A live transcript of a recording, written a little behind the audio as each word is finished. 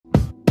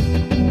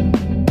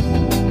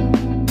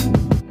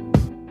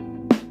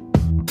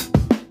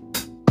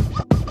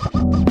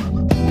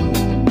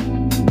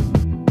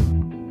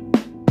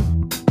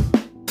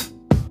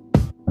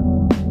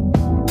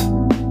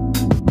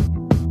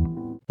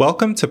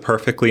Welcome to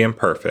Perfectly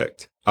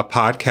Imperfect, a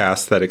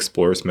podcast that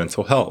explores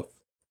mental health,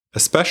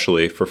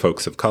 especially for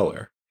folks of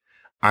color.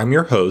 I'm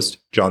your host,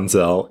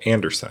 Jonzell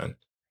Anderson.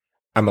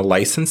 I'm a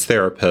licensed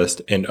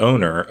therapist and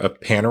owner of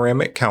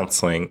Panoramic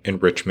Counseling in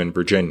Richmond,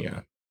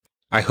 Virginia.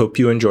 I hope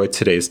you enjoyed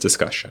today's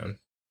discussion.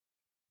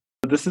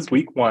 This is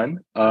week one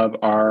of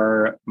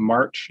our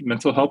March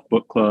Mental Health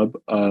Book Club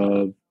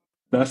of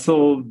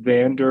Bessel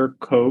van der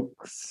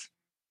Kolk's,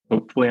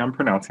 hopefully I'm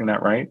pronouncing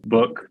that right,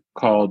 book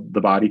called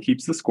The Body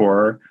Keeps the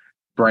Score,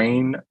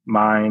 Brain,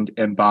 Mind,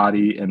 and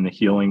Body in the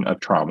Healing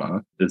of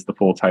Trauma is the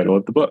full title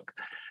of the book.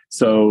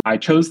 So I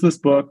chose this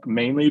book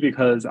mainly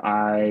because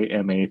I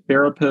am a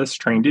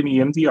therapist trained in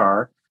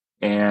EMDR.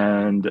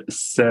 And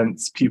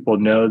since people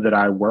know that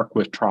I work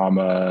with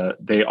trauma,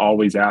 they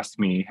always ask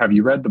me, have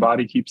you read The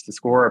Body Keeps the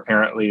Score?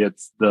 Apparently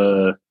it's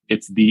the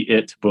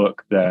it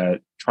book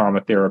that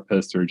trauma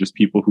therapists or just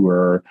people who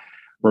are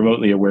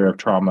remotely aware of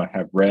trauma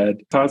have read.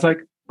 So I was like,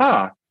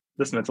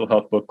 this mental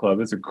health book club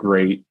is a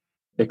great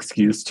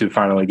excuse to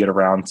finally get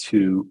around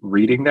to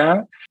reading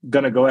that. I'm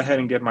going to go ahead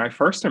and give my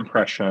first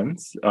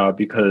impressions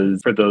because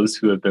for those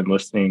who have been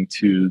listening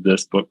to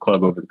this book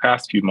club over the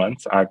past few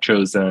months, I've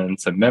chosen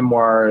some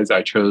memoirs.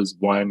 I chose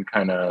one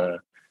kind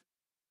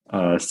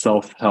of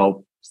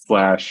self-help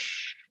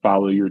 /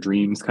 follow your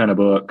dreams kind of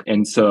book.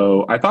 And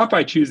so I thought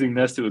by choosing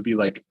this, it would be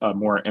like a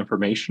more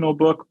informational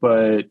book,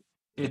 but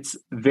it's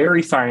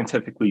very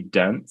scientifically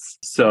dense.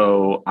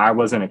 So I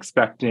wasn't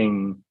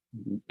expecting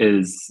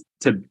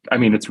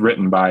it's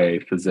written by a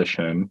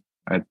physician.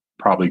 I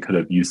probably could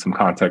have used some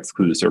context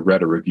clues or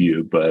read a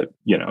review, but,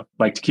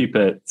 like to keep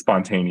it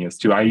spontaneous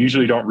too. I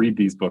usually don't read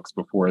these books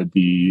before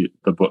the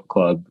book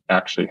club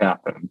actually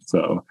happens.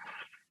 So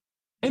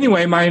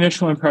anyway, my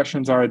initial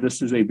impressions are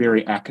this is a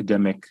very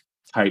academic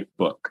type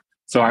book.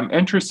 So I'm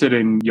interested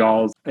in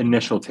y'all's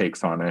initial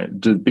takes on it.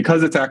 Just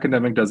because it's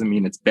academic doesn't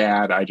mean it's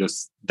bad.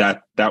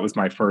 That was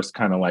my first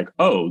kind of like,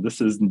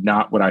 this is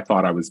not what I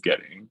thought I was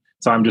getting.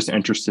 So I'm just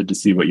interested to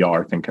see what y'all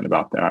are thinking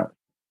about that.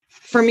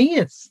 For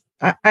me,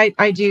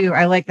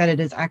 I like that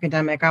it is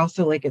academic. I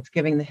also like it's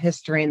giving the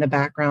history and the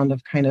background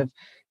of kind of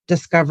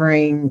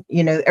discovering,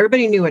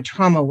 everybody knew what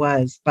trauma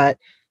was, but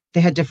they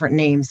had different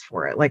names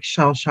for it, like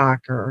shell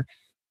shock or,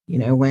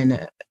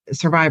 when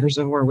survivors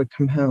of war would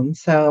come home.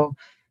 So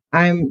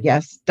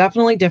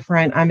definitely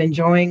different. I'm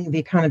enjoying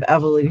the kind of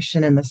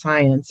evolution in the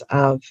science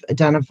of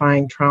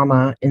identifying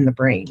trauma in the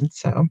brain.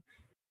 So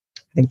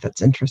I think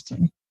that's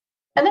interesting.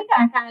 I think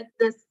I had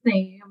the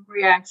same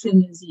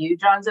reaction as you,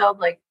 Jonzell.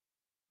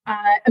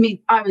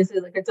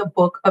 Obviously, it's a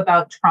book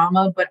about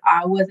trauma, but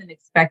I wasn't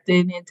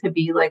expecting it to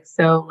be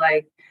so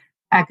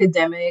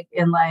academic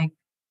and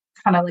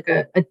kind of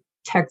a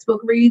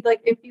textbook read,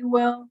 if you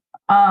will.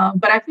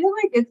 But I feel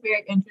like it's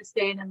very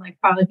interesting and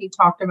how he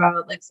talked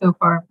about so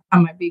far. I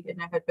might be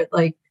getting ahead, but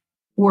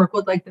work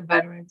with the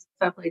veterans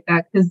stuff like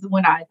that. Because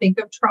when I think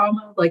of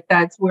trauma,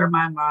 that's where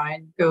my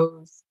mind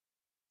goes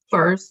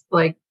first,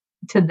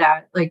 to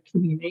that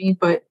community.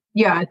 But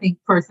yeah, I think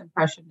first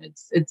impression,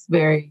 it's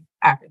very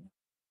academic.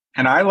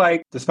 And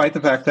I despite the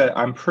fact that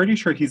I'm pretty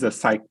sure he's a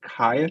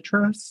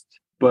psychiatrist,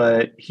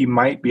 but he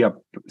might be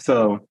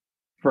so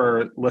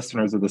for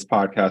listeners of this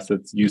podcast,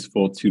 it's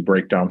useful to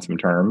break down some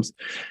terms.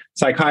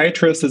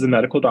 Psychiatrist is a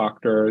medical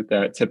doctor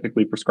that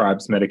typically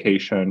prescribes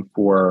medication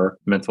for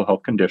mental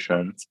health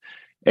conditions.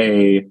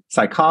 A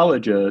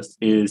psychologist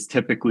is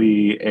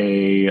typically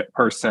a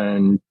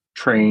person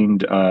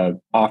trained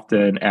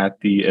often at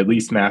the at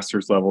least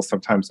master's level,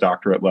 sometimes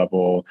doctorate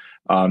level.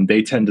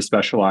 They tend to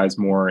specialize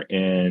more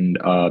in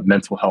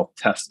mental health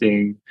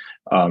testing.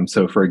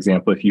 So for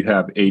example, if you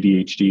have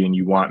ADHD and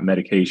you want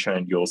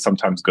medication, you'll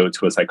sometimes go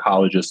to a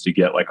psychologist to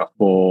get a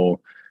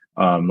full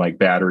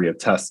battery of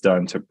tests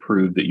done to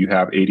prove that you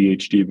have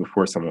ADHD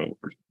before someone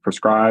will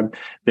prescribe.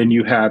 Then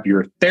you have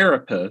your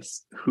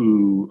therapist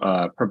who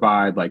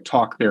provide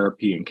talk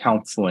therapy and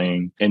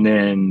counseling. And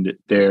then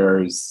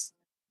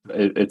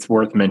it's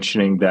worth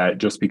mentioning that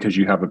just because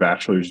you have a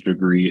bachelor's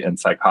degree in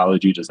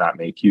psychology does not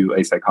make you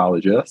a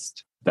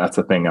psychologist. That's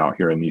a thing out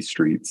here in these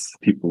streets.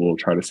 People will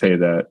try to say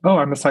that,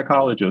 I'm a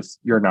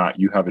psychologist. You're not.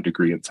 You have a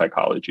degree in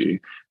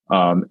psychology.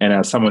 And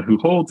as someone who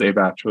holds a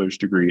bachelor's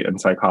degree in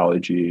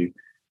psychology,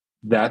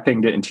 that thing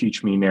didn't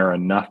teach me near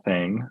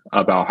nothing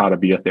about how to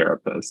be a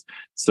therapist.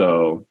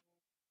 So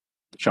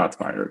shots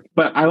fired.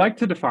 But I like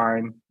to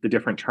define the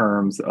different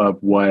terms of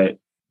what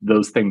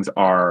those things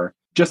are,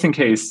 just in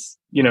case,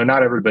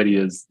 not everybody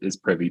is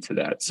privy to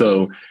that.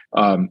 So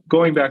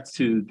going back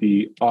to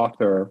the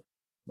author,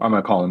 I'm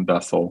going to call him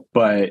Bessel,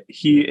 but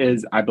he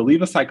is, I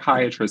believe, a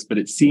psychiatrist, but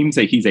it seems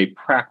that he's a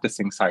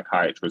practicing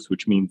psychiatrist,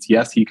 which means,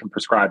 yes, he can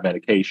prescribe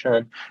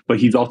medication, but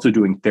he's also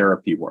doing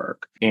therapy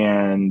work.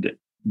 And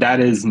that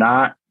is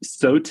not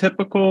so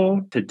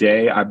typical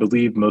today. I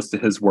believe most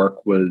of his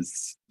work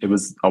was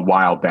a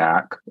while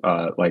back,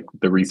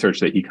 the research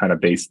that he kind of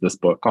based this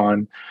book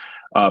on.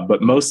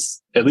 But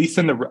most, at least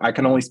I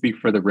can only speak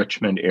for the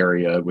Richmond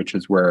area, which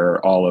is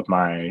where all of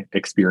my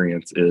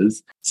experience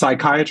is.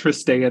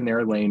 Psychiatrists stay in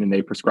their lane and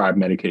they prescribe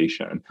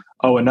medication.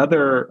 Oh,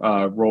 another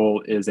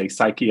role is a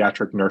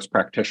psychiatric nurse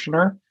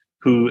practitioner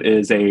who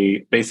is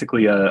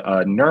basically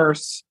a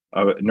nurse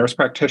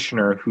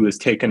practitioner who has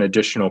taken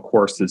additional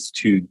courses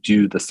to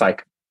do the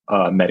psych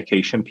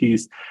medication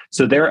piece.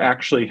 So they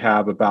actually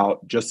have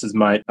about just as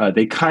much,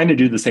 they kind of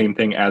do the same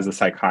thing as a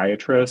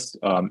psychiatrist.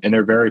 And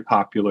they're very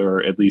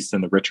popular, at least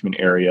in the Richmond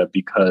area,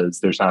 because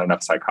there's not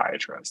enough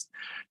psychiatrists.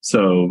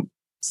 So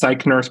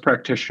psych nurse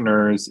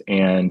practitioners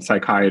and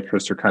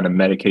psychiatrists are kind of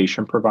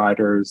medication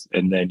providers.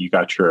 And then you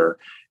got your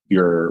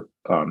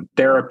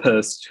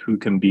therapists who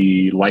can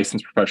be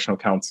licensed professional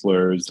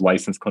counselors,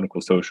 licensed clinical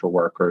social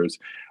workers,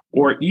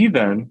 or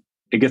even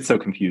it gets so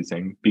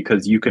confusing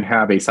because you can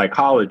have a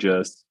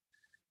psychologist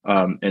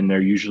and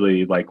they're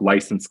usually like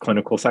licensed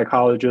clinical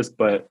psychologists,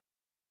 but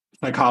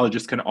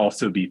psychologists can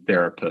also be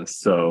therapists.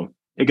 So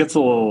it gets a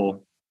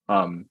little,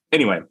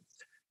 anyway,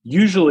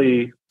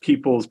 usually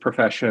people's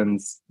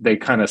professions, they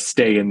kind of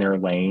stay in their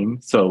lane.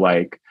 So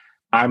like,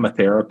 I'm a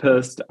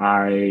therapist.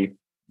 I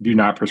do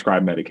not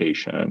prescribe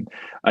medication.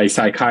 A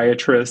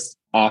psychiatrist,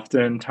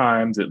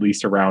 oftentimes, at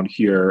least around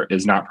here,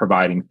 is not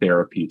providing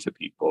therapy to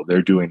people.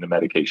 They're doing the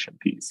medication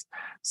piece.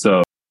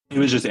 So it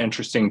was just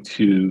interesting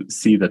to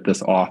see that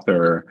this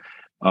author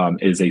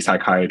is a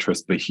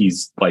psychiatrist, but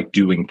he's like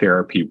doing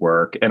therapy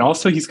work. And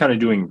also he's kind of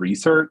doing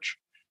research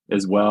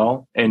as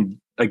well. And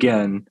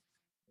again,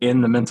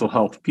 in the mental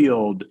health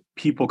field,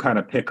 people kind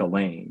of pick a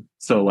lane.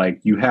 So like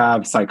you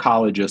have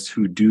psychologists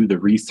who do the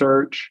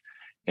research,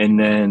 and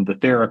then the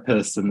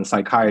therapists and the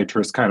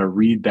psychiatrists kind of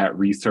read that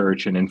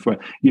research and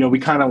influence, we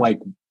kind of like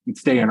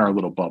stay in our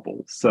little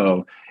bubble.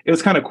 So it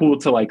was kind of cool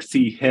to like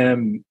see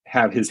him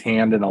have his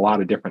hand in a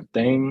lot of different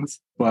things,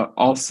 but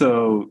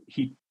also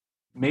he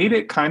made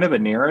it kind of a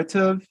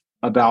narrative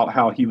about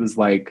how he was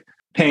like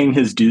paying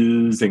his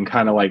dues and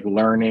kind of like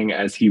learning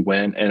as he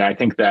went. And I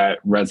think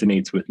that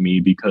resonates with me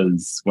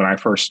because when I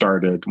first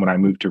started, when I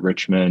moved to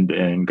Richmond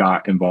and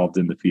got involved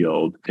in the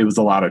field, it was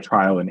a lot of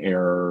trial and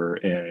error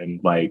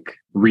and like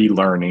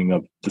relearning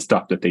of the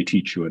stuff that they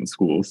teach you in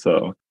school.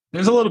 So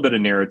there's a little bit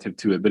of narrative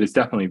to it, but it's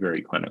definitely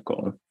very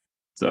clinical.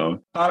 So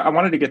I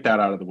wanted to get that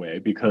out of the way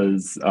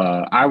because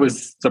I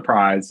was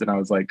surprised and I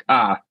was like,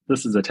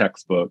 this is a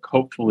textbook.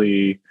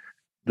 Hopefully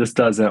this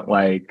doesn't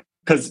like,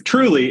 because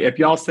truly, if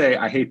y'all say,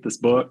 I hate this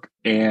book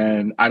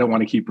and I don't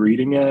want to keep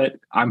reading it,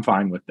 I'm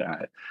fine with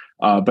that.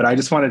 But I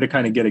just wanted to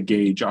kind of get a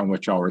gauge on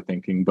what y'all were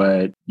thinking.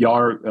 But y'all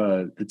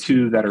are, the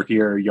two that are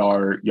here,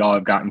 y'all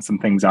have gotten some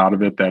things out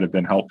of it that have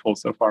been helpful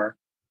so far.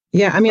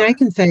 Yeah, I mean, I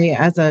can say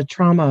as a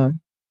trauma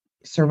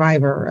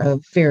survivor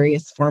of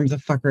various forms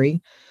of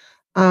fuckery,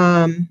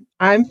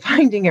 I'm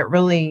finding it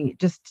really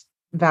just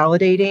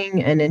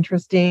validating and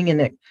interesting,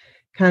 and it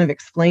kind of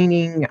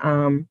explaining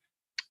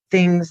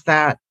things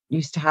that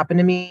used to happen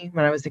to me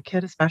when I was a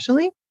kid,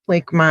 especially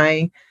like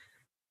my,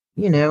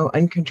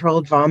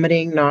 uncontrolled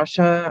vomiting,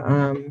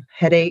 nausea,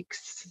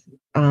 headaches,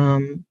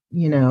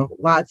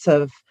 lots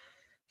of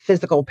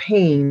physical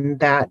pain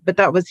but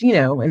that was,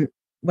 in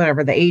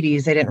whatever the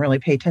 80s, they didn't really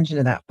pay attention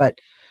to that, but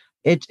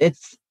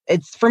it's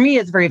for me,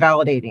 it's very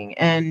validating.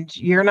 And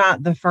you're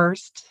not the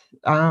first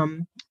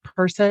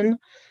person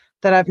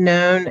that I've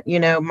known,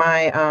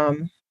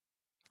 I've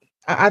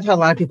had a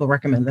lot of people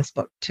recommend this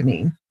book to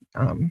me.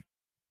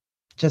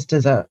 Just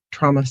as a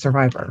trauma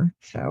survivor.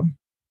 So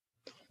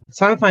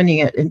I'm finding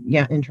it,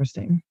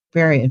 interesting.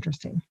 Very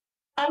interesting.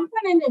 I'm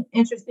finding it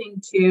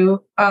interesting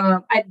too.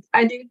 I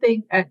do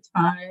think at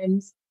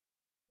times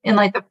in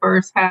like the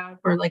first half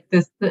or like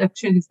the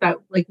sections that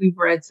like we've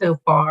read so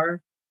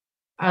far,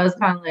 I was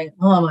kind of like,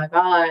 oh my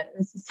God,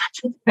 this is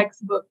such a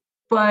textbook.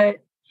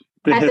 But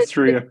the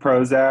history of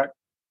Prozac.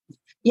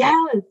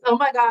 Yes. Oh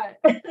my God.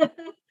 But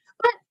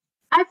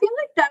I feel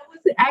like that was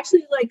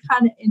actually like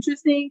kind of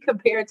interesting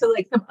compared to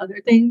like some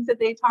other things that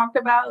they talked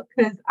about.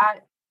 Cause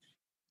I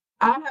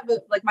have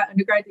like my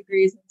undergrad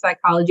degree is in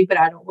psychology, but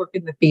I don't work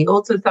in the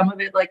field. So some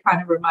of it like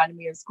kind of reminded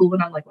me of school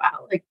and I'm like,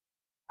 wow, like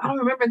I don't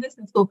remember this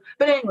in school.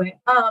 But anyway,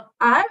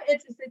 I'm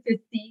interested to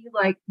see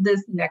like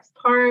this next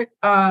part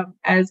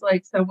as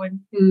like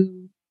someone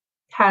who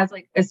has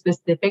like a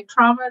specific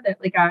trauma that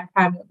like I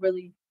haven't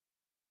really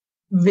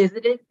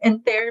visited in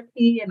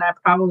therapy and I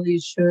probably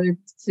should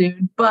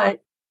soon.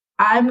 But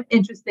I'm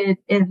interested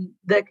in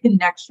the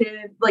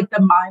connection, like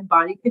the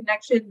mind-body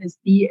connection, to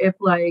see if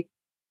like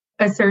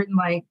a certain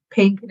like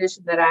pain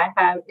condition that I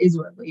have is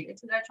related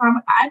to that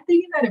trauma. I'm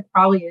thinking that it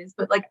probably is,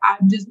 but like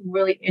I'm just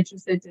really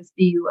interested to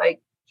see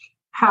like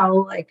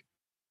how like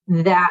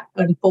that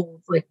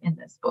unfolds like in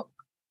this book,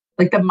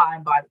 like the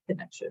mind-body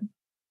connection.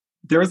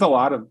 There's a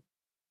lot of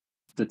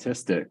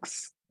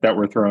statistics that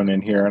were thrown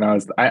in here, and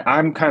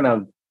I'm kind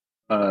of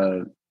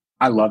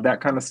I love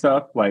that kind of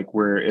stuff, like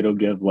where it'll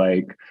give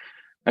like,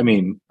 I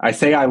mean, I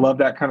say I love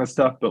that kind of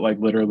stuff, but like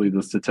literally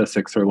the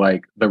statistics are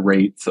like the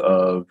rates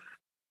of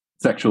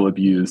sexual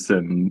abuse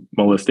and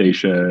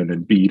molestation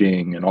and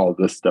beating and all of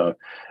this stuff.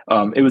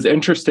 It was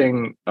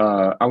interesting.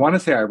 I want to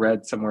say I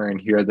read somewhere in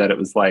here that it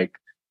was like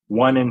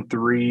 1 in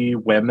 3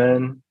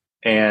 women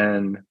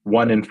and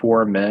 1 in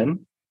 4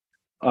 men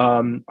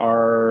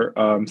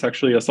are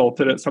sexually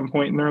assaulted at some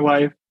point in their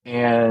life.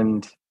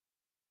 And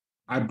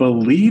I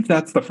believe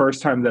that's the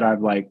first time that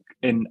I've like,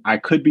 and I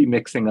could be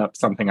mixing up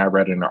something I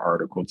read in an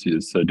article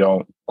too, so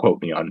don't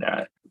quote me on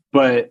that.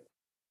 But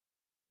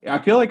I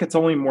feel like it's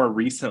only more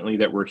recently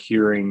that we're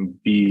hearing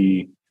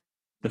the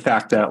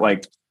fact that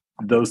like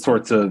those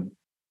sorts of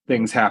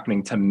things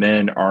happening to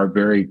men are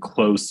very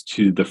close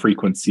to the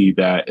frequency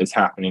that is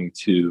happening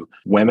to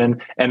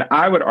women. And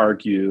I would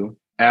argue,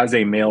 as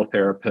a male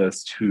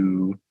therapist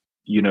who,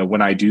 you know,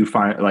 when I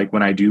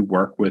do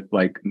work with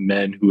like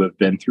men who have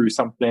been through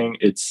something,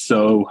 it's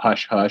so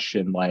hush hush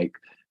and like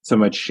so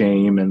much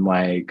shame and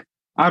like,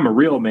 I'm a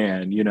real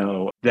man, you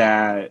know,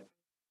 that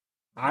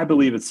I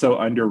believe it's so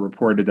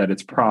underreported that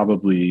it's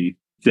probably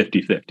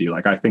 50-50.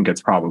 Like, I think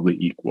it's probably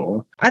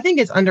equal. I think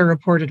it's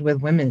underreported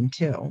with women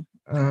too.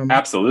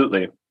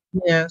 Absolutely.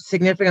 Yeah,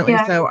 significantly.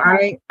 Yeah. So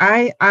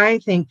I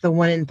think the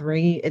 1 in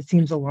 3, it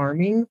seems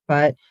alarming,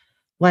 but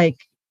like,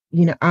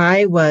 you know,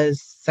 I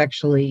was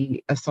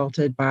sexually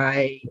assaulted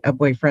by a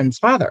boyfriend's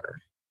father.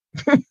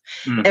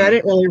 Mm-hmm. And I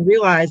didn't really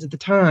realize at the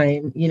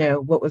time, you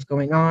know, what was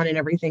going on and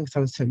everything. So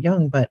I was so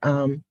young, but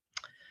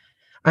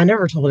I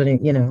never told any,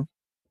 you know,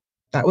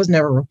 that was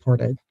never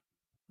reported,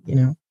 you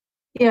know.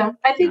 Yeah,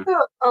 I think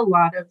a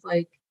lot of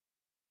like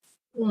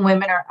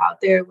women are out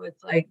there with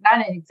like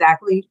not an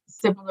exactly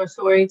similar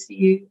story to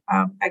you,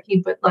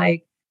 Becky, but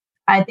like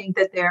I think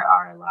that there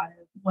are a lot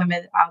of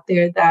women out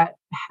there that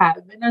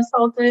have been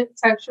assaulted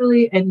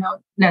sexually and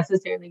don't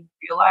necessarily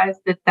realize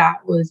that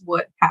that was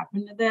what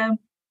happened to them.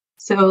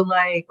 So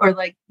like, or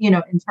like, you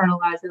know,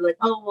 internalize it like,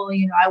 oh, well,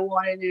 you know, I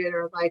wanted it,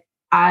 or like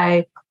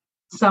I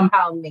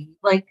somehow made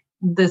like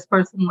this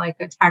person like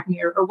attack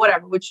me or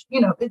whatever, which, you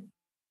know, is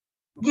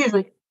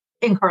usually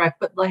incorrect,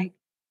 but like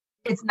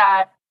it's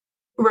not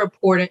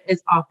reported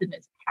as often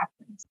as it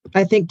happens.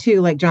 I think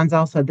too, like John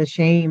Zell said, the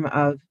shame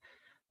of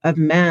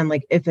men,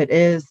 like if it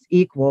is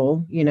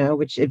equal, you know,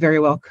 which it very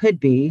well could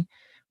be,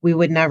 we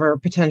would never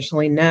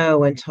potentially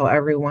know until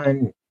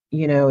everyone,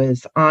 you know,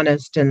 is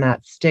honest and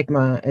that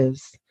stigma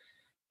is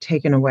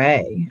taken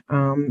away.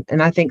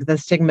 And I think the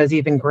stigma is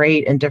even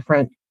great in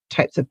different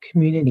types of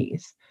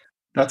communities.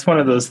 That's one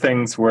of those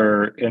things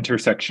where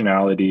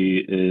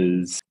intersectionality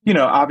is, you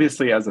know,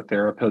 obviously as a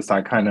therapist,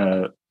 my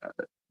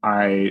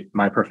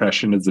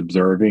profession is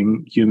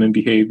observing human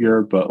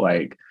behavior, but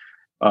like,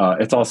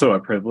 it's also a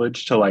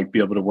privilege to like be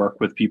able to work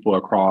with people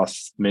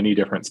across many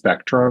different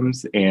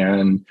spectrums,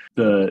 and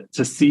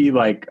to see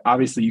like,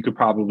 obviously you could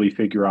probably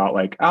figure out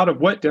like, out of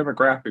what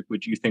demographic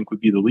would you think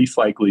would be the least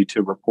likely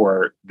to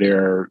report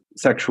their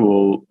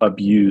sexual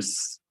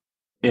abuse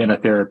in a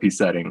therapy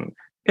setting?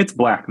 It's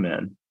Black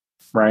men,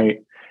 right?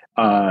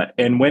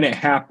 And when it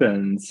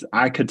happens,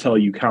 I could tell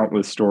you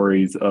countless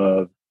stories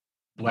of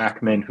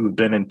Black men who've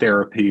been in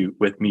therapy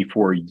with me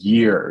for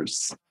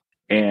years,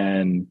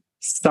 and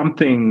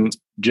something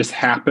just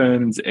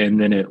happens and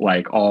then it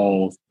like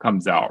all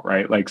comes out,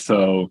 right? Like,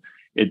 so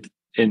it,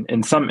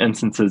 in some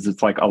instances,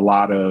 it's like a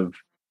lot of,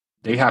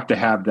 they have to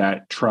have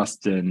that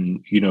trust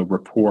and, you know,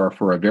 rapport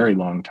for a very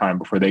long time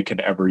before they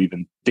can ever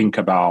even think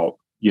about,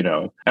 you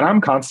know. And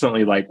I'm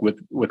constantly like with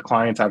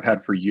clients I've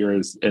had for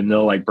years, and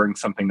they'll like bring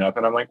something up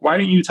and I'm like, why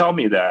didn't you tell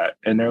me that?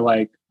 And they're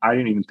like, I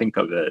didn't even think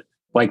of it.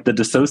 Like the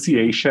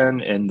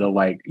dissociation and the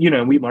like, you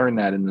know, we learned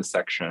that in this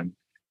section,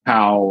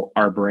 how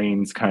our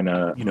brains kind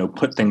of, you know,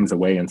 put things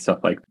away and stuff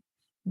like that.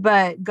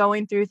 But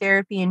going through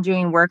therapy and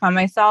doing work on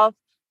myself,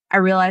 I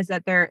realized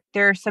that there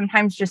are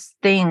sometimes just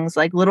things,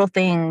 like little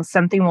things,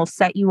 something will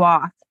set you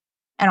off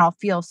and I'll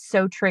feel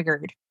so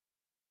triggered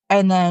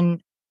and then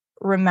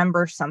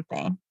remember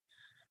something.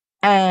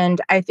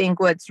 And I think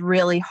what's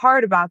really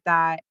hard about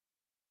that,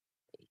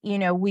 you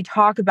know, we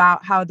talk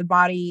about how the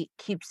body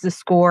keeps the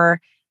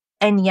score,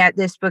 and yet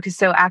this book is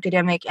so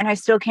academic and I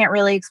still can't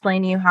really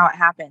explain to you how it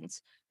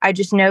happens. I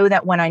just know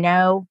that when I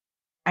know,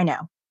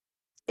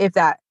 if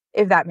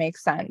that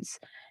makes sense,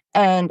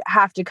 and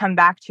have to come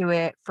back to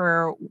it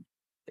for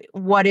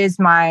what is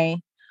my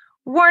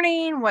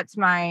warning, what's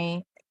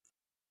my,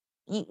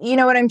 you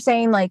know what I'm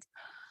saying? Like,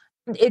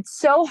 it's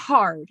so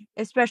hard,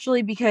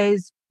 especially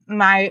because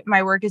my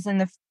work is in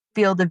the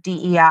field of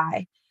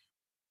DEI.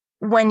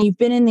 When you've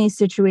been in these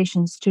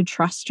situations, to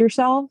trust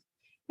yourself,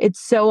 it's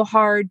so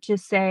hard to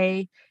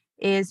say,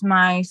 is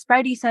my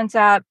spidey sense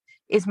up?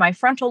 Is my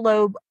frontal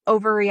lobe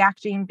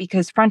overreacting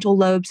because frontal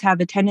lobes have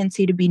a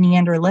tendency to be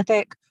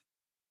Neanderthalic?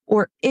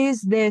 Or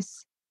is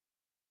this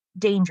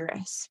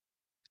dangerous?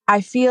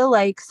 I feel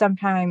like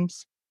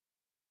sometimes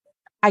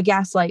I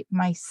gaslight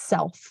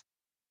myself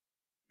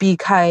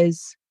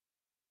because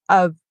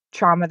of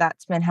trauma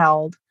that's been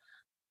held.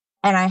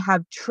 And I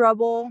have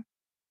trouble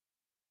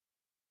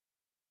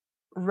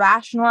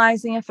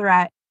rationalizing a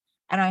threat.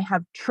 And I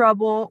have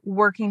trouble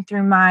working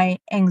through my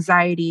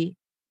anxiety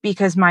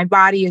because my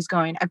body is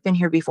going, I've been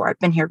here before. I've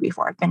been here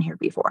before. I've been here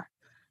before.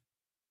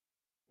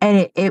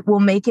 And it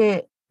will make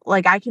it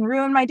like I can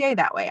ruin my day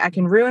that way. I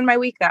can ruin my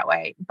week that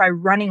way by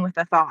running with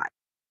a thought.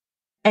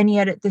 And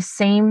yet at the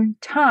same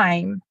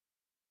time,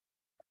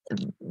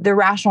 the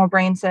rational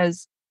brain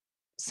says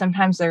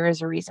sometimes there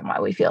is a reason why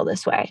we feel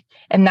this way.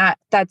 And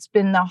that's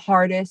been the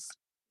hardest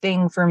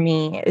thing for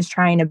me, is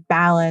trying to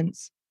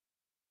balance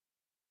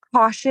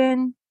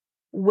caution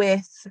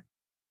with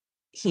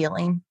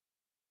healing.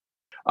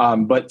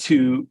 But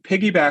to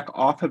piggyback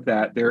off of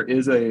that, there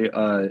is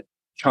a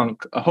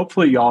chunk.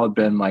 Hopefully, y'all have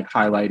been like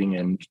highlighting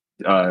and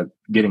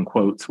getting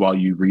quotes while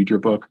you read your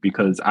book,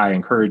 because I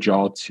encourage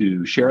y'all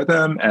to share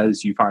them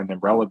as you find them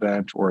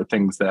relevant or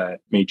things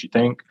that made you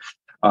think.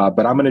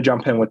 But I'm going to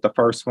jump in with the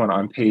first one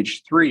on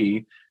page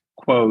 3.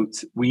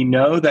 Quote, "We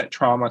know that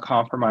trauma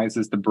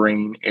compromises the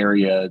brain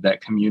area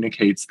that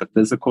communicates the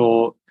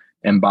physical,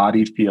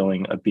 embodied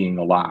feeling of being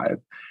alive.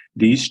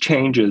 These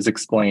changes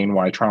explain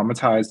why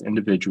traumatized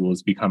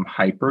individuals become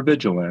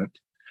hypervigilant,"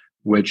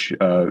 which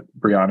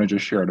Brianna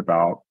just shared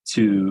about,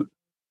 to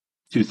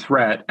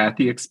threat at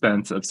the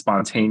expense of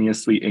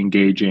spontaneously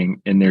engaging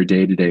in their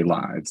day-to-day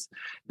lives.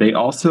 They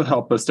also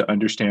help us to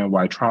understand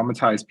why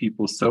traumatized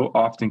people so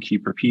often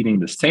keep repeating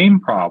the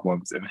same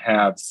problems and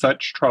have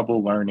such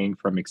trouble learning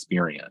from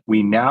experience.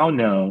 We now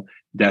know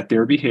that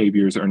their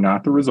behaviors are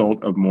not the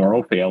result of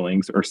moral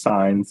failings or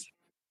signs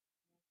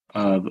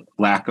of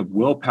lack of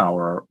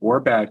willpower or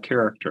bad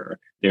character.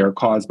 They are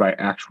caused by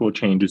actual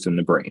changes in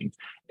the brain,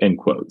 end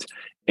quote.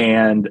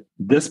 And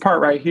this part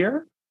right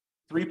here,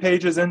 3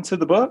 pages into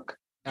the book,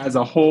 as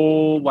a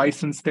whole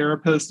licensed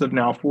therapist of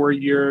now 4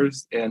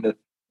 years and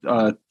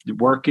a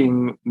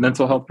working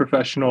mental health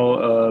professional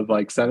of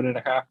like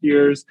 7.5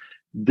 years,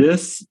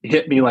 this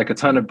hit me like a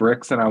ton of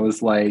bricks. And I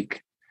was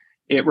like,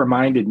 it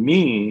reminded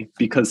me,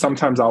 because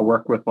sometimes I'll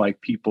work with like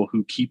people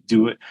who keep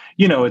doing,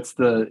 it's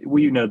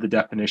the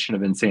definition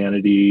of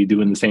insanity,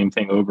 doing the same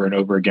thing over and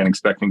over again,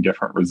 expecting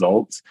different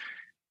results.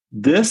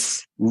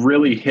 This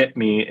really hit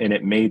me and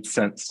it made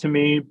sense to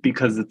me,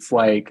 because it's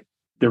like,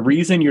 the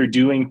reason you're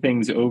doing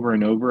things over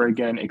and over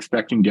again,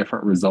 expecting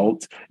different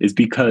results, is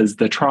because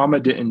the trauma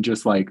didn't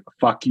just like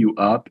fuck you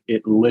up.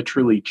 It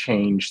literally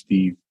changed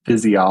the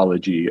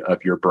physiology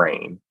of your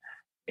brain.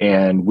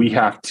 And we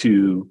have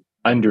to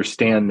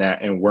understand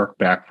that and work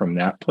back from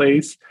that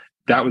place.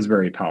 That was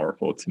very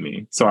powerful to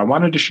me. So I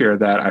wanted to share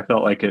that. I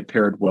felt like it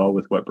paired well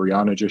with what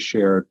Brianna just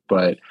shared,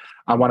 but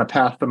I want to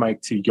pass the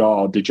mic to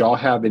y'all. Did y'all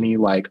have any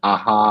like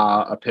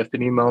aha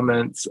epiphany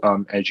moments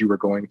as you were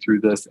going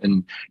through this?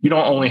 And you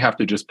don't only have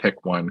to just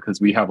pick one, because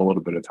we have a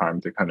little bit of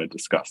time to kind of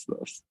discuss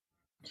this.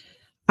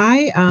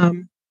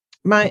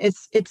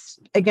 It's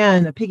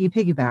again a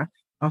piggyback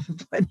off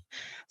of it.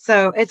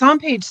 So it's on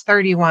page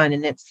 31,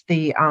 and it's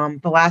the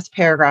last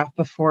paragraph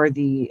before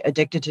the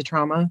addicted to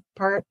trauma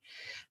part,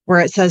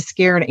 where it says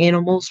scared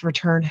animals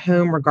return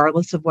home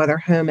regardless of whether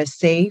home is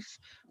safe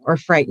or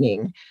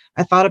frightening.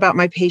 I thought about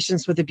my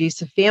patients with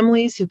abusive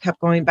families who kept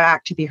going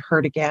back to be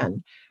hurt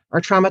again. Are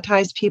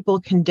traumatized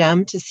people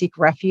condemned to seek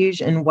refuge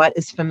in what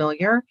is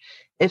familiar?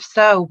 If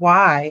so,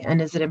 why?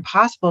 And is it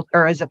possible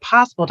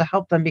to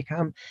help them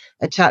become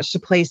attached to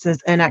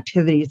places and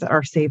activities that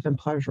are safe and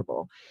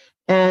pleasurable?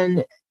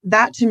 And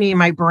that, to me,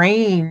 my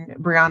brain,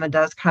 Brianna,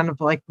 does kind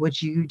of like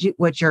what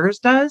yours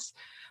does.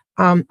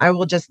 I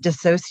will just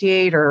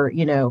dissociate, or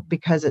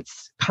because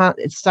it's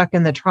stuck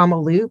in the trauma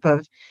loop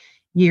of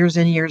years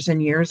and years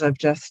and years of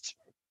just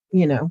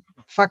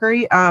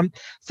fuckery.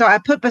 So I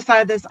put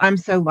beside this, I'm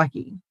so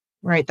lucky,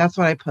 right? That's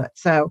what I put.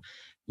 So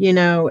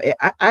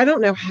I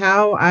don't know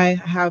how I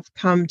have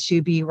come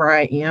to be where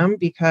I am,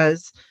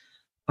 because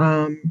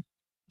I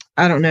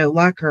don't know,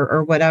 luck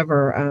or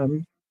whatever.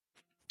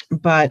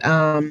 But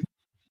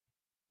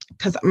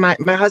because my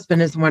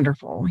husband is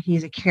wonderful.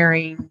 He's a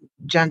caring,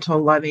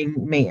 gentle, loving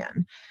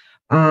man.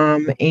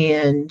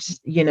 And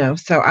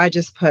so I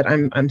just put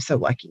I'm so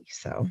lucky.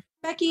 So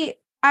Becky,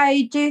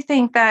 I do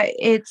think that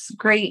it's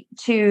great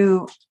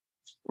to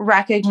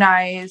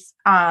recognize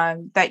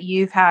that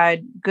you've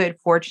had good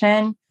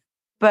fortune,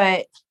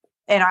 and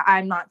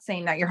I'm not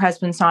saying that your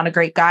husband's not a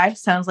great guy.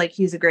 Sounds like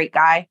he's a great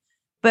guy,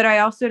 but I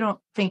also don't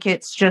think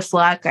it's just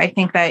luck. I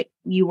think that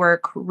you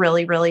work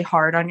really, really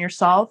hard on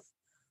yourself.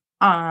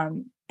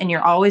 And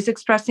you're always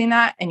expressing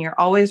that, and you're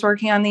always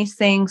working on these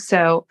things.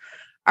 So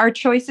our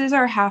choices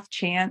are half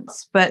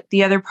chance, but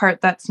the other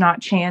part that's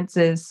not chance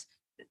is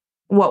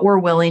what we're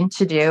willing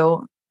to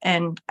do.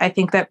 And I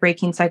think that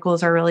breaking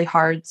cycles are really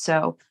hard.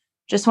 So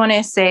just want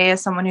to say,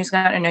 as someone who's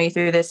going to know you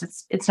through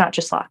this, it's not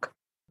just luck.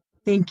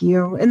 Thank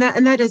you. And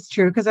that is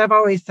true, because I've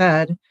always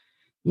said,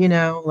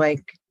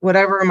 like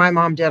whatever my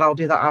mom did, I'll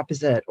do the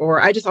opposite. Or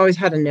I just always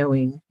had a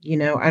knowing,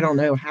 I don't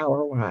know how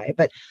or why,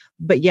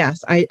 but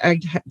yes, I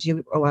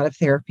do a lot of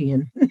therapy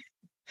and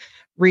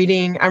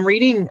reading. I'm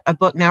reading a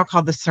book now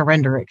called The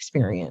Surrender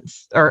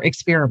Experience or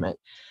Experiment.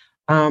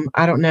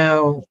 I don't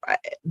know.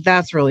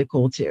 That's really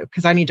cool too,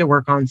 because I need to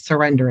work on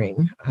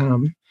surrendering,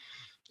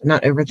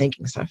 not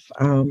overthinking stuff.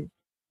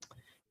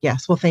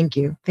 Yes. Well, thank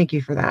you. Thank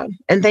you for that.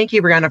 And thank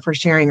you, Brianna, for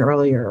sharing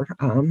earlier.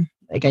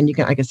 Again,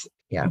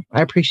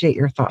 I appreciate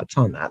your thoughts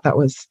on that. That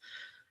was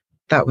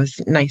that was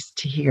nice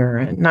to hear.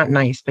 And not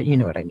nice, but you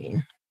know what I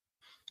mean.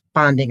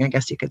 Bonding, I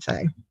guess you could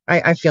say.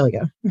 I feel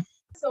you.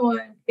 So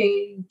on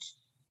page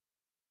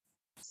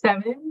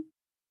 7,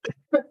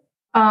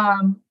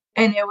 and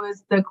it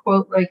was the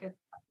quote like at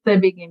the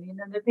beginning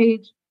of the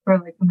page or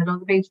like the middle of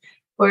the page,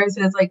 where it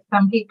says like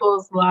some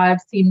people's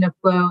lives seem to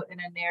flow in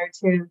a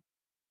narrative.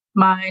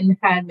 Mine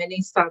had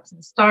many stops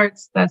and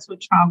starts. That's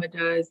what trauma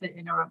does. It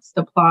interrupts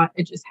the plot.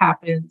 It just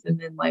happens and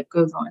then life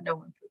goes on. No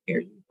one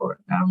prepares you for it.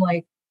 And I'm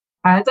like,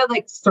 I had that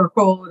like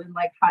circled and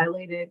like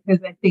highlighted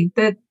because I think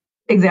that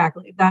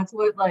exactly that's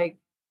what like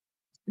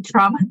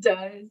trauma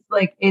does.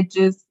 Like it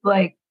just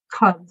like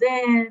comes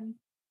in.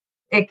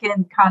 It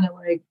can kind of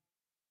like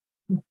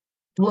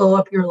blow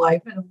up your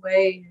life in a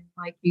way. And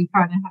like you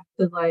kind of have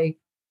to like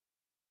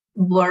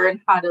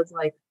learn how to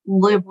like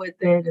live with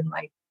it and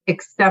like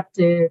accept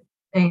it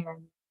and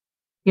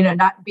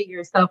not beat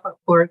yourself up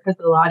for it because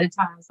a lot of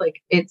times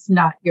like it's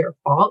not your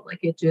fault. Like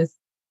it just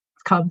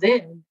comes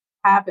in,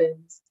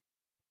 happens.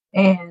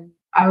 And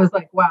I was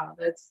like, wow,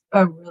 that's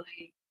a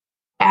really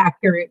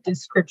accurate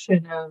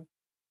description of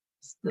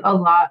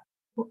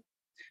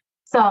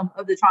some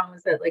of the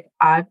traumas that like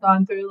I've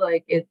gone through.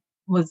 Like it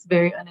was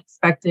very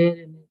unexpected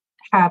and it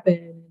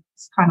happened.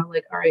 It's kind of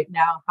like, all right,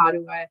 now how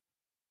do I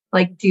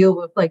like deal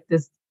with like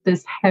this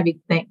heavy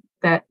thing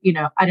that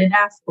I didn't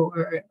ask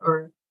for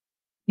or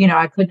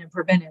I couldn't have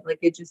prevented. Like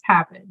it just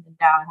happened and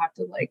now I have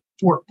to like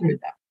work through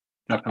that.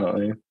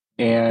 Definitely.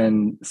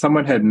 And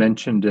someone had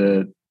mentioned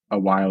it a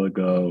while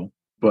ago,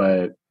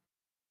 but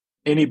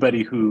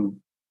anybody who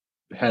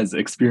has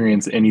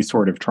experienced any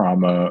sort of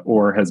trauma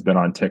or has been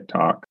on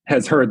TikTok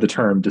has heard the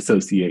term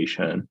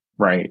dissociation,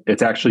 right?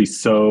 It's actually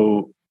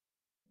so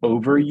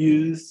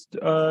overused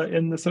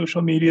in the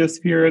social media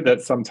sphere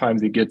that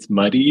sometimes it gets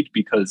muddied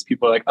because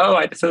people are like, oh,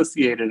 I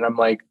dissociated. And I'm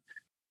like,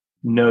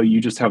 no, you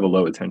just have a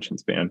low attention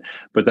span,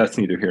 but that's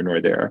neither here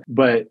nor there.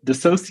 But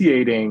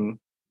dissociating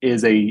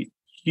is a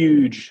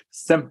huge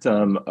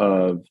symptom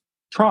of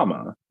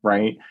trauma,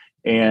 right?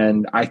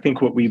 And I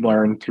think what we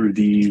learned through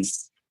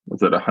these,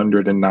 was it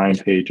 109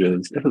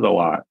 pages? It was a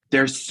lot.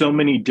 There's so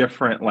many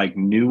different like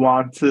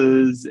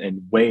nuances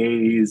and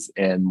ways.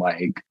 And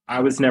like, I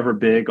was never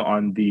big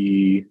on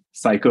the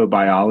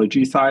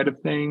psychobiology side of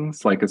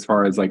things, like as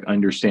far as like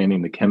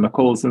understanding the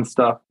chemicals and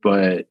stuff,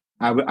 but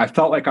I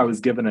felt like I was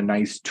given a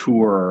nice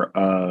tour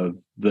of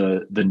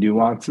the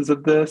nuances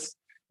of this.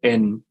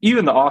 And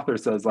even the author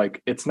says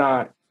like, it's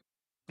not,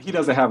 he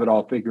doesn't have it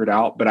all figured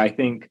out, but I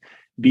think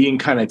being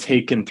kind of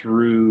taken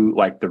through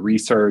like the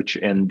research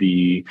and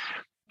the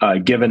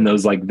given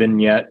those like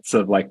vignettes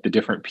of like the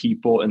different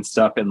people and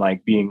stuff and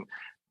like being,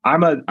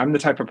 I'm the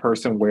type of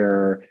person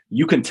where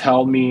you can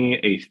tell me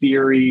a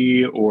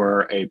theory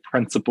or a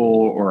principle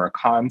or a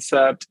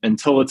concept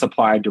until it's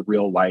applied to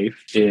real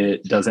life.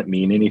 It doesn't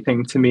mean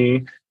anything to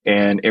me.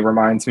 And it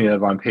reminds me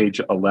of on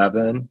page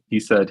 11, he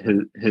said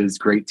his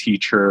great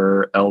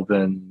teacher,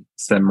 Elvin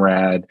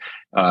Simrad,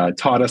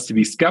 taught us to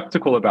be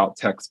skeptical about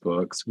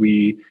textbooks.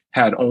 We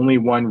had only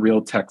one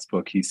real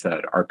textbook, he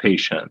said, our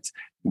patients.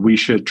 We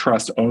should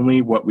trust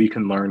only what we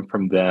can learn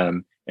from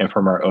them and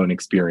from our own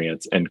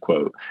experience, end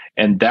quote.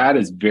 And that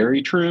is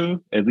very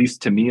true, at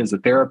least to me as a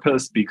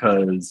therapist,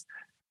 because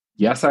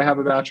yes, I have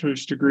a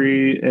bachelor's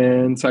degree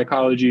in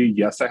psychology.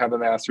 Yes, I have a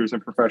master's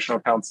in professional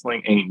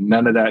counseling. Ain't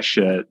none of that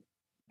shit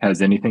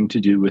has anything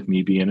to do with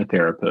me being a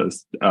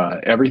therapist.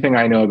 Everything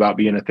I know about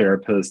being a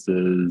therapist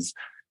is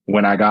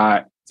when I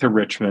got to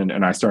Richmond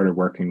and I started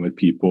working with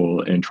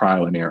people in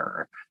trial and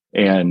error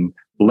and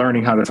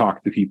learning how to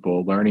talk to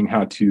people, learning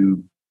how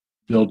to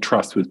build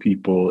trust with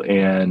people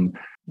and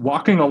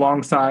walking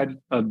alongside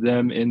of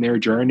them in their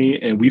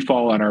journey, and we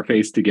fall on our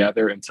face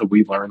together until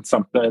we learn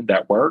something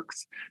that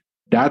works.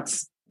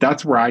 That's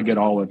where I get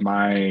all of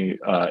my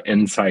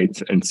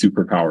insights and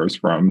superpowers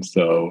from.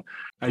 So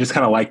I just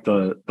kind of like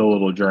the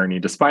little journey,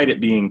 despite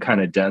it being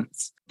kind of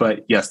dense.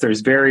 But yes,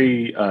 there's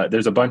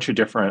a bunch of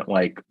different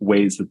like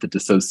ways that the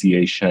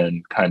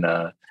dissociation kind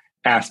of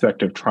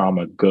aspect of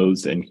trauma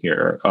goes in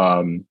here.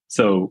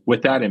 So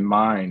with that in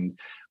mind,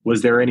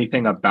 was there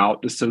anything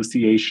about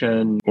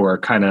dissociation or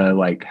kind of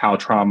like how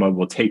trauma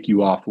will take you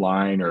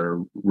offline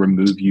or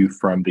remove you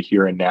from the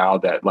here and now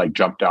that like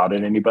jumped out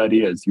at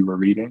anybody as you were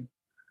reading?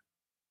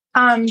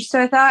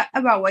 So I thought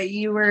about what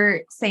you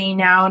were saying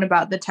now and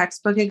about the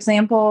textbook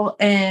example.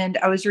 And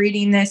I was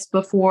reading this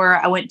before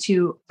I went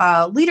to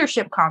a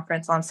leadership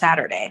conference on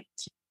Saturday.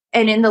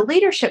 And in the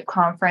leadership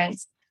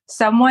conference,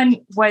 someone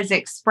was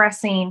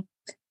expressing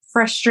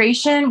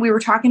frustration. We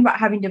were talking about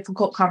having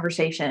difficult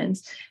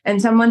conversations.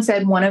 And someone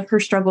said one of her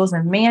struggles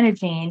in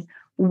managing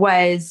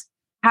was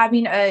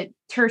having a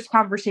terse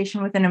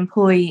conversation with an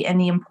employee and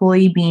the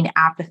employee being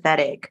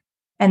apathetic,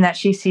 and that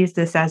she sees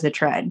this as a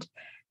trend.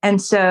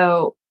 And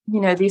so,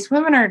 these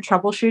women are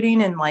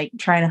troubleshooting and like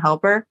trying to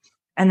help her.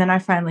 And then I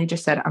finally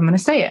just said, I'm going to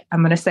say it.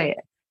 I'm going to say it.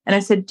 And I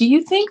said, do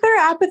you think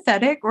they're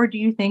apathetic or do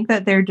you think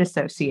that they're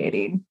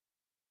dissociating?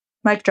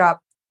 Mic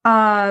drop.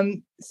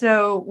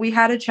 So we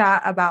had a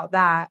chat about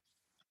that.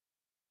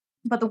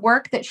 But the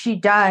work that she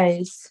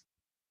does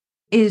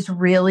is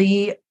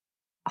really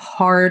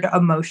hard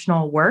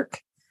emotional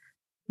work,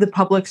 the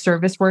public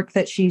service work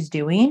that she's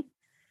doing.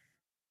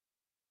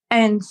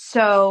 And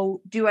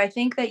so do I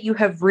think that you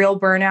have real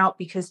burnout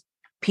because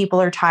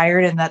people are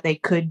tired and that they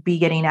could be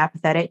getting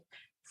apathetic?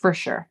 For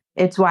sure.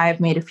 It's why I've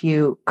made a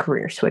few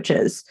career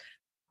switches.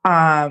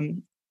 But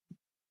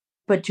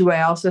do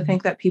I also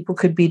think that people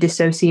could be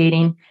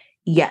dissociating?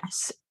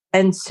 Yes.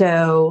 And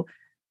so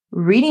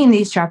reading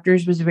these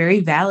chapters was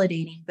very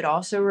validating, but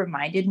also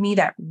reminded me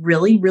that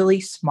really,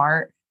 really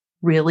smart,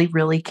 really,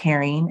 really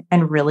caring,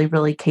 and really,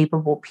 really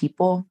capable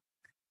people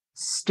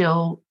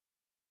still,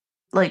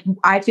 like,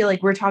 I feel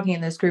like we're talking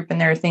in this group and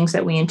there are things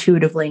that we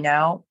intuitively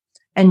know.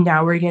 And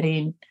now we're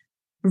getting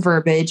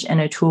verbiage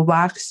and a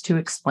toolbox to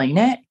explain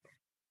it.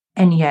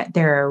 And yet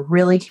there are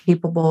really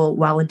capable,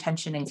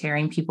 well-intentioned, and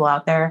caring people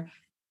out there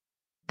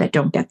that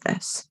don't get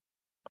this.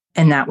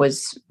 And that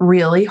was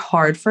really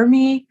hard for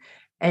me,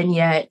 and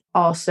yet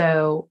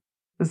also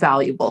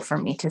valuable for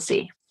me to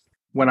see.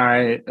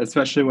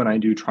 Especially when I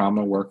do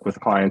trauma work with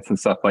clients and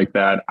stuff like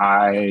that,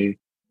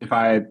 if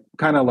I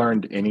kind of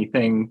learned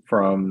anything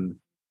from,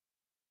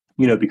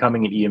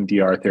 becoming an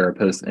EMDR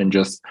therapist and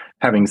just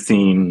having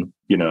seen,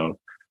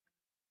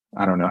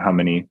 I don't know how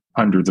many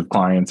hundreds of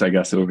clients, I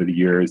guess, over the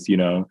years,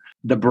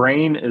 the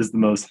brain is the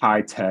most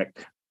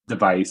high-tech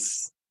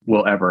device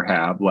we'll ever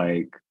have.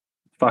 Like,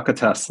 fuck a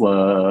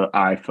Tesla,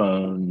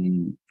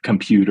 iPhone,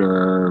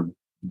 computer,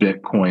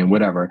 Bitcoin,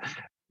 whatever.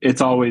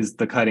 It's always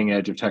the cutting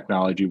edge of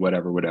technology,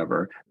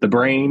 whatever. The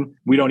brain,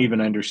 we don't even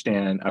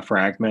understand a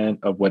fragment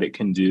of what it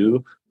can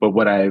do. But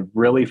what I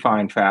really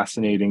find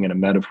fascinating, and a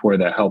metaphor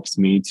that helps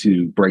me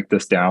to break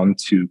this down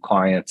to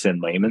clients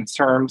in layman's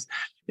terms,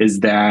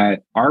 is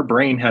that our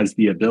brain has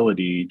the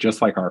ability,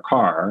 just like our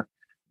car,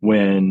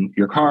 when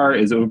your car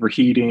is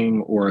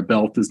overheating or a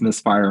belt is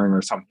misfiring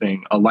or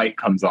something, a light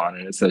comes on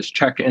and it says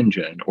check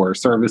engine or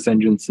service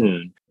engine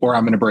soon, or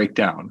I'm going to break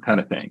down kind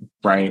of thing,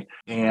 right?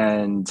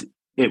 And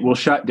it will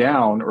shut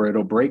down, or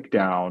it'll break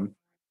down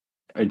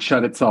and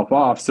shut itself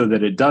off so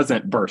that it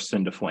doesn't burst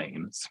into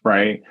flames,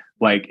 right?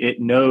 Like,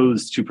 it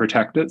knows to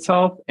protect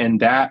itself. And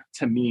that,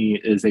 to me,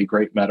 is a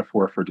great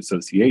metaphor for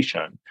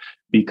dissociation,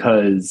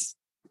 because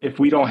if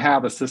we don't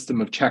have a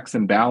system of checks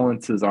and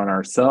balances on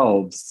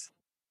ourselves,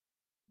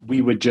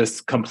 we would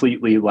just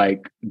completely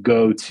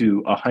go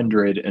to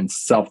 100 and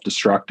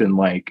self-destruct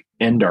and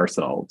end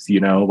ourselves,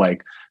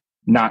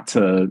 not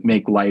to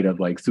make light of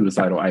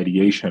suicidal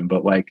ideation,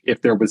 but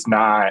if there was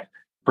not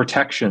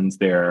protections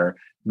there,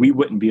 we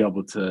wouldn't be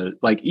able to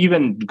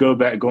even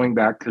going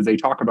back, because they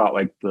talk about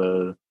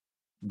the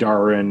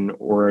Darwin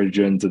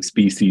origins of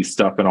species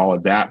stuff and all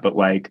of that, but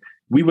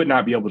we would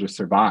not be able to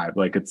survive.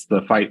 It's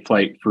the fight,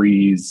 flight,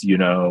 freeze,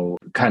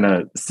 kind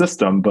of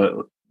system,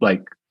 but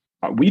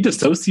we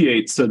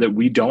dissociate so that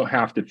we don't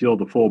have to feel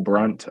the full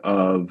brunt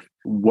of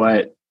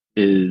what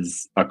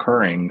is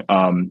occurring.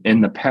 In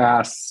the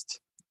past,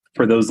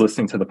 for those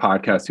listening to the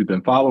podcast who've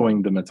been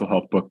following the Mental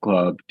Health Book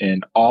Club,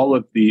 and all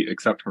of the,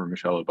 except for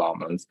Michelle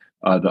Obama's,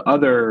 the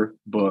other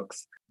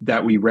books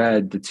that we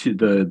read,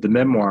 the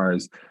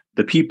memoirs,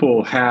 the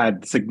people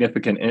had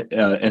significant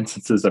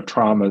instances of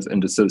traumas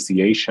and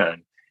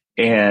dissociation.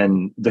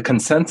 And the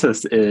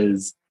consensus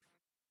is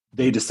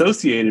they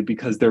dissociated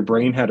because their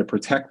brain had to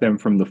protect them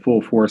from the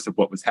full force of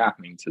what was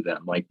happening to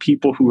them. Like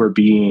people who are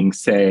being,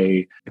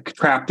 say,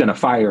 trapped in a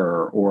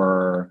fire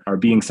or are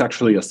being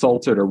sexually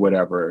assaulted or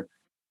whatever,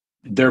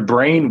 their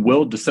brain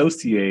will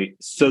dissociate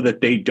so that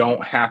they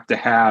don't have to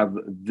have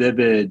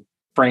vivid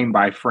frame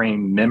by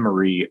frame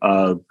memory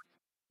of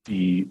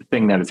the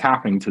thing that is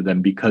happening to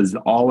them, because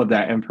all of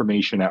that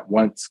information at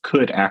once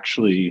could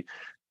actually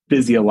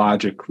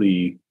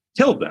physiologically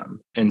kill them.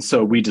 And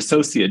so we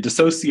dissociate.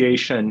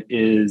 Dissociation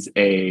is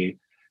a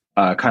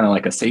kind of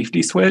like a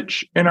safety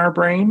switch in our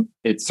brain.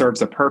 It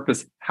serves a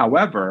purpose.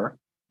 However,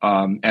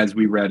 as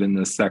we read in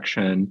this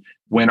section,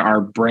 when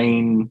our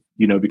brain,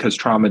 because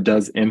trauma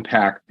does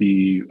impact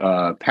the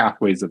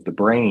pathways of the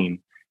brain,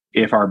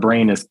 if our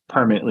brain is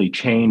permanently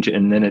changed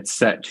and then it's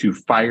set to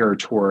fire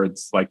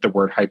towards, like the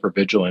word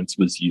hypervigilance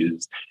was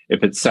used,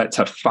 if it's set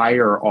to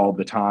fire all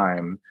the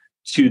time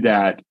to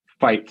that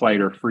fight, flight,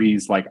 or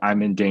freeze, like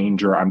I'm in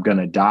danger, I'm going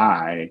to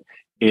die,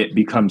 it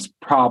becomes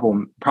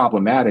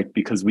problematic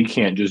because we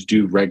can't just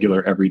do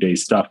regular everyday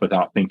stuff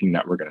without thinking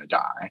that we're going to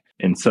die.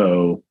 And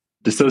so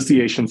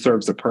dissociation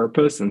serves a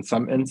purpose in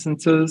some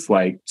instances,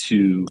 like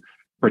to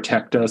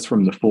protect us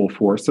from the full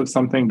force of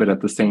something, but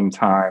at the same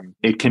time,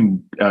 it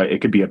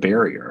could be a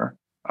barrier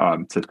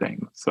to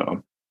things.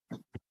 So,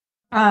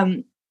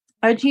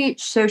 I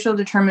teach social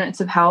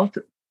determinants of health.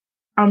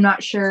 I'm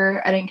not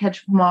sure. I didn't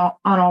catch them all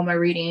on all my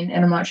reading,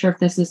 and I'm not sure if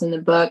this is in the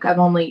book. I've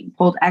only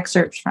pulled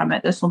excerpts from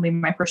it. This will be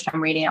my first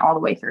time reading it all the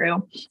way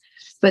through.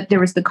 But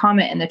there was the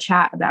comment in the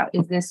chat about,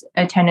 is this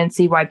a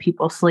tendency why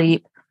people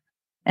sleep?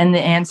 And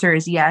the answer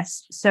is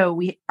yes. So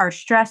our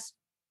stress,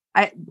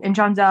 and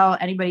John Zell,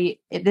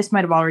 anybody, this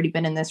might have already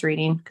been in this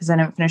reading because I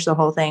didn't finish the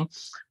whole thing,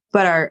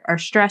 but our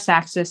stress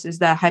axis is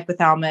the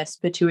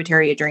hypothalamus,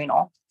 pituitary,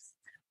 adrenal.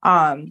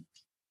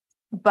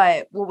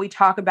 But what we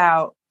talk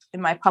about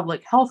in my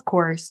public health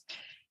course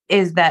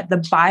is that the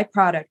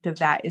byproduct of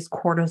that is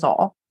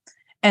cortisol.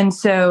 And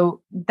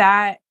so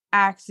that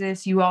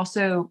axis, you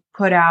also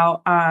put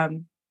out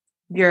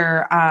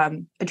your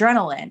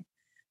adrenaline.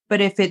 But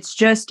if it's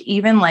just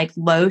even like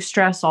low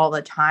stress all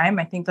the time,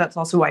 I think that's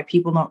also why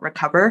people don't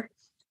recover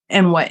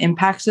and what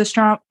impacts this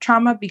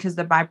trauma, because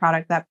the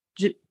byproduct, that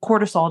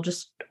cortisol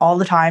just all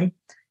the time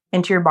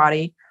into your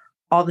body,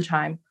 all the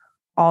time,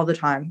 all the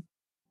time,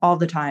 all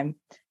the time.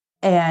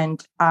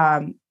 And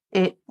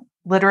it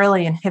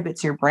literally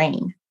inhibits your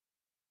brain.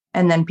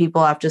 And then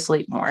people have to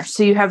sleep more.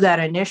 So you have that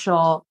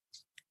initial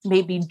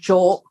maybe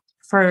jolt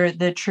for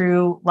the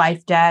true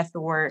life, death,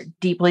 or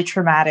deeply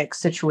traumatic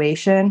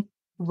situation,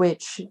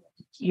 which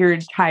you're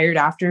tired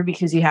after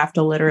because you have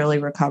to literally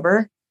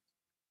recover.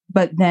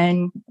 But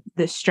then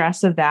the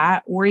stress of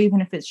that, or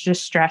even if it's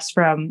just stress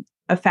from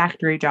a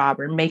factory job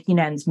or making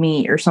ends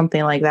meet or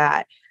something like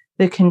that,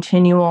 the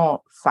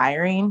continual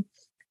firing,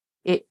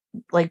 it,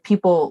 like,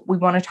 people, we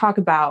want to talk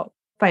about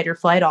fight or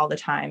flight all the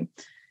time.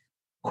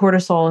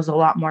 Cortisol is a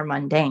lot more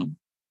mundane,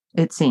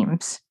 it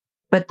seems,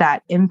 but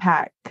that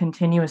impact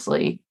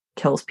continuously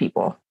kills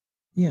people.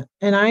 Yeah.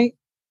 And I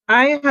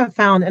have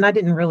found, and I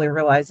didn't really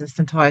realize this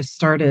until I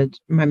started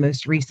my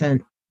most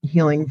recent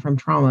healing from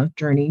trauma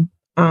journey.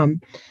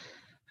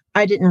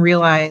 I didn't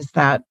realize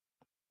that,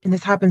 and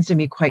this happens to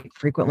me quite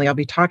frequently. I'll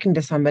be talking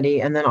to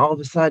somebody and then all of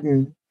a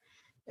sudden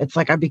it's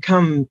like I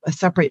become a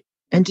separate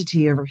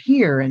entity over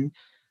here, and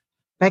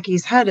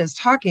Becky's head is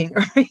talking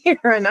over here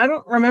and I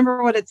don't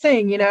remember what it's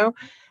saying,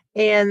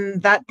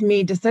 and that's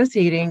me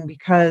dissociating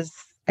because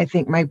I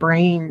think my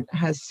brain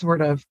has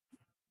sort of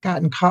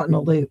gotten caught in a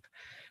loop.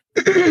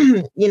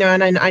 And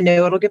I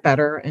know it'll get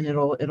better and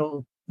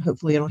it'll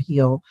hopefully it'll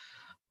heal.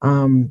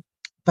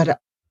 But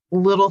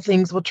little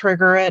things will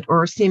trigger it,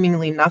 or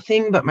seemingly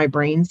nothing, but my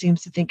brain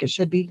seems to think it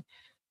should be,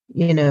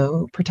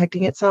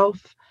 protecting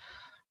itself.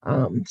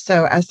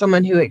 So as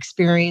someone who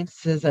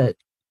experiences it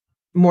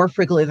more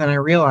frequently than I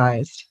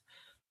realized,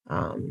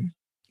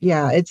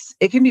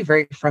 it can be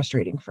very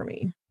frustrating for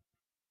me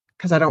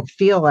because I don't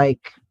feel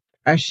like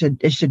it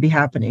should be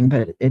happening,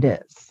 but it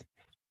is.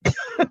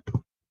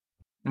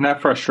 And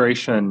that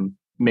frustration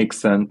makes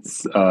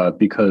sense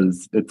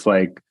because it's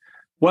like,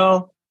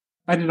 well,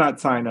 I did not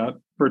sign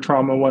up for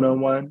Trauma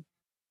 101.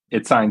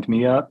 It signed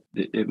me up.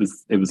 It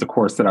was a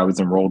course that I was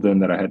enrolled in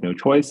that I had no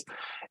choice.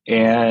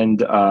 And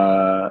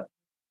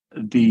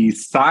the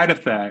side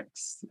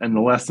effects and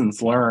the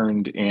lessons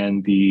learned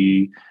and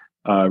the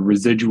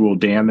residual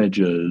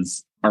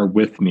damages are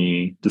with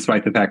me,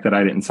 despite the fact that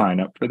I didn't sign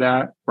up for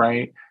that,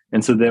 right?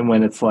 And so then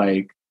when it's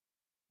like,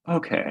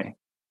 okay,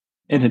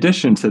 in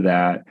addition to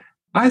that,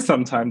 I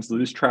sometimes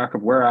lose track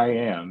of where I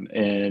am,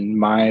 and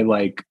my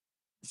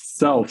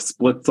self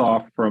splits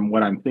off from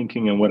what I'm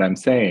thinking and what I'm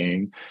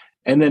saying.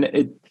 And then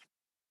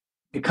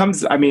it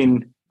comes,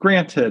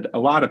 granted, a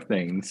lot of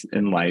things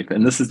in life,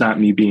 and this is not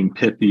me being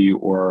pithy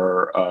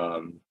or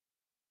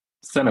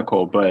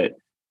cynical, but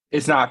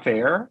it's not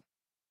fair.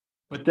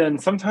 But then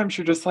sometimes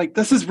you're just like,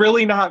 this is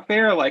really not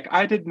fair. Like,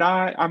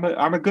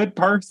 I'm a good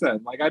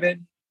person. Like, I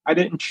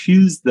didn't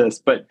choose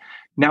this, but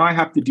now I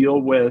have to deal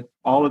with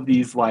all of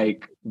these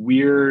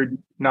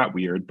not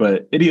weird,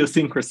 but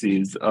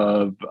idiosyncrasies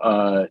of,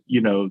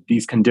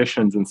 these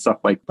conditions and stuff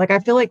like. I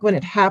feel like when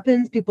it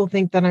happens, people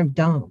think that I'm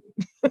dumb.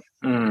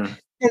 And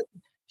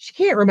she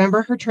can't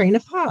remember her train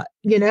of thought.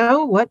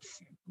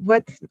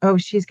 Oh,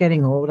 she's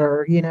getting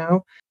older,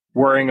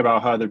 Worrying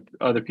about how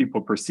other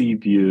people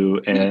perceive you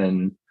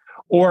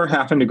or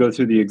having to go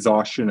through the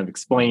exhaustion of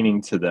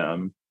explaining to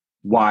them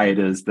why it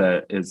is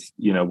that is,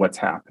 what's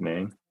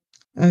happening.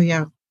 Oh,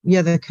 yeah.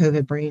 Yeah, the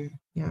COVID brain.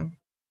 Yeah.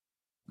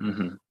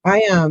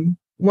 Mm-hmm.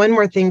 One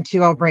more thing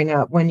too, I'll bring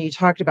up when you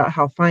talked about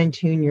how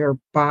fine-tuned your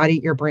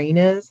brain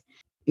is.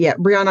 Yeah,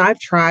 Brianna, I've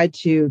tried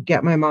to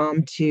get my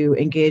mom to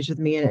engage with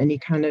me in any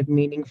kind of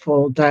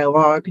meaningful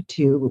dialogue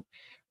to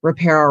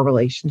repair our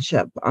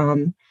relationship.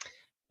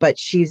 But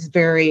she's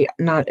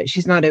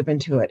not open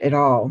to it at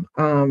all.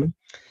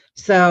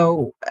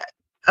 So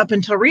up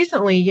until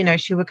recently,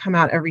 she would come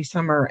out every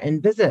summer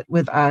and visit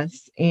with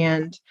us,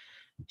 and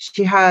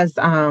she has,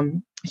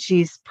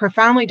 she's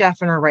profoundly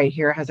deaf in her right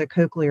ear, has a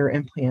cochlear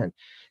implant.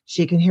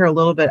 She can hear a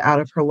little bit out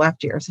of her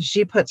left ear. So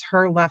she puts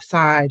her left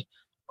side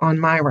on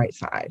my right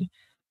side.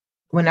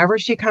 Whenever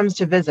she comes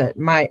to visit,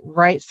 my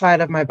right side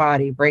of my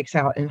body breaks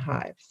out in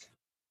hives.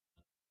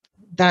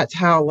 That's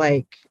how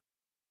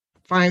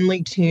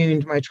finely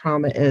tuned my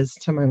trauma is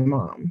to my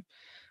mom.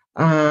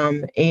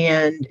 And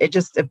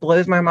it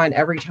blows my mind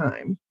every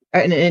time.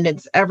 And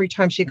it's every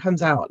time she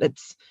comes out,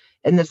 it's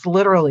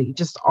literally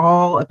just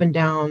all up and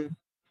down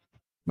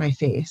my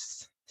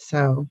face.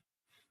 So,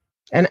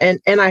 and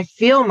I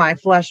feel my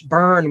flesh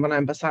burn when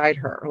I'm beside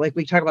her. Like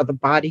we talk about, the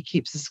body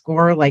keeps the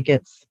score.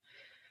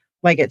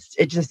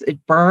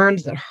 It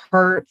burns, it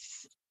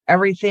hurts,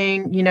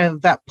 everything,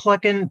 that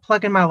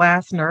plucking my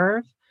last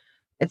nerve.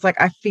 It's like,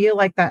 I feel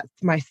like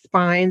that's my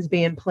spine's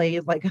being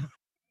played like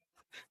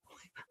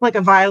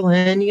a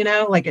violin,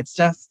 it's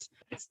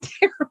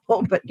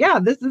terrible, but yeah,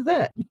 this is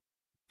it.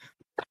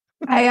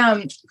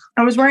 I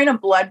was wearing a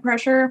blood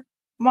pressure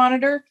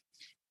monitor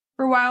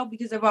for a while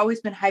because I've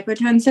always been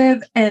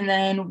hypotensive. And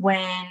then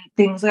when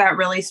things got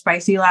really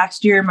spicy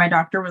last year, my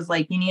doctor was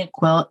like, you need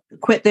to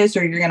quit this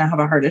or you're going to have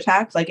a heart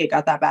attack. Like, it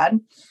got that bad.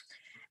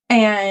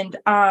 And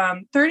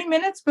 30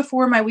 minutes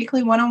before my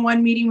weekly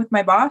one-on-one meeting with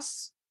my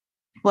boss,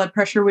 blood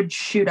pressure would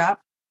shoot up.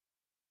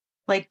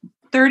 Like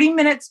 30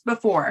 minutes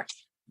before.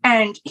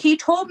 And he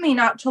told me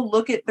not to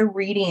look at the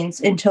readings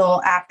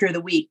until after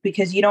the week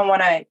because you don't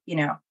want to,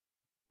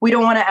 we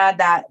don't want to add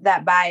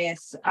that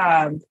bias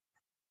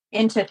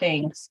into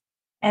things.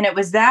 And it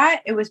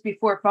was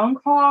before phone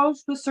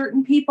calls with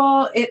certain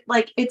people.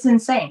 It's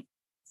insane.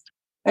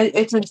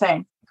 It's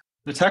insane.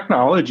 The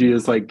technology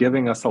is like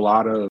giving us a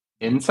lot of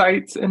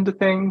insights into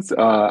things.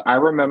 I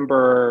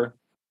remember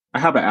I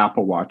have an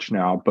Apple Watch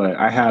now, but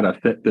I had a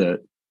Fitbit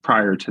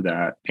prior to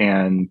that.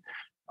 And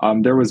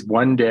there was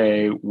one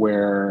day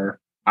where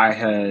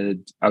I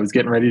was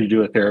getting ready to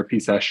do a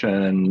therapy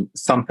session.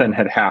 Something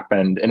had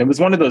happened, and it was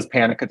one of those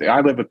panic.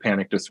 I live with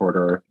panic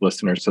disorder,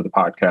 listeners to the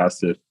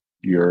podcast, if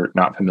you're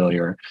not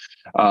familiar.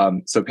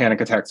 So panic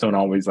attacks don't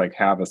always like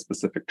have a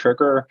specific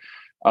trigger.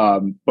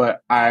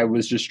 But I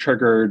was just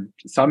triggered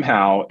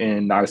somehow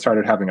and I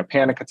started having a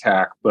panic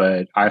attack,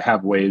 but I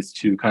have ways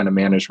to kind of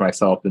manage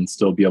myself and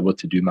still be able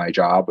to do my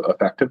job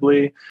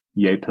effectively.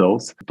 Yay,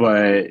 pills.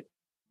 But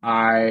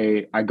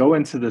I go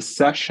into this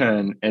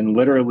session and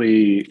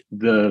literally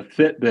the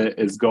Fitbit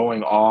is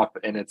going off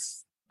and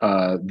it's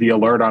the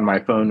alert on my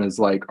phone is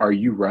like, are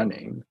you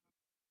running?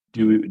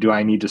 Do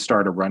I need to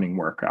start a running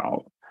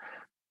workout?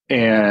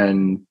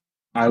 And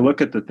I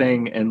look at the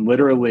thing and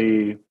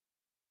literally,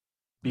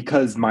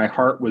 because my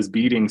heart was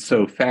beating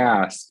so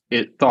fast,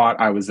 it thought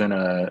I was in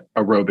a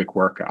aerobic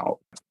workout.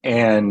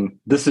 And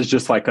this is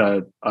just like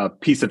a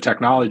piece of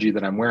technology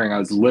that I'm wearing. I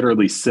was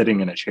literally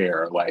sitting in a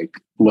chair, like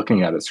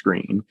looking at a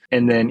screen.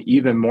 And then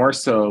even more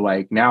so,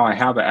 like now I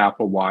have an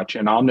Apple Watch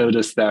and I'll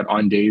notice that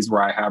on days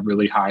where I have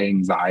really high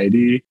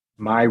anxiety,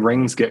 my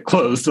rings get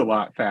closed a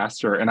lot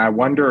faster. And I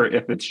wonder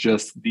if it's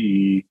just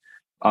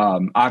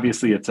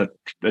obviously it's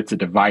a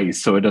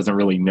device, so it doesn't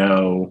really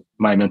know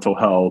my mental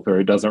health, or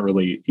it doesn't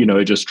really,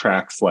 it just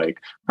tracks like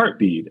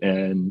heartbeat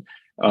and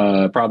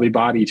probably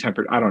body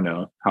temperature. I don't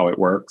know how it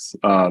works.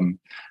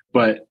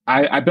 But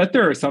I bet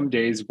there are some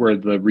days where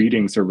the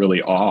readings are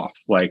really off.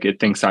 Like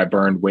it thinks I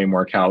burned way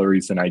more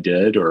calories than I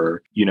did,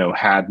 or,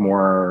 had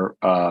more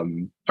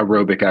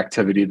aerobic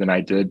activity than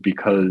I did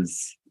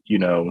because,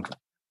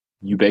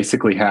 you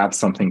basically have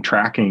something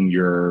tracking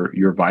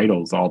your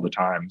vitals all the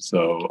time.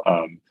 So,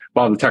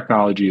 while the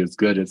technology is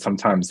good, it's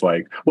sometimes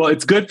like, well,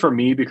 it's good for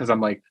me because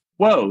I'm like,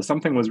 whoa,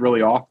 something was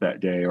really off that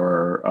day,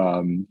 or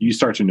you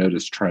start to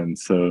notice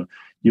trends. So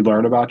you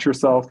learn about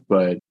yourself.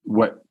 But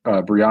what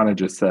Brianna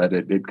just said,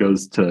 it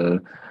goes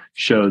to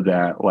show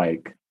that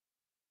like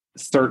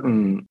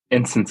certain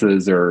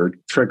instances or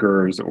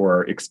triggers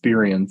or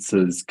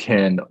experiences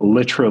can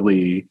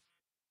literally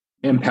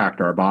impact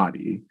our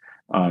body.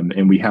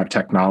 And we have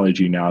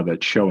technology now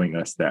that's showing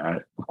us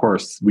that. Of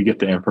course, we get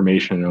the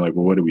information and they're like,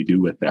 well, what do we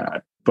do with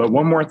that? But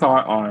one more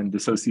thought on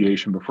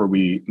dissociation before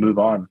we move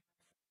on.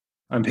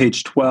 On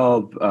page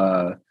 12,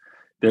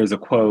 there's a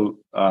quote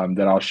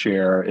that I'll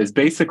share. Is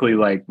basically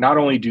like, not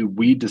only do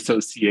we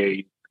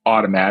dissociate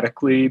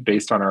automatically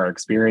based on our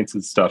experiences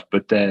and stuff,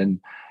 but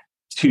then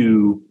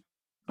to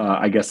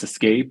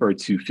escape or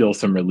to feel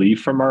some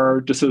relief from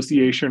our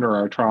dissociation or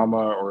our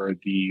trauma or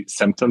the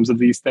symptoms of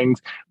these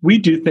things, we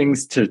do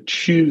things to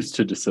choose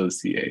to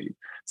dissociate.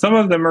 Some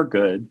of them are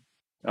good,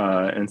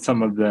 and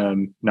some of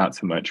them not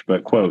so much.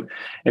 But quote,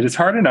 "It is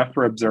hard enough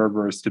for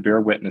observers to bear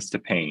witness to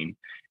pain.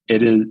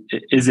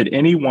 Is it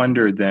any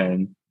wonder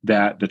then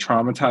that the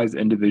traumatized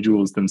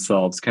individuals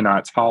themselves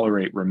cannot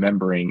tolerate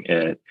remembering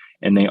it,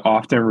 and they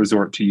often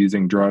resort to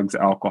using drugs,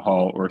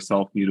 alcohol, or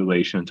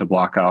self-mutilation to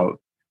block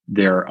out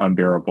their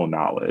unbearable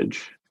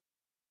knowledge,"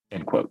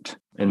 end quote.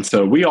 And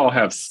so we all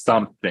have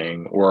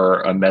something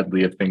or a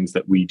medley of things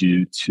that we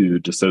do to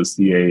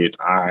dissociate.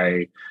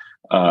 I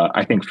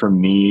think for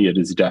me, it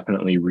is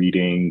definitely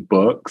reading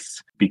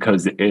books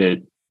because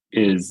it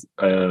is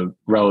a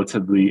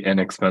relatively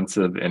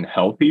inexpensive and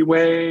healthy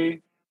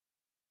way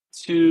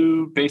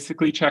to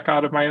basically check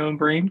out of my own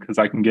brain, because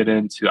I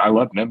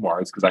love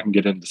memoirs because I can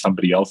get into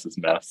somebody else's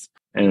mess.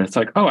 And it's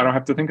like, oh, I don't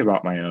have to think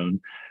about my own.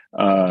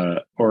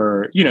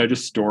 Or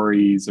just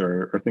stories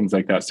or things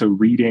like that. So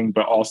reading,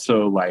 but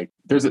also like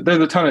there's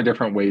a ton of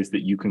different ways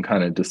that you can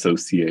kind of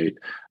dissociate.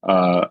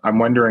 I'm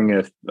wondering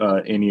if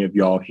any of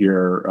y'all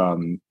here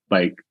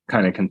like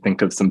kind of can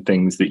think of some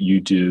things that you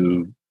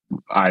do,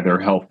 either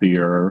healthy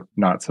or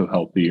not so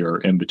healthy or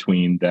in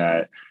between,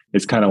 that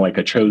is kind of like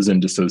a chosen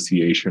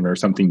dissociation or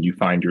something you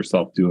find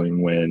yourself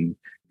doing when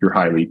you're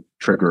highly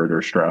triggered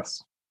or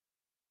stressed.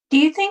 Do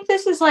you think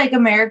this is like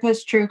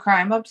America's true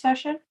crime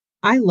obsession?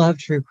 I love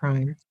true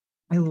crime.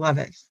 I love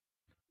it.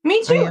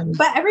 Me too.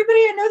 But everybody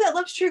I know that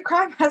loves true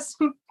crime has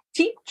some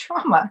deep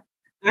trauma.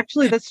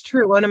 Actually, that's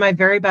true. One of my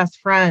very best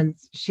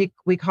friends,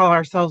 we call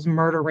ourselves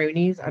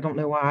murderoonies. I don't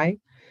know why.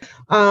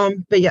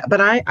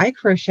 But I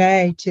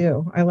crochet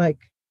too. I like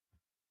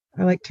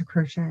I like to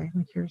crochet.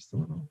 Like here's the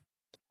little.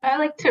 I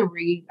like to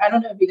read. I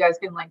don't know if you guys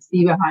can like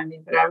see behind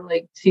me, but I have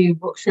like two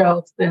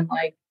bookshelves and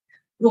like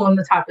well on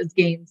the top is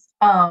games.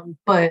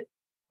 But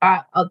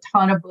a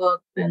ton of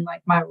books in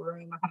like my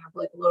room. I have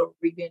like a little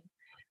reading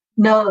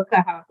nook.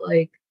 I have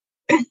like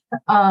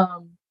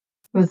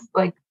this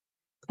like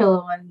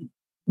pillow on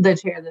the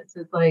chair that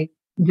says like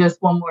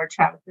just one more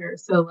chapter.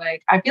 So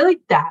like I feel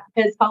like that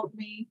has helped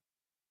me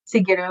to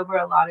get over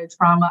a lot of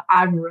trauma.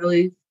 I've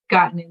really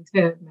gotten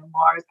into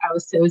memoirs. I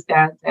was so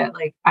sad that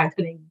like I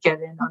couldn't get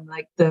in on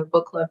like the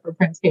book club for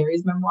Prince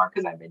Harry's memoir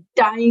because I've been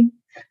dying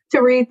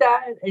to read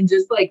that and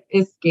just like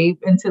escape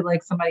into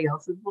like somebody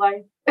else's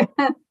life.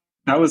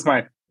 That was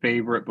my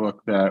favorite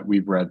book that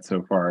we've read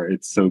so far.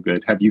 It's so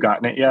good. Have you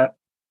gotten it yet?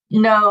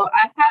 No,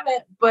 I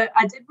haven't, but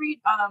I did read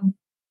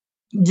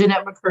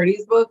Jeanette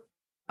McCurdy's book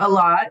a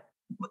lot.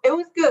 It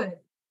was good.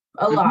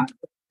 A lot.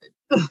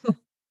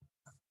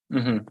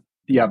 Mm-hmm.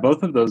 Yeah,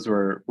 both of those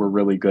were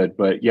really good.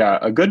 But yeah,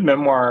 a good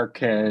memoir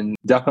can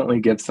definitely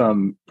give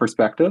some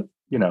perspective,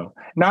 you know,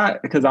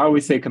 not because I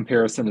always say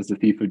comparison is the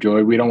thief of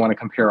joy. We don't want to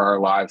compare our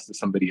lives to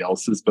somebody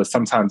else's, but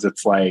sometimes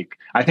it's like,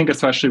 I think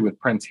especially with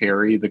Prince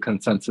Harry, the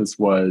consensus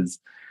was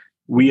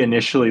we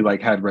initially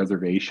like had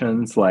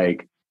reservations,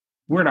 like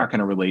we're not going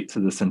to relate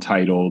to this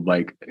entitled,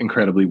 like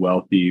incredibly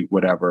wealthy,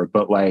 whatever.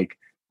 But like,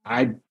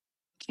 I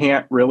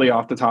can't really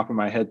off the top of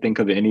my head think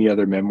of any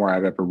other memoir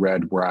I've ever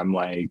read where I'm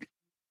like,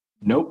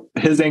 nope,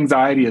 his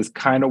anxiety is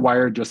kind of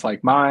wired just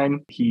like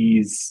mine.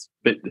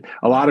 But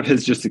a lot of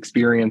his just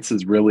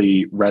experiences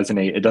really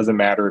resonate. It doesn't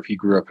matter if he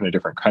grew up in a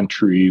different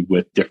country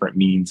with different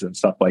means and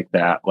stuff like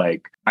that.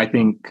 Like, I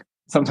think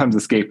sometimes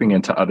escaping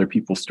into other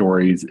people's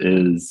stories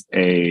is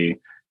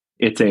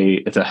it's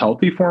a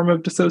healthy form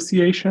of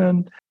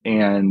dissociation.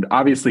 And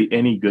obviously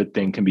any good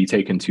thing can be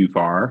taken too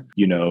far.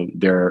 You know,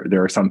 there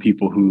are some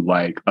people who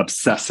like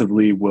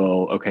obsessively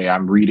will, okay,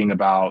 I'm reading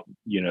about,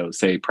 you know,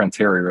 say Prince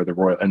Harry or the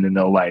royal, and then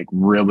they'll like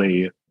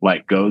really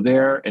like go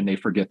there and they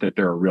forget that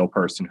they're a real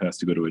person who has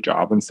to go to a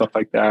job and stuff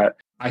like that.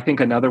 I think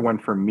another one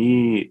for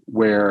me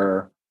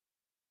where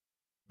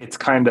it's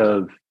kind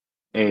of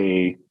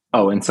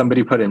and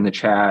somebody put in the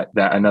chat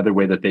that another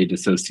way that they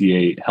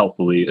dissociate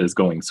healthily is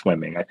going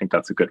swimming. I think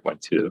that's a good one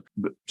too.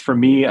 But for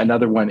me,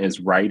 another one is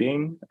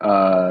writing.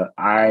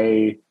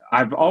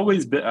 I've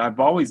always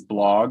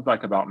blogged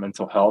like about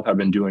mental health. I've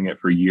been doing it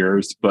for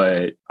years,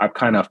 but I've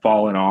kind of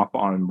fallen off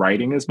on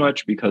writing as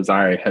much because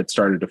I had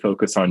started to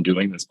focus on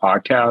doing this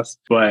podcast.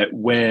 But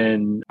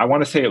when I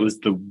want to say it was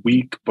the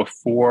week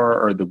before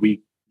or the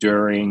week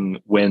during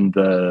when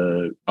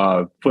the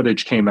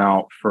footage came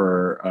out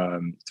for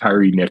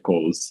Tyre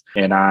Nichols,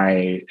 and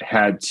I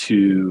had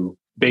to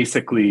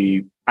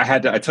basically,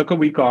 I took a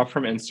week off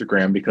from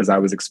Instagram because I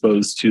was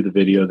exposed to the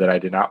video that I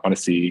did not want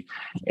to see.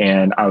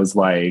 And I was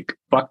like,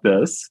 fuck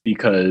this,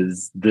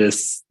 because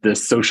this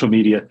social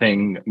media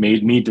thing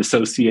made me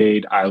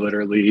dissociate. I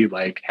literally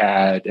like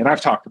had, and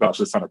I've talked about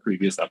this on a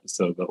previous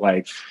episode, but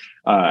like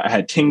I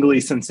had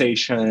tingly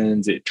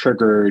sensations. It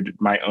triggered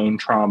my own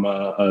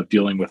trauma of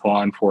dealing with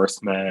law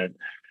enforcement.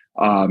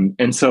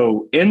 And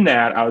so in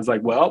that, I was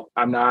like, well,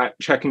 I'm not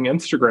checking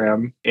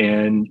Instagram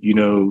and, you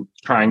know,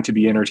 trying to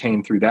be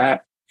entertained through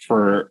that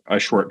for a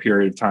short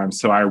period of time.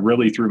 So I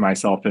really threw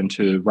myself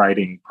into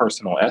writing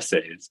personal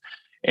essays.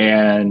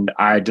 And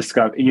I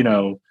discovered, you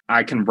know,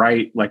 I can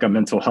write like a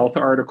mental health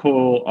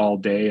article all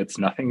day. It's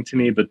nothing to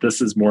me, but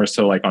this is more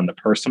so like on the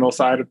personal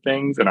side of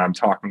things. And I'm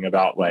talking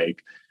about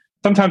like,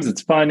 sometimes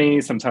it's funny,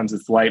 sometimes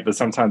it's light, but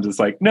sometimes it's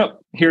like,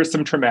 nope, here's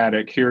some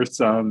traumatic, here's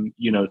some,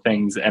 you know,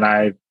 things. And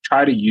I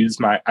try to use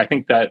I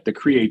think that the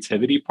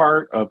creativity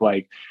part of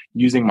like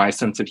using my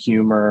sense of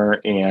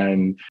humor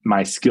and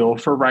my skill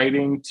for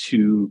writing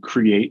to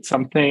create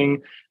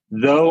something,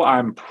 though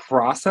I'm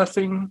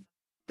processing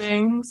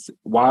things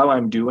while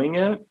I'm doing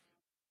it,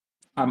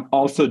 I'm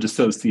also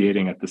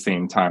dissociating at the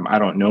same time. I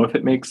don't know if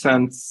it makes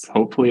sense.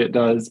 Hopefully it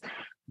does.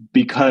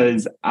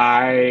 Because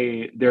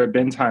there have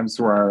been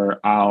times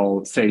where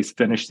I'll say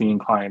finish seeing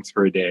clients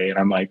for a day and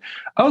I'm like,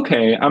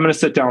 okay, I'm going to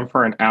sit down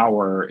for an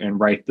hour and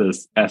write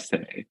this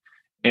essay.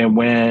 And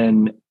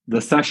when the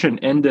session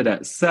ended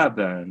at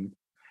 7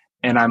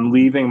 and I'm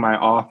leaving my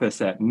office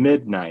at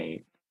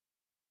midnight,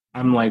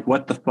 I'm like,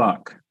 what the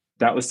fuck?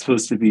 That was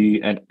supposed to be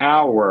an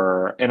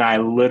hour. And I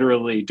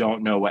literally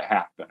don't know what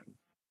happened.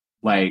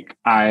 Like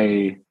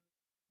I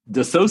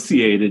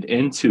dissociated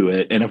into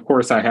it. And of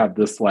course I have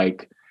this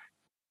like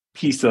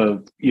piece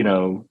of, you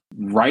know,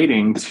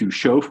 writing to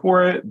show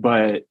for it,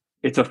 but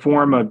it's a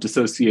form of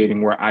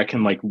dissociating where I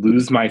can like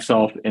lose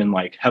myself in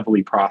like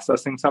heavily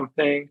processing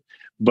something.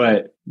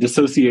 But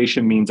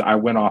dissociation means I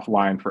went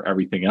offline for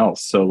everything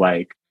else. So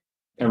like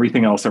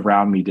everything else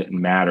around me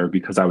didn't matter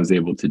because I was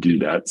able to do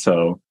that.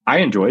 So I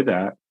enjoy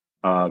that.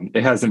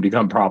 It hasn't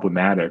become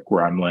problematic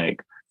where I'm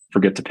like,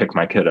 forget to pick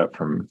my kid up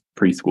from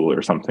preschool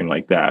or something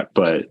like that.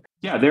 But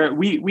yeah,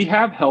 we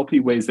have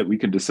healthy ways that we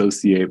can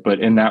dissociate. But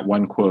in that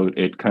one quote,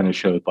 it kind of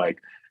showed like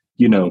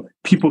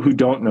people who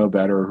don't know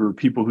better, or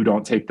people who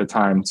don't take the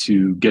time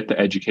to get the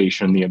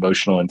education, the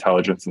emotional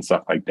intelligence and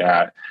stuff like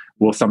that,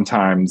 will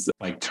sometimes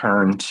like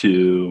turn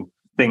to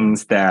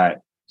things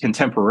that can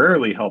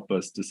temporarily help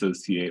us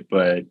dissociate.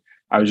 But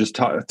I was just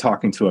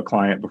talking to a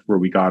client before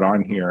we got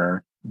on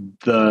here.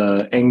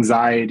 The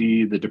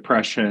anxiety, the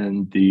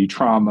depression, the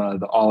trauma,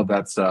 all of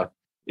that stuff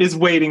is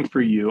waiting for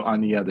you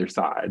on the other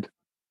side.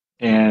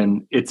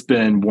 And it's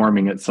been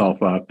warming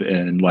itself up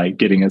and like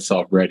getting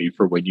itself ready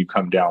for when you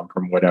come down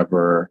from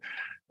whatever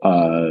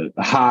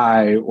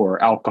high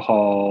or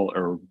alcohol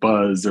or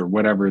buzz or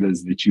whatever it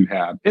is that you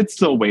have. It's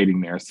still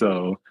waiting there.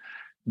 So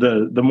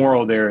the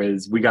moral there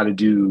is we got to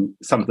do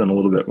something a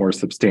little bit more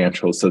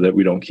substantial so that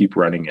we don't keep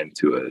running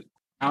into it.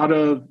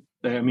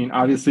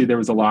 Obviously there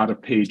was a lot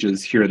of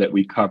pages here that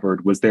we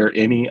covered. Was there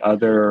any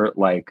other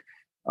like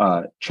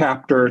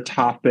chapter,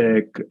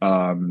 topic,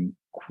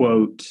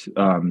 quote,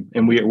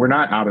 and we're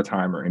not out of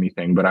time or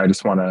anything, but I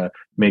just want to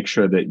make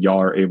sure that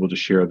y'all are able to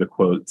share the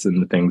quotes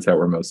and the things that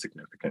were most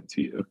significant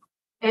to you.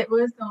 It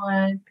was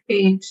on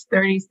page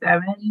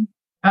 37.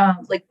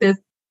 Like this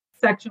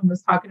section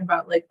was talking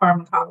about like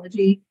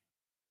pharmacology,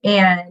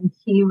 and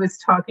he was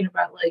talking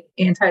about like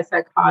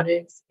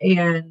antipsychotics,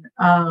 and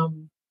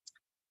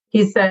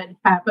he said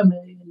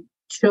 500,000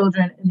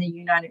 children in the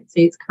United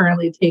States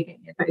currently take an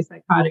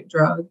antipsychotic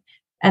drug,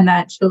 and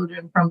that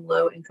children from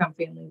low-income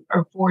families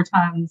are 4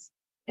 times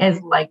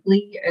as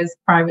likely as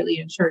privately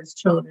insured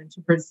children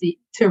to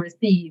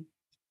receive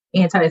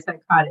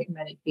antipsychotic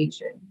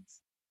medications.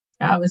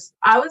 I was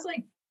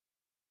like,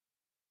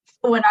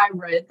 when I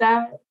read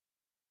that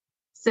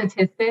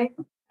statistic,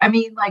 I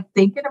mean, like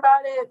thinking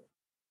about it,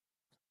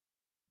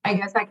 I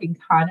guess I can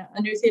kind of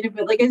understand it,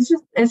 but like it's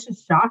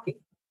just shocking.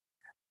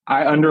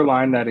 I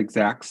underlined that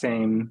exact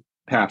same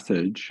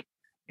passage.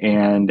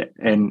 And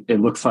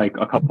it looks like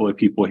a couple of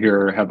people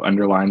here have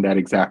underlined that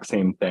exact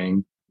same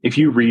thing. If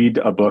you read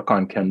a book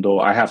on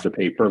Kindle, I have the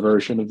paper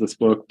version of this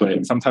book,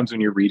 but sometimes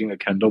when you're reading a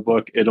Kindle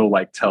book, it'll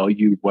like tell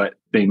you what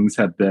things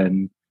have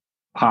been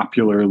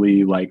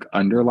popularly like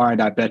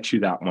underlined. I bet you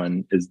that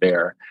one is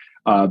there.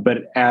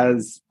 But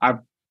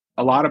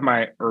a lot of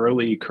my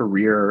early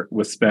career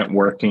was spent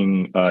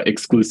working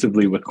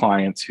exclusively with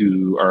clients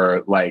who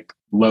are like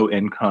low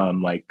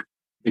income, like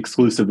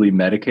exclusively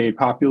Medicaid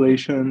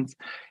populations.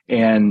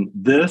 And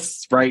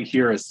this right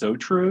here is so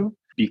true,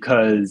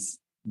 because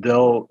there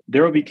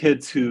will be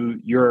kids who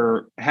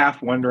you're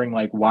half wondering,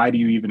 like, why do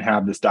you even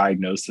have this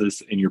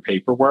diagnosis in your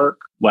paperwork?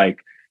 Like,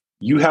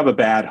 you have a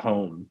bad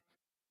home.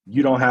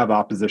 You don't have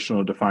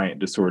oppositional defiant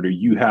disorder.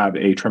 You have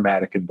a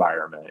traumatic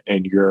environment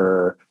and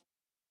you're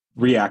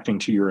reacting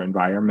to your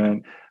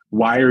environment.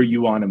 Why are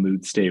you on a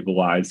mood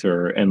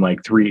stabilizer and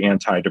like 3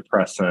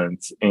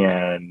 antidepressants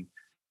and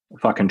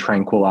fucking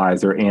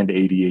tranquilizer and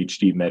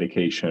ADHD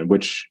medication,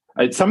 which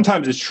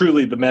sometimes it's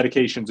truly the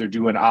medications are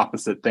doing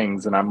opposite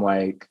things. And I'm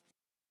like,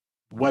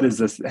 what does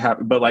this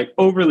happen? But like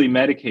overly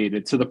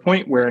medicated to the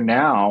point where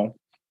now,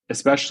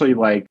 especially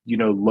like,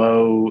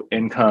 low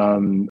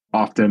income,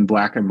 often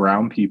Black and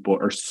brown people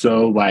are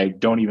so like,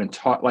 don't even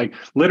talk. Like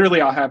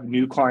literally I'll have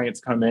new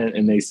clients come in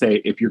and they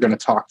say, if you're going to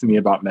talk to me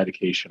about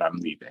medication, I'm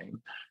leaving.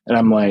 And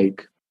I'm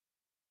like,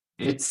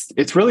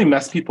 it's really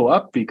messed people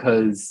up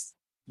because,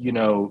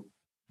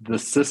 the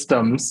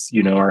systems,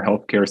 our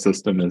healthcare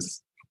system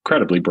is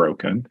incredibly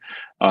broken,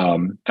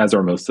 as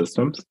are most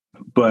systems.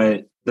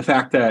 But the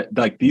fact that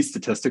like these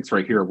statistics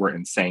right here were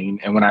insane.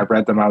 And when I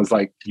read them, I was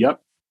like,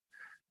 yep,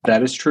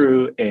 that is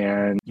true.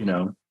 And,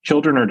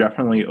 children are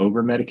definitely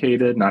over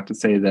medicated, not to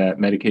say that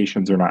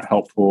medications are not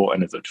helpful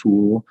and as a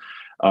tool.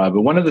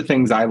 But one of the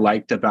things I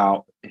liked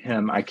about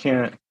him,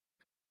 it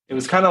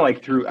was kind of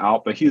like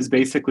throughout, but he was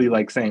basically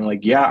like saying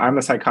like, yeah, I'm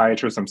a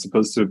psychiatrist. I'm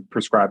supposed to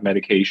prescribe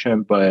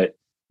medication, but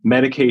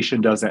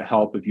medication doesn't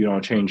help if you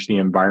don't change the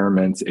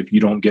environments, if you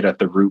don't get at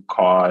the root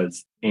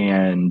cause,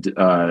 and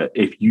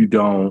if you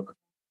don't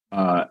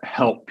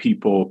help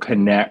people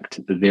connect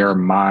their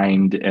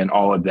mind and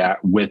all of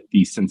that with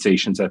the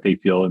sensations that they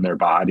feel in their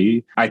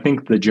body. I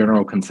think the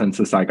general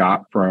consensus I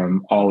got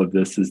from all of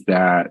this is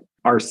that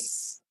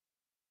first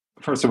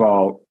of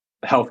all,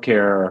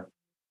 healthcare,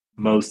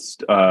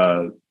 most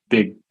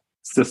big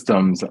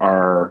systems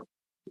are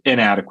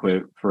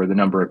inadequate for the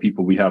number of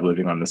people we have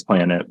living on this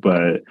planet,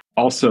 but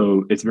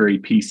also it's very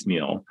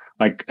piecemeal.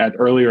 Like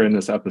earlier in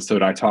this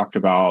episode, I talked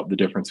about the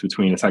difference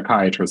between a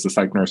psychiatrist, a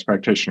psych nurse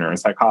practitioner, a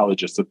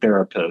psychologist, a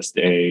therapist,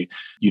 a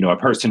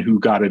person who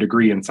got a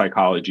degree in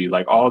psychology,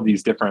 like all of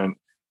these different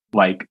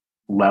like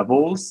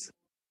levels.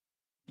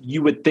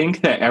 You would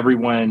think that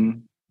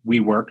everyone, we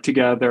work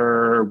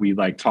together, we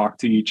like talk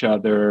to each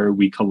other,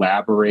 we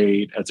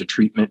collaborate as a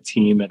treatment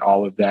team and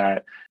all of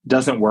that.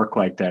 Doesn't work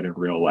like that in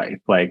real life.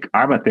 Like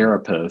I'm a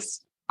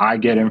therapist. I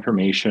get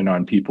information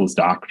on people's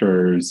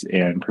doctors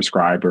and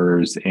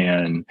prescribers,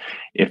 and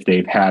if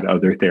they've had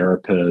other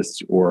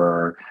therapists,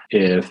 or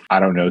if, I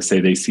don't know,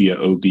 say they see an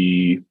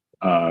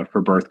OB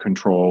for birth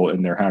control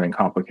and they're having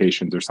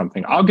complications or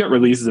something, I'll get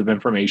releases of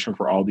information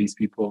for all these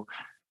people.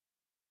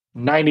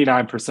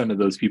 99% of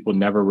those people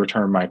never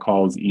return my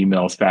calls,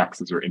 emails,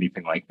 faxes, or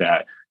anything like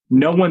that.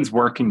 No one's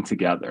working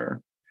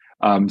together.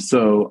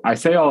 So I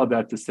say all of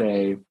that to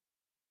say,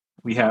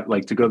 we have,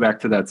 like, to go back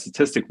to that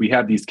statistic, we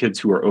have these kids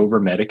who are over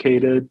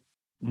medicated.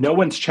 No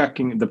one's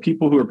checking. The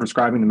people who are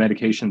prescribing the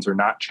medications are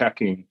not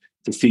checking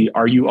to see,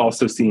 are you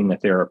also seeing a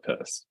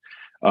therapist?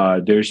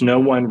 There's no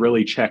one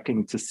really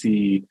checking to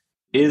see,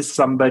 is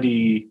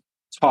somebody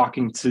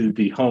talking to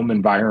the home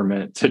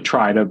environment to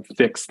try to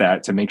fix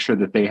that, to make sure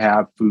that they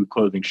have food,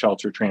 clothing,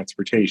 shelter,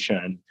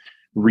 transportation,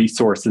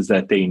 resources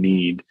that they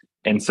need.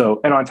 And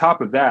on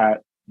top of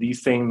that,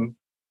 these same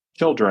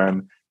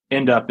children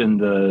end up in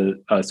the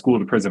school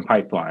to prison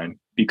pipeline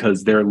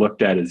because they're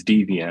looked at as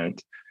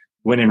deviant,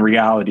 when in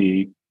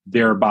reality,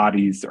 their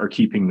bodies are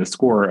keeping the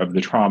score of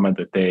the trauma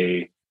that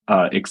they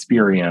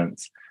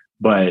experience.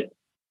 But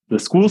the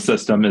school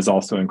system is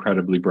also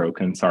incredibly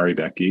broken. Sorry,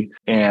 Becky.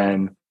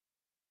 And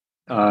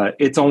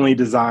it's only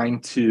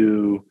designed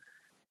to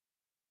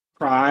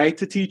try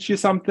to teach you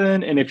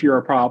something. And if you're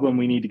a problem,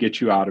 we need to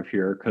get you out of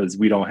here because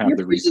we don't have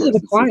the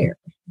resources.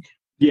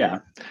 Yeah.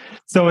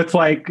 So it's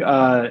like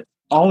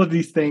all of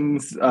these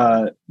things,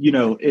 we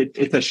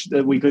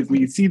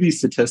see these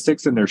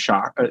statistics and they're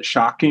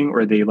shocking,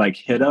 or they like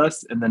hit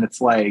us. And then it's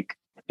like,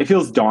 it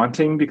feels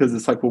daunting because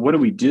it's like, well, what do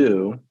we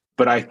do?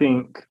 But I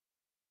think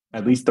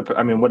at least,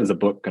 what is a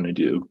book going to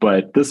do?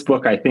 But this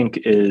book, I think,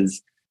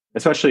 is,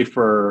 especially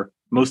for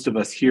most of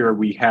us here,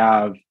 we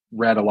have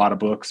read a lot of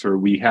books, or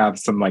we have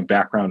some like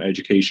background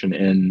education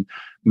in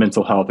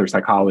mental health or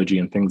psychology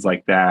and things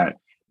like that.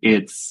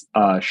 It's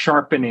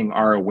sharpening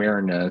our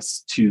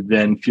awareness to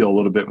then feel a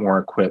little bit more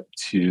equipped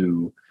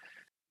to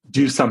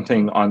do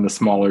something on the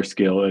smaller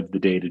scale of the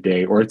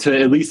day-to-day, or to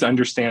at least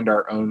understand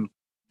our own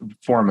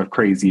form of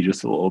crazy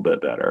just a little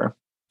bit better.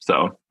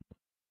 So,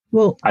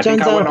 well, I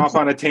think I went off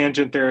on a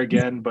tangent there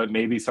again, but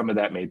maybe some of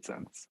that made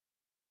sense.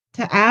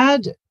 To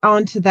add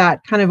on to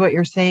that, kind of what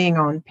you're saying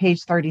on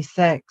page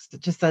 36, it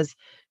just says,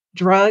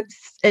 drugs,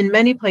 in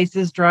many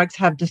places, drugs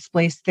have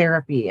displaced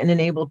therapy and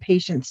enabled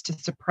patients to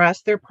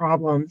suppress their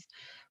problems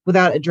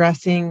without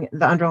addressing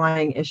the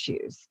underlying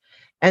issues.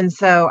 And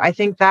so I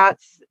think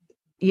that's,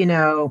 in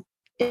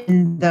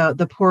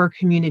the poorer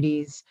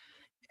communities,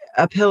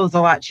 a pill is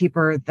a lot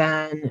cheaper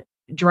than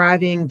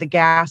driving the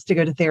gas to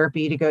go to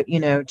therapy, to go,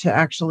 to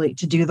actually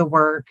to do the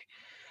work.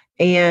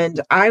 And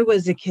I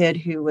was a kid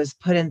who was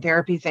put in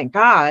therapy, thank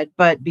God,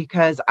 but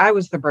because I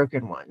was the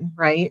broken one,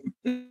 right?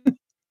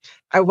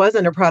 I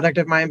wasn't a product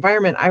of my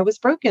environment. I was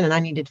broken and I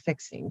needed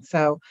fixing.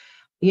 So,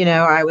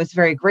 I was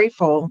very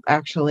grateful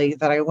actually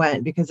that I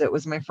went, because it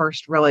was my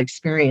first real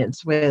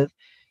experience with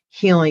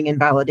healing and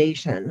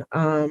validation,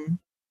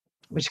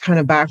 which kind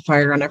of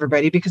backfired on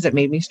everybody because it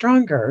made me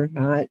stronger,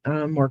 not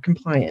more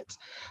compliant.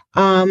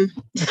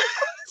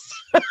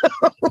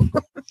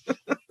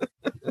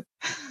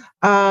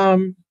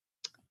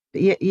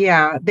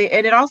 Yeah.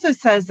 And it also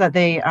says that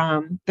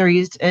they're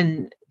used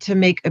to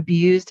make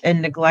abused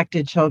and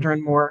neglected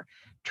children more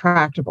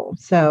tractable.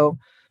 So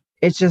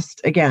it's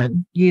just,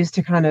 again, used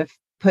to kind of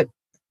put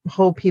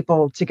whole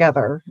people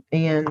together.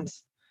 And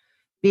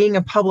being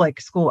a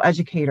public school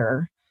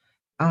educator,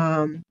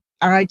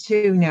 I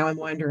too now am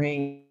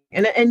wondering,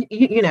 and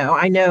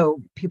I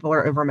know people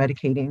are over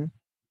medicating.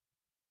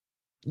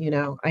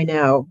 I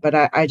know, but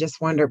I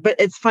just wonder. But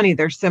it's funny,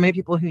 there's so many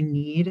people who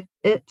need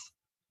it,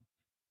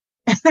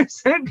 and there's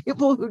certain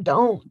people who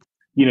don't.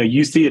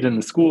 You see it in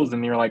the schools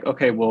and you're like,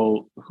 okay,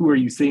 well, who are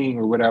you seeing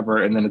or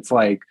whatever? And then it's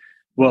like,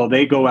 well,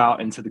 they go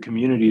out into the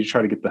community to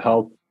try to get the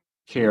health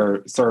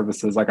care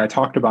services. Like I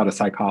talked about a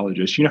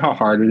psychologist. You know how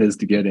hard it is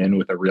to get in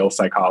with a real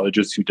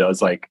psychologist who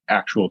does like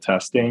actual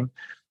testing?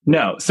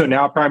 No. So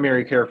now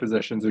primary care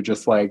physicians are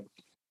just like,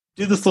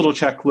 do this little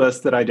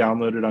checklist that I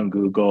downloaded on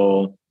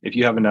Google. If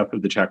you have enough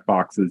of the check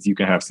boxes, you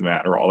can have some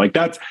Adderall. Like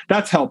that's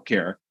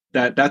healthcare.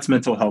 That's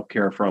mental health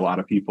care for a lot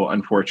of people,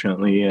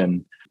 unfortunately.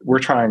 And we're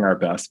trying our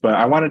best. But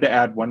I wanted to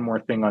add one more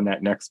thing on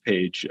that next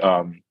page.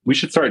 We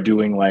should start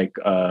doing like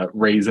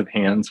raise of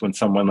hands when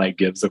someone like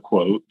gives a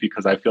quote,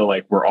 because I feel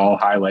like we're all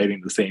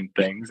highlighting the same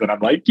things. And I'm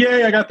like,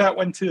 yay, I got that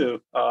one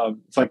too.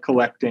 It's like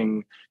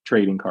collecting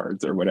trading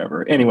cards or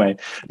whatever. Anyway,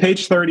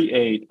 page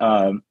 38,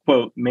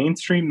 quote,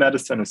 mainstream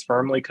medicine is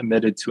firmly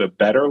committed to a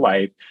better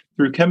life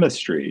through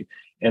chemistry.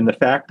 And the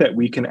fact that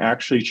we can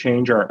actually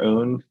change our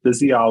own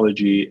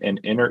physiology and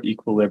inner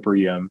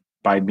equilibrium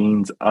by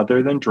means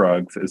other than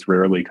drugs is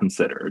rarely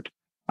considered.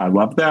 I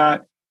love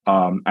that.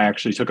 I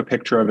actually took a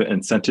picture of it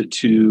and sent it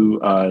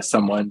to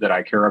someone that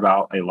I care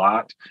about a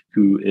lot,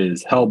 who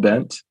is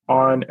hell-bent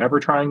on ever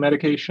trying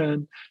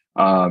medication.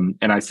 And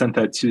I sent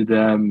that to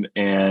them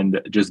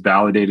and just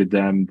validated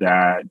them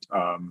that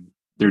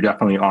they're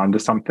definitely onto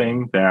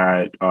something,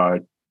 that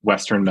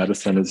Western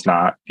medicine is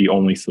not the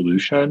only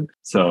solution.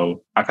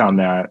 So I found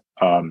that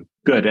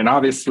good. And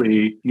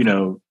obviously,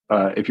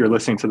 if you're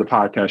listening to the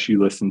podcast, you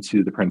listen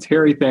to the Prince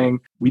Harry thing.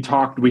 We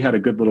had a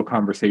good little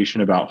conversation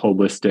about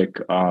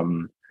holistic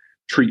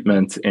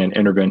treatments and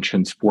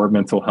interventions for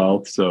mental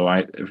health. So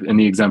in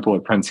the example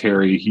of Prince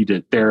Harry, he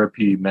did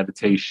therapy,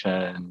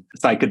 meditation,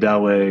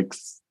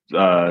 psychedelics,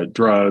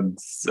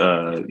 drugs.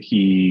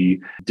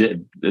 He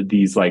did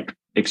these like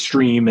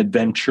extreme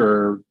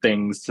adventure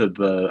things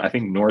to I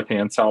think North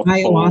and South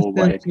Pole.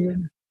 Like,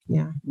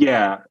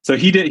 yeah. So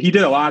he did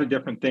a lot of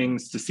different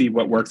things to see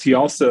what works. He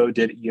also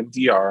did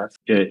EMDR.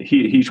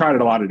 He tried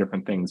a lot of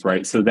different things,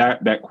 right? So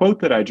that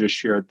quote that I just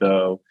shared,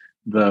 though,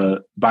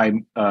 the by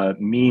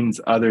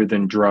means other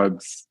than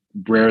drugs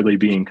rarely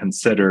being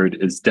considered,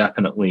 is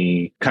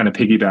definitely kind of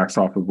piggybacks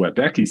off of what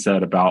Becky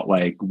said about,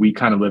 like, we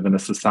kind of live in a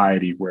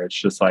society where it's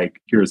just like,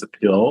 here's a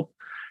pill.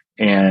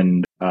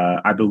 And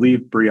I believe,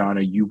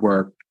 Brianna, you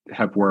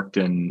have worked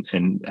in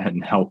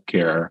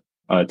healthcare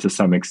to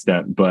some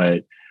extent,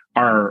 but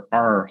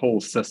our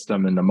whole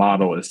system and the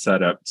model is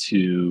set up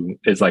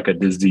is like a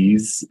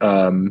disease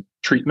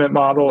treatment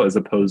model as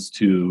opposed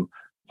to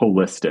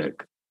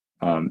holistic.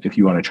 If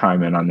you want to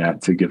chime in on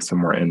that to give some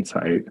more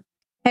insight.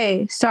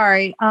 Hey,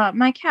 sorry.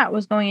 My cat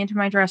was going into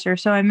my dresser,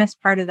 so I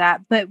missed part of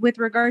that. But with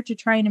regard to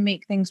trying to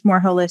make things more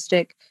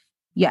holistic,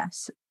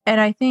 yes. And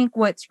I think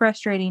what's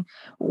frustrating,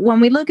 when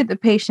we look at the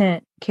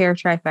patient care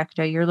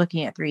trifecta, you're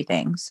looking at three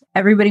things.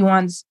 Everybody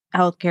wants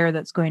healthcare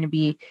that's going to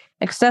be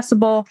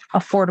accessible,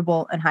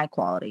 affordable, and high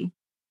quality.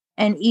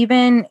 And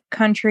even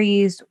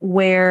countries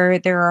where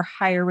there are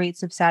higher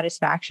rates of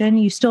satisfaction,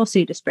 you still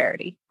see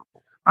disparity.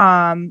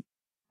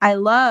 I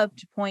love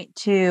to point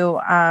to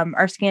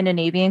our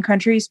Scandinavian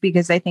countries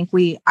because I think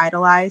we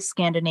idolize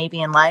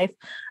Scandinavian life.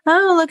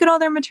 Oh, look at all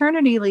their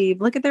maternity leave.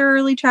 Look at their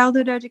early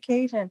childhood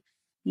education.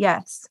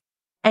 Yes.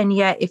 And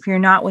yet, if you're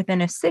not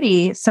within a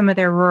city, some of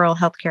their rural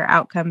healthcare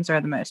outcomes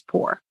are the most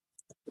poor.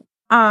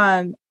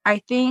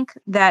 I think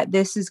that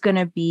this is going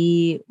to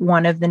be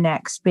one of the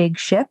next big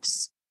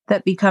shifts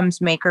that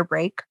becomes make or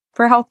break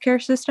for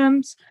healthcare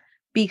systems,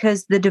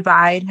 because the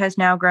divide has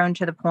now grown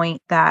to the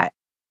point that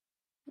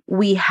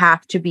we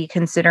have to be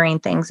considering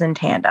things in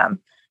tandem.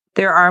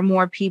 There are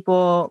more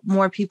people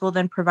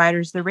than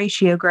providers. The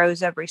ratio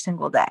grows every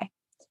single day.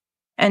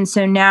 And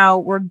so now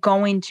we're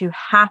going to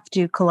have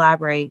to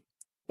collaborate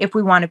if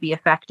we want to be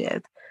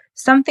effective.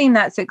 Something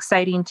that's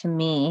exciting to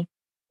me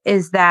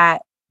is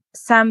that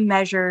some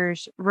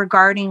measures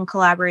regarding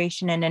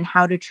collaboration and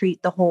how to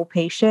treat the whole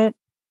patient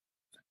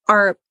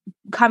are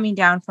coming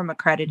down from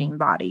accrediting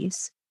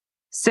bodies.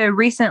 So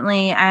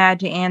recently I had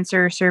to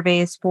answer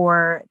surveys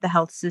for the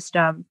health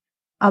system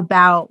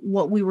about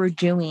what we were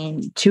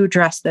doing to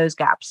address those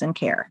gaps in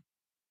care.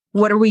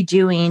 What are we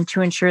doing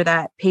to ensure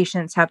that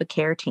patients have a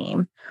care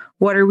team?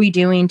 What are we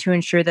doing to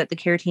ensure that the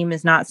care team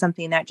is not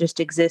something that just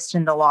exists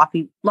in the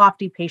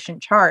lofty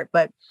patient chart,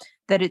 but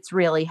that it's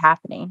really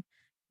happening?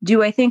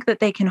 Do I think that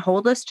they can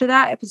hold us to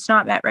that if it's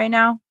not met right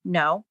now?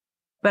 No.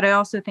 But I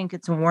also think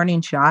it's a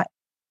warning shot.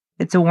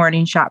 It's a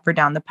warning shot for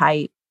down the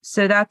pipe.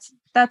 So that's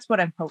what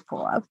I'm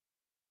hopeful of.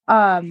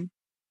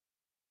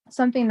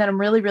 Something that I'm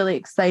really, really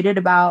excited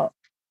about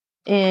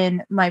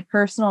in my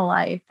personal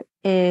life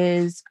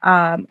is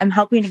I'm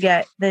helping to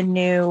get the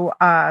new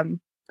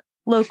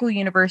local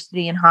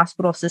university and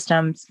hospital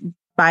systems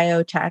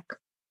biotech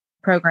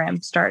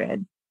program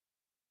started,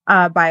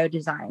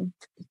 biodesign.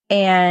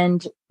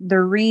 And the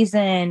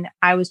reason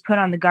I was put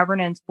on the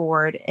governance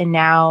board and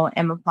now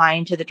am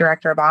applying to the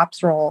director of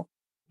ops role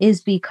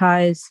is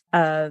because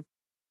of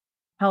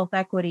health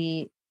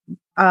equity.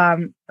 I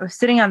was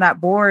sitting on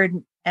that board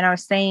and I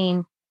was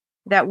saying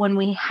that when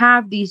we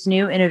have these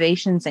new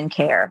innovations in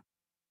care,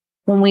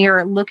 when we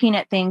are looking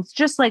at things,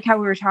 just like how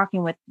we were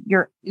talking with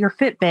your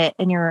Fitbit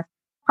and your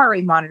heart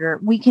rate monitor,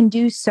 we can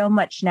do so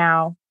much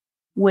now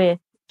with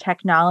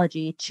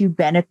technology to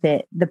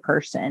benefit the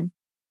person.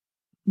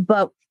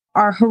 But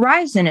our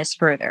horizon is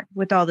further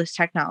with all this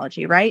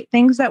technology, right?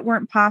 Things that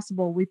weren't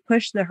possible, we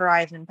pushed the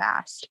horizon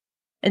past.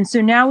 And so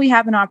now we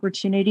have an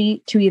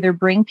opportunity to either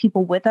bring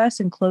people with us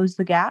and close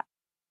the gap,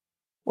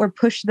 or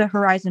push the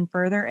horizon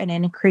further and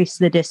increase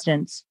the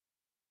distance.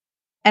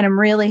 And I'm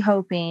really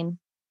hoping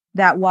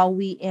that while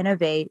we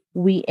innovate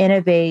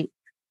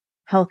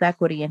health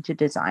equity into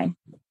design.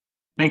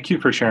 Thank you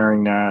for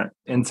sharing that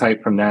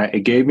insight from that.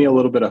 It gave me a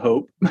little bit of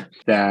hope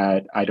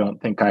that I don't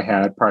think I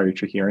had prior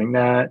to hearing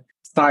that.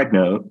 Side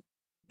note,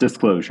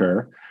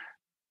 disclosure,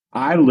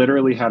 I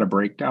literally had a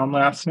breakdown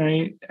last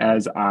night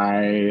as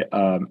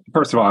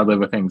first of all, I live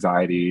with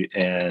anxiety,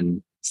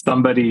 and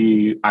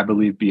somebody, I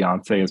believe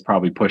Beyonce, is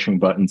probably pushing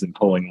buttons and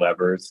pulling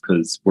levers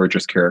because we're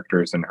just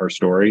characters in her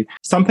story.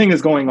 Something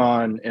is going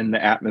on in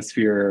the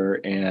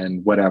atmosphere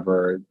and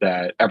whatever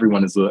that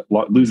everyone is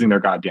losing their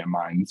goddamn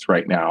minds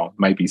right now.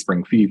 Might be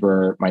spring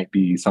fever, might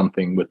be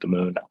something with the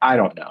moon. I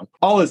don't know.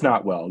 All is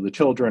not well. The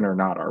children are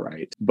not all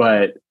right.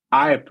 But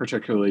I have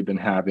particularly been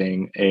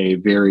having a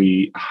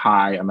very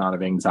high amount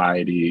of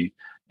anxiety.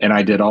 And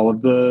I did all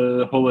of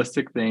the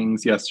holistic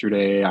things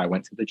yesterday. I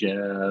went to the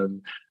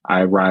gym,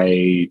 I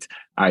write,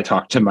 I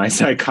talked to my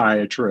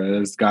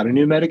psychiatrist, got a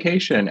new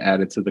medication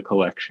added to the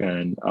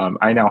collection.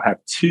 I now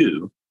have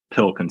 2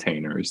 pill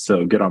containers,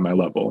 so get on my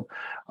level.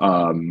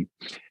 And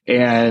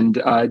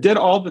did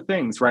all the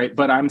things, right?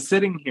 But I'm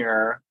sitting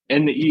here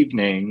in the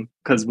evening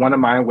because one of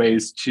my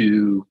ways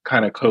to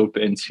kind of cope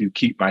and to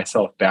keep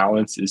myself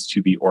balanced is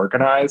to be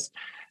organized.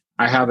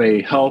 I have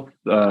a health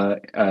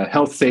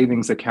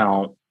savings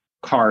account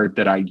card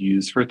that I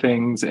use for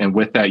things, and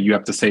with that, you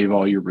have to save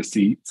all your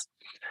receipts.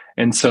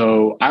 And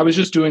so I was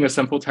just doing a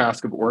simple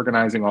task of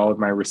organizing all of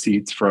my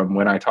receipts from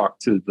when I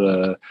talked to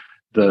the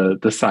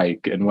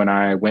psych and when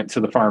I went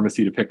to the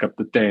pharmacy to pick up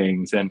the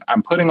things. And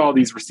I'm putting all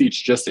these receipts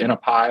just in a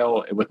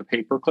pile with a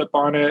paper clip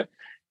on it.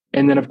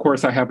 And then, of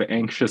course, I have an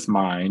anxious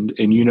mind.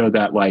 And you know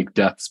that like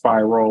death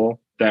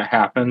spiral that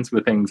happens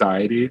with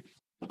anxiety.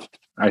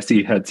 I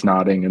see heads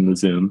nodding in the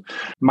Zoom.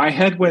 My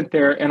head went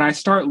there and I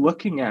start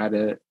looking at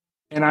it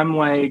and I'm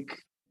like,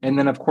 and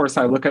then, of course,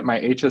 I look at my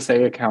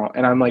HSA account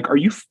and I'm like, are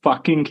you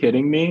fucking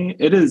kidding me?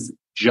 It has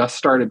just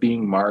started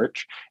being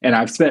March and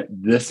I've spent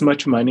this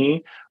much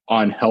money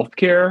on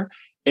healthcare.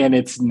 And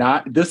it's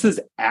not, this is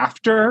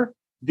after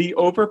the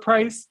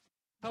overpriced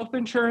health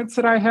insurance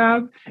that I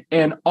have.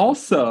 And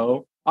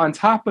also, on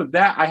top of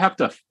that, I have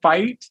to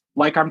fight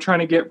like I'm trying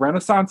to get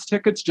Renaissance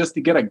tickets just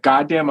to get a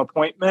goddamn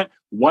appointment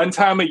one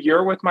time a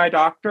year with my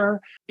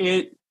doctor.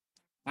 I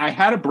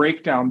had a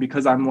breakdown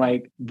because I'm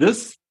like,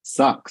 this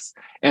sucks.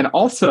 And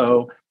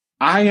also,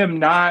 I am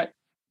not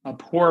a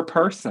poor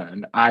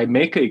person. I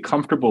make a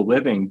comfortable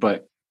living,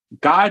 but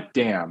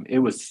goddamn, it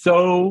was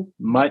so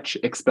much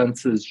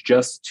expenses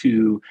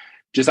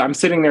I'm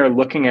sitting there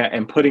looking at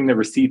and putting the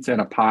receipts in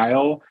a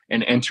pile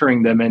and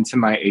entering them into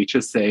my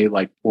HSA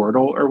like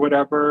portal or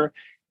whatever.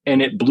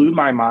 And it blew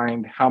my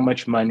mind how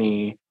much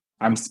money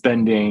I'm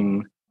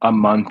spending a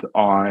month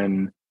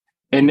on.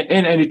 And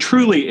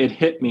it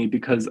hit me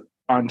because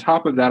on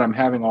top of that, I'm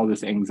having all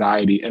this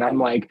anxiety. And I'm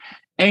like,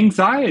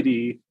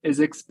 anxiety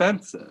is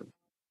expensive.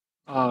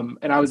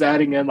 And I was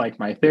adding in like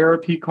my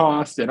therapy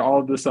cost and all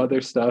of this other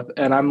stuff.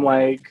 And I'm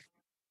like,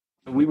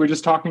 we were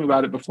just talking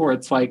about it before.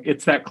 It's like,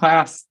 it's that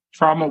class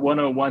Trauma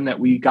 101 that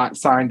we got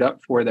signed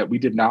up for that we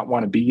did not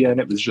want to be in.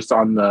 It was just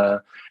on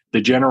the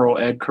general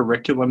ed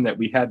curriculum that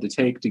we had to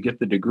take to get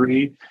the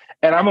degree.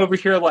 And I'm over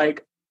here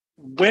like,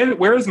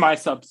 where is my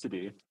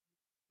subsidy?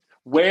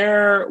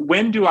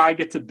 When do I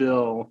get to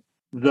bill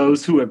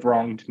those who have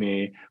wronged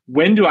me?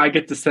 When do I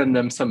get to send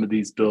them some of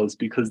these bills?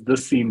 Because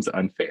this seems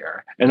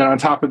unfair. And then on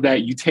top of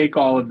that, you take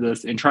all of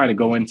this and try to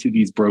go into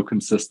these broken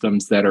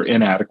systems that are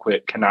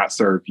inadequate, cannot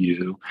serve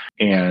you,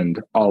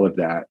 and all of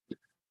that.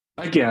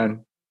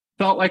 Again,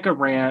 felt like a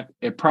rant.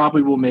 It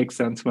probably will make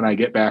sense when I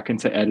get back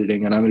into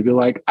editing and I'm going to be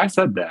like, I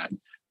said that.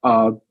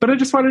 But I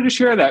just wanted to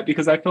share that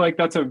because I feel like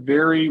that's a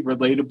very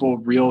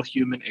relatable, real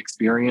human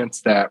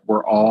experience that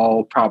we're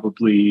all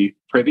probably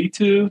privy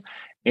to.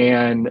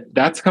 And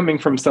that's coming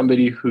from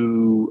somebody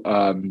who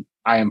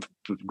I am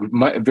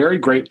very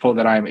grateful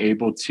that I'm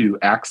able to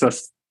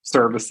access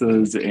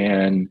services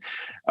and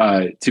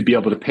to be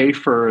able to pay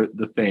for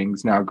the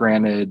things. Now,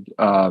 granted,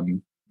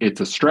 it's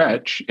a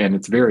stretch and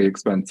it's very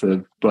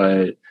expensive,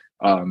 but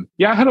I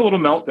had a little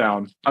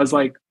meltdown. I was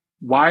like,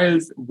 why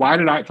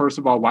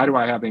do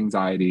I have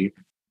anxiety?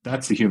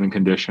 That's the human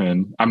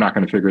condition. I'm not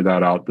going to figure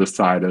that out this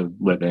side of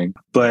living,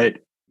 but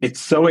it's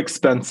so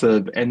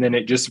expensive. And then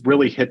it just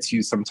really hits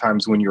you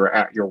sometimes when you're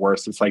at your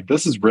worst. It's like,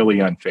 this is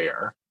really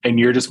unfair. And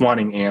you're just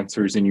wanting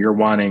answers and you're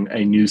wanting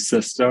a new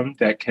system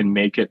that can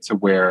make it to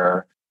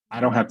where I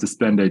don't have to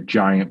spend a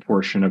giant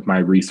portion of my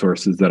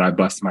resources that I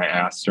bust my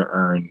ass to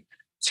earn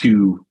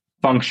to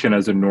function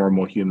as a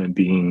normal human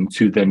being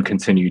to then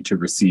continue to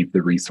receive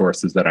the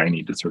resources that I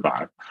need to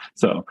survive.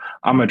 So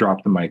I'm going to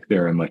drop the mic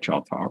there and let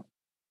y'all talk.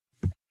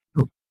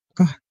 Oh,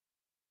 go ahead.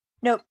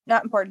 Nope,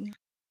 not important.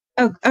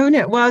 Oh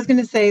no. Well, I was going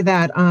to say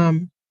that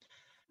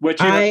what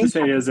you have to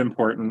say is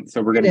important.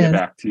 So we're going to get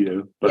back to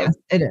you. But. Yes,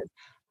 it is.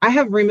 I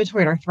have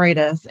rheumatoid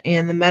arthritis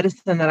and the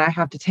medicine that I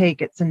have to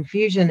take, it's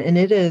infusion and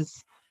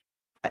it's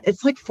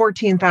like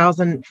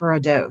 $14,000 for a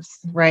dose,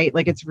 right?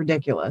 Like it's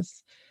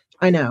ridiculous.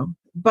 I know.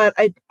 But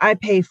I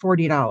pay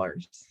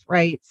 $40,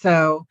 right?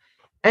 So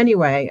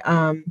anyway,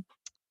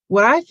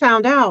 what I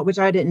found out, which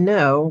I didn't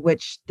know,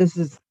 which this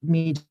is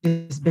me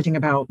just bitching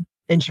about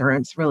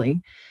insurance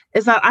really,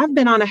 is that I've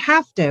been on a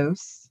half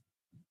dose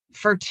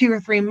for 2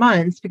 or 3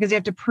 months because you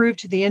have to prove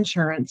to the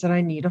insurance that I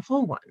need a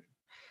full one.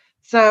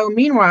 So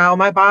meanwhile,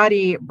 my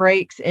body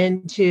breaks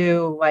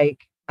into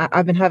like,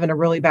 I've been having a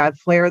really bad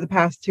flare the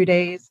past 2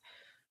 days,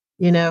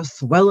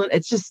 swelling.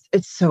 It's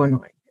so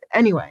annoying.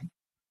 Anyway.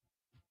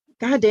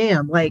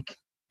 Goddamn, like,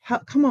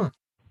 come on.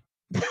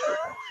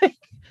 Like,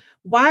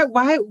 why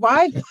put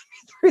me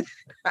through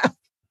that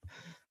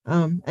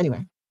crap?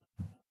 Anyway.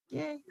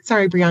 Yay.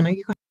 Sorry, Brianna.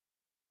 You go.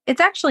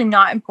 It's actually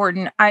not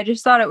important. I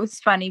just thought it was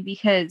funny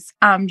because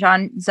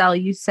John Zell,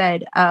 you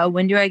said,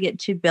 when do I get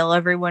to bill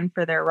everyone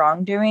for their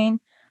wrongdoing?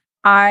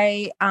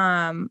 My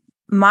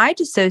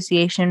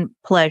dissociation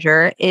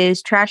pleasure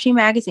is trashy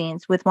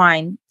magazines with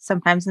wine,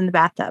 sometimes in the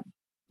bathtub.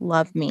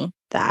 Love me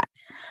that.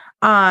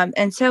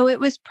 And so it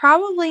was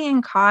probably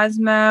in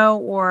Cosmo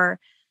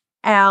or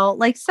Elle,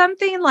 like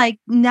something like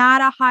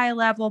not a high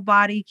level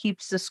body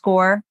keeps the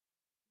score.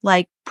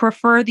 like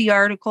prefer the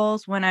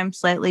articles when I'm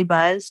slightly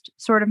buzzed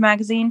sort of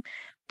magazine.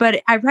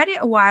 But I read it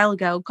a while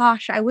ago.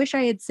 Gosh, I wish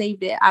I had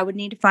saved it. I would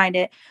need to find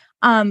it.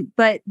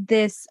 But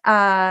this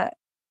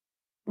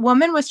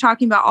woman was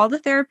talking about all the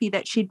therapy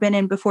that she'd been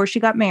in before she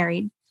got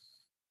married.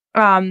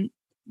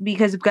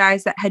 Because of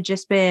guys that had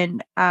just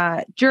been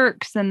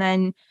jerks, and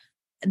then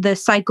the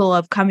cycle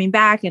of coming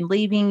back and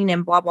leaving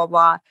and blah, blah,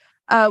 blah,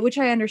 which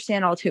I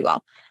understand all too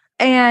well.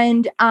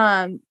 And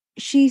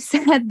she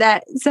said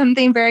that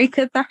something very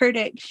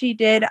cathartic she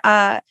did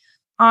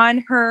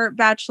on her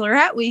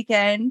bachelorette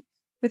weekend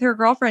with her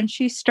girlfriend.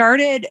 She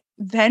started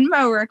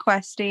Venmo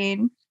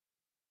requesting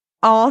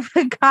all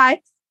the guys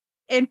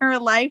in her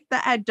life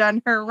that had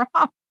done her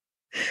wrong.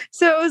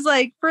 So it was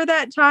like, for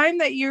that time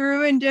that you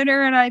ruined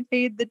dinner and I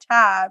paid the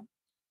tab,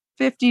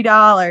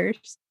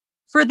 $50.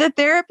 For the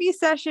therapy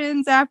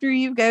sessions after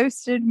you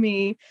ghosted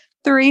me,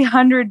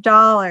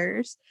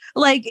 $300.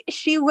 Like,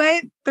 she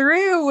went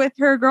through with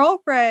her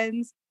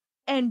girlfriends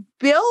and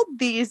billed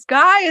these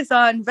guys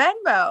on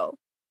Venmo.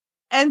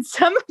 And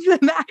some of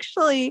them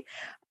actually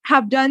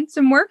have done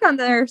some work on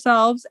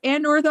themselves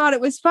and or thought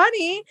it was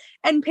funny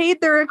and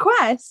paid the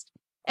request.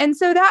 And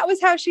so that was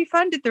how she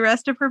funded the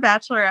rest of her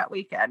bachelorette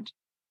weekend.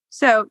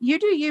 So you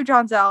do you,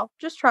 Johnzelle.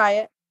 Just try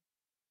it.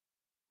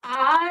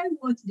 I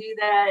want to do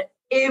that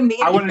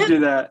immediately. I want to do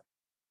that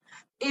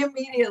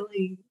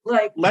immediately.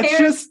 Like, let's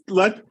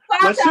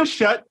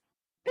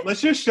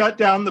just shut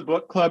down the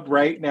book club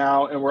right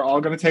now, and we're all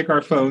going to take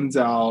our phones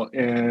out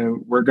and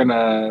we're going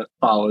to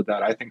follow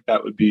that. I think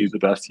that would be the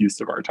best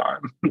use of our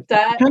time.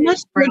 How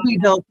much would we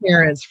bill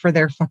parents for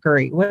their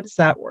fuckery? What is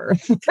that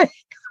worth?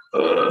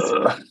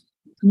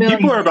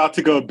 People are about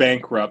to go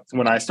bankrupt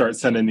when I start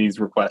sending these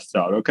requests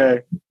out,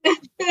 okay?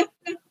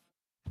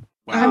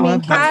 Wow. I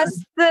mean,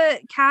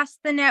 cast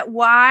the net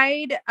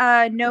wide,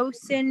 no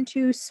sin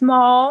too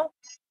small,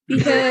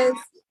 because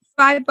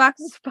 $5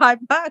 is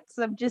 $5.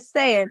 I'm just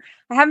saying.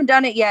 I haven't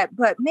done it yet,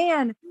 but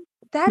man,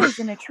 that is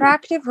an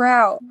attractive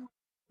route.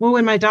 Well,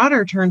 when my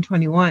daughter turned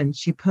 21,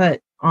 she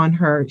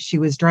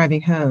was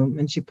driving home,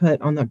 and she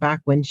put on the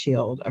back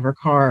windshield of her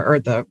car, or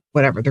the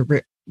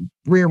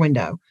rear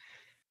window,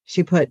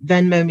 she put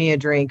Venmo me a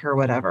drink or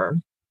whatever,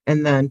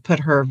 and then put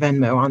her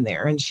Venmo on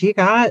there. And she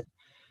got,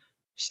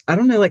 I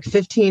don't know, like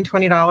 $15,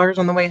 $20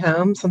 on the way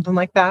home, something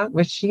like that,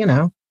 which,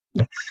 yeah,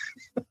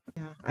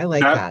 I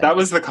like that. That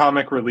was the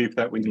comic relief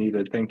that we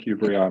needed. Thank you,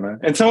 Brianna.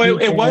 And so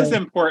it was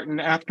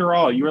important after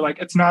all. You were like,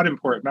 it's not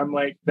important. I'm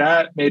like,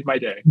 that made my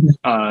day.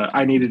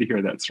 I needed to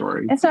hear that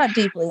story. It's not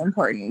deeply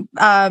important,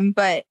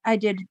 but I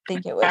did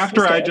think it was.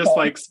 After I just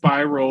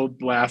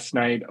spiraled last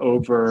night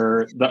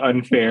over the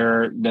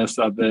unfairness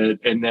of it,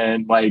 and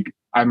then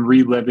I'm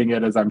reliving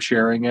it as I'm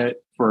sharing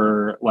it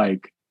for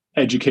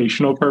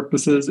educational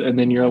purposes, and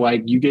then you're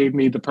like, you gave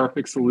me the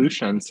perfect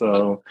solution,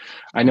 so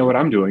I know what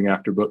I'm doing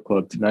after book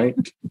club tonight.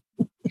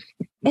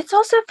 It's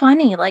also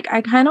funny,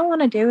 I kind of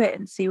want to do it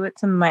and see what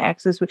some of my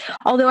exes would,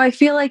 although I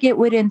feel like it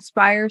would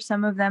inspire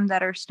some of them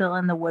that are still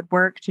in the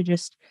woodwork to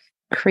just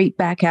creep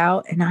back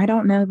out, and I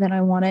don't know that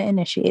I want to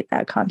initiate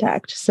that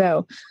contact.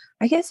 So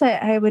I guess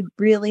I would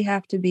really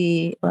have to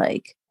be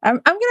I'm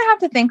gonna have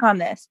to think on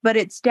this, but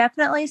it's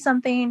definitely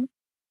something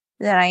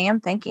that I am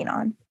thinking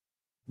on.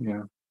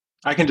 Yeah,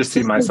 I can just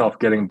see myself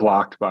getting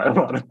blocked by a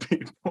lot of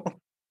people.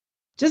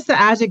 Just the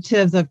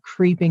adjectives of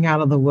creeping out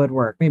of the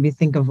woodwork. Maybe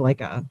think of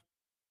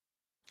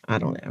I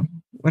don't know.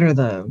 What are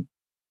the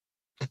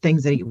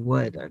things that you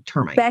would,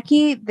 termite?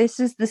 Becky, this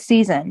is the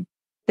season.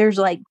 There's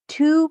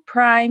 2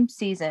 prime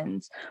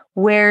seasons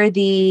where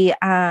the,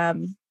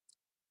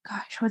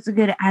 what's a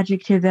good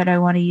adjective that I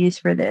want to use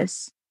for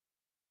this?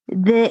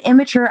 The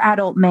immature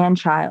adult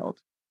man-child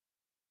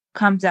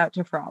comes out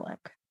to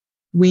frolic.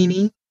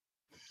 Weenie.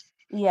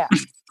 Yeah.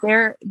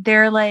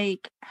 They're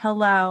like,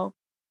 hello,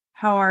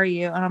 how are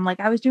you? And I'm like,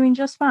 I was doing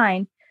just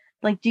fine.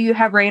 Do you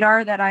have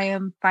radar that I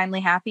am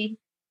finally happy?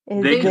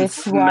 Is they can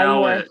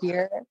smell it.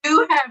 Here?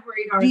 You have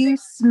radar. Do you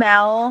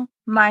smell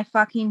my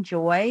fucking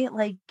joy?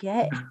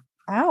 Get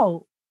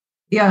out.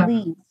 Yeah.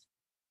 Please.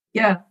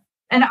 Yeah.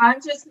 And I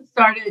just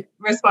started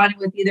responding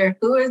with either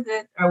who is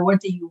it or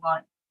what do you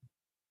want?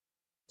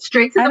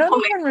 Straight to the point. I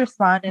don't even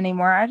respond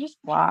anymore. I just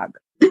block.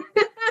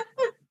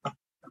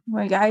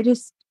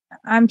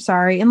 I'm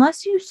sorry.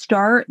 Unless you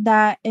start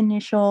that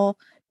initial,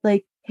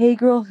 hey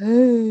girl,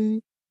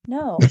 hey.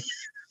 No.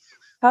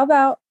 How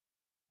about,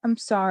 I'm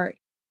sorry.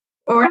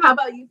 Or how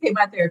about you pay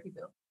my therapy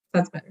bill?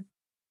 That's better.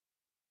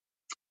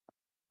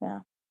 Yeah.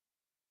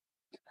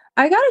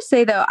 I gotta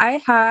say though,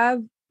 I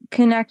have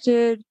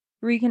reconnected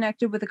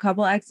with a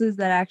couple exes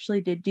that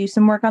actually did do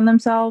some work on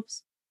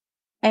themselves.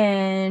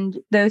 And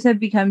those have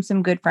become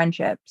some good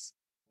friendships.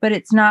 But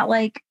it's not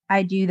like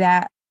I do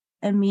that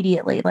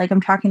immediately.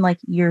 I'm talking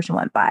years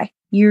went by.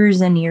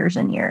 Years and years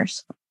and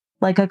years.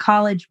 A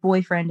college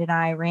boyfriend and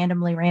I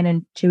randomly ran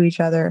into each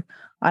other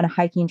on a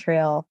hiking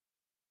trail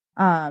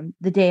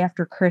the day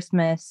after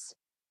Christmas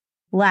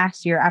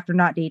last year, after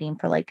not dating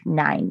for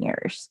 9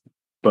 years.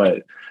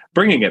 But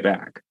bringing it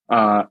back,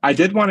 I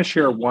did want to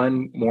share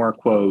one more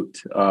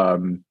quote.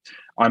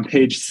 On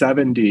page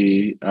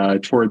 70,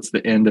 towards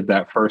the end of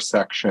that first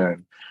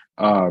section,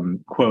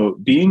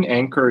 quote, being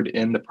anchored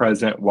in the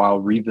present while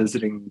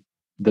revisiting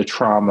the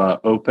trauma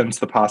opens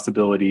the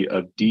possibility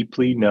of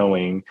deeply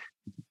knowing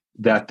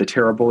that the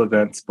terrible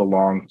events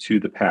belong to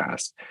the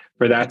past.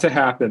 For that to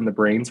happen, the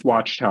brain's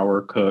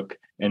watchtower, cook,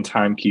 and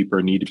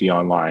timekeeper need to be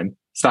online.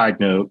 Side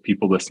note,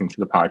 people listening to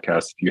the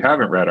podcast, if you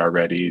haven't read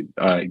already,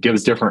 it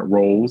gives different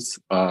roles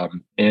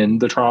in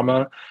the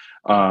trauma.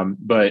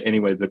 But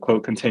anyway, the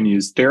quote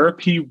continues,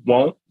 therapy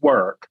won't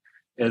work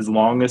as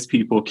long as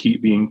people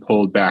keep being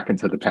pulled back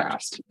into the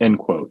past, end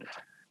quote.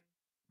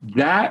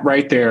 That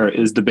right there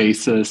is the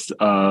basis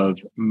of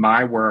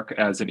my work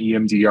as an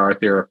EMDR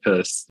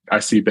therapist. I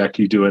see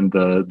Becky doing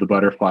the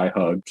butterfly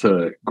hug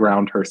to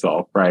ground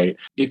herself, right?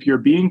 If you're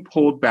being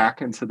pulled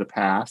back into the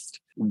past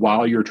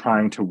while you're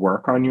trying to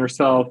work on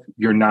yourself,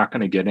 you're not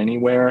going to get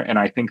anywhere. And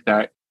I think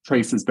that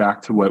traces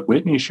back to what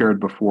Whitney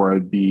shared before,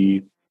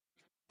 the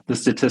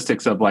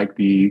statistics of like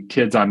the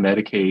kids on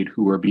Medicaid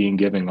who are being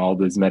given all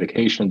these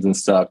medications and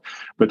stuff,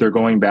 but they're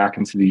going back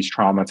into these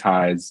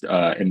traumatized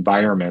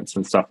environments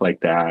and stuff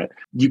like that.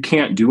 You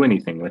can't do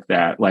anything with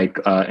that. Like,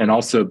 and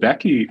also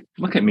Becky,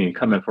 look at me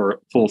coming for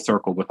full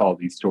circle with all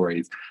these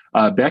stories.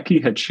 Becky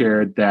had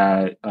shared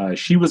that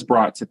she was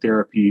brought to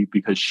therapy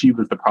because she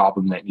was the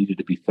problem that needed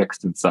to be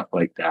fixed and stuff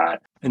like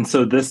that. And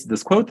so this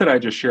quote that I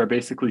just shared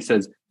basically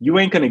says, you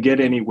ain't going to get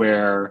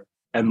anywhere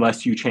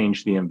unless you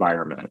change the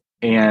environment.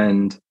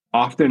 And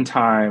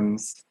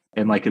oftentimes,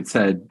 and like it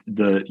said,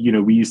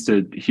 we used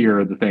to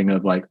hear the thing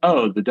of like,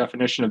 oh, the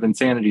definition of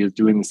insanity is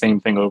doing the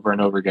same thing over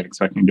and over again,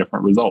 expecting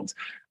different results.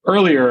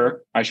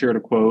 Earlier, I shared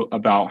a quote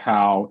about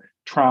how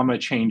trauma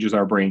changes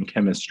our brain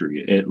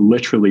chemistry. It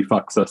literally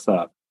fucks us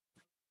up,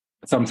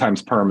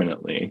 sometimes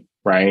permanently,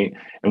 right?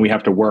 And we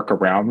have to work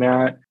around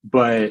that.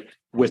 But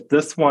with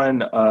this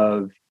one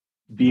of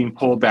being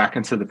pulled back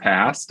into the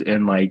past,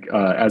 and like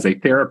as a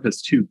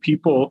therapist too,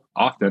 people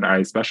often,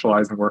 I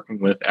specialize in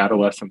working with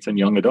adolescents and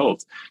young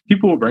adults,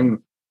 people will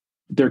bring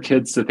their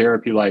kids to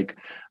therapy like,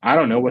 I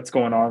don't know what's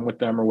going on with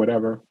them or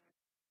whatever.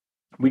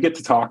 We get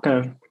to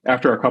talking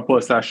after a couple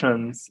of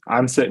sessions.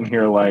 I'm sitting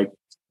here like,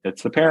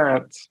 it's the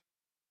parents,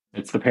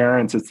 it's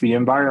the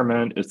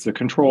environment, it's the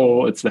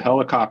control, it's the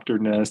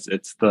helicopterness,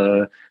 it's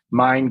the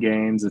mind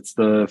games, it's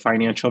the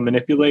financial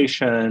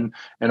manipulation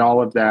and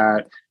all of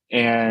that.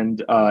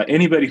 And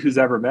anybody who's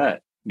ever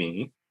met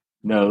me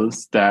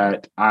knows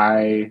that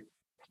I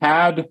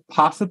had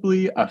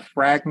possibly a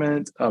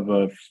fragment of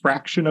a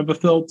fraction of a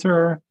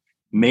filter,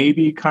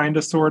 maybe kind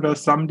of, sort of,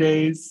 some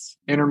days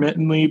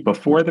intermittently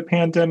before the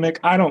pandemic.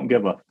 I don't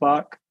give a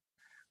fuck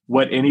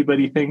what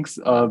anybody thinks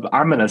of.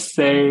 I'm going to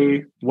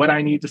say what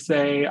I need to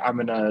say.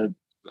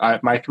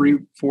 My three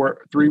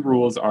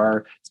rules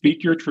are: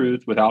 speak your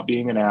truth without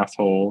being an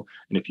asshole.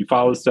 And if you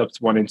follow steps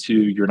 1 and 2,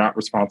 you're not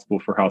responsible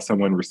for how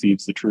someone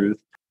receives the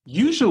truth.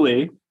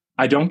 Usually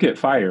I don't get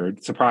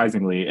fired,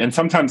 surprisingly. And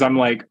sometimes I'm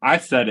like, I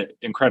said it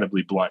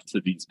incredibly blunt to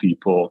these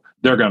people,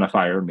 they're going to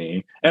fire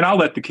me. And I'll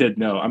let the kid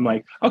know. I'm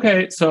like,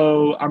 okay,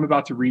 so I'm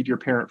about to read your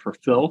parent for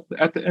filth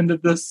at the end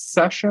of this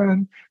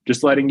session,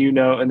 just letting you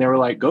know. And they were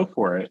like, go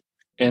for it.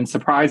 And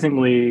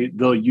surprisingly,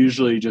 they'll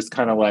usually just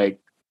kind of like,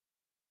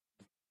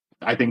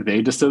 I think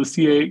they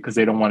dissociate because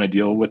they don't want to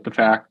deal with the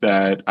fact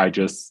that I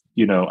just,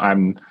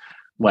 I'm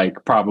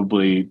like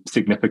probably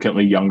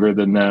significantly younger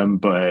than them,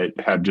 but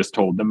have just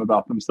told them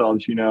about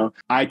themselves,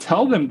 I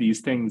tell them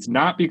these things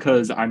not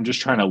because I'm just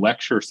trying to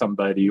lecture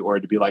somebody or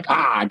to be like,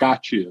 I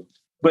got you.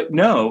 But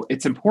no,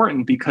 it's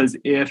important because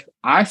if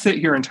I sit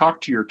here and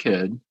talk to your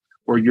kid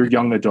or your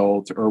young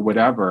adult or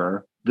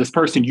whatever, this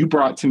person you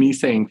brought to me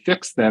saying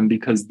fix them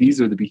because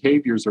these are the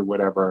behaviors or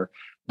whatever,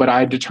 but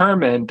I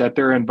determined that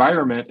their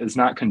environment is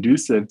not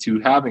conducive to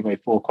having a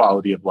full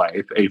quality of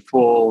life, a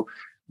full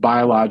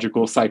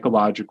biological,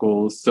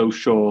 psychological,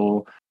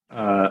 social,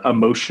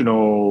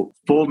 emotional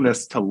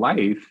fullness to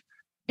life.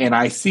 And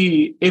I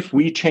see if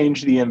we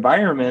change the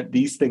environment,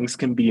 these things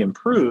can be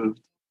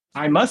improved.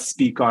 I must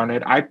speak on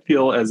it. I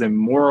feel as a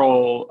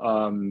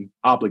moral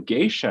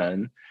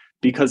obligation,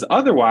 because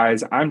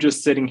otherwise I'm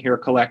just sitting here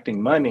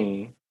collecting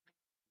money,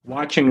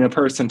 watching the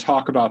person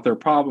talk about their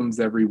problems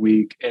every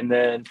week, and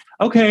then,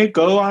 okay,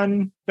 go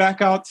on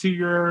back out to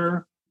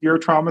your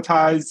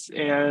traumatized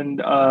and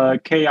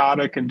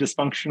chaotic and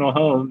dysfunctional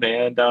home,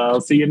 and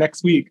I'll see you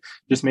next week.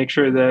 Just make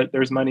sure that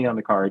there's money on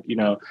the card.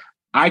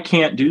 I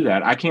can't do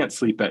that. I can't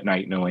sleep at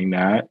night knowing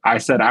that. I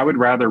said I would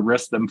rather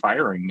risk them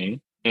firing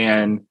me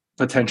and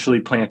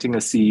potentially planting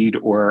a seed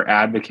or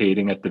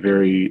advocating at the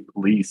very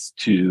least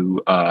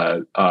to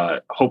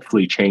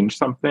hopefully change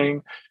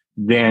something,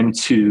 than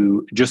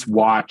to just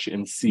watch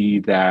and see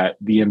that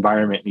the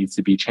environment needs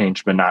to be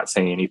changed, but not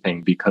say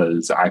anything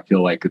because I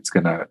feel like it's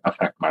going to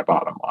affect my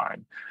bottom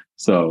line.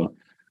 So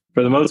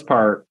for the most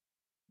part,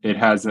 it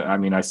hasn't. I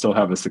mean, I still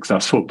have a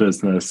successful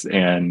business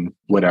and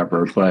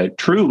whatever, but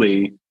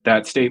truly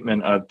that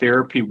statement of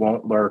therapy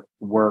won't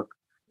work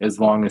as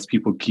long as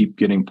people keep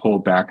getting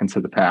pulled back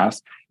into the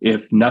past.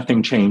 If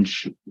nothing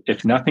changes,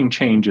 nothing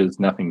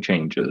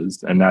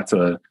changes. And that's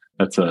a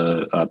That's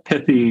a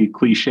pithy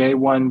cliche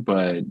one,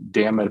 but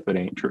damn it if it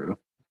ain't true.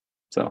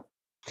 So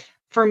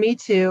For me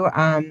too,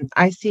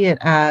 I see it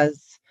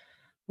as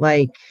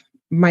like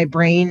my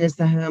brain is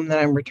the home that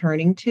I'm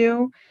returning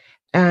to.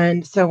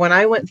 And so when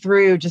I went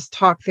through just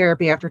talk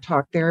therapy after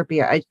talk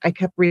therapy, I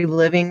kept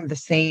reliving the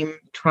same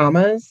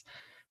traumas,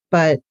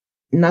 but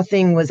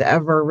nothing was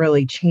ever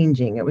really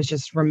changing. It was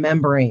just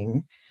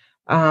remembering.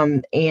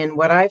 And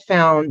what I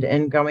found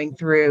in going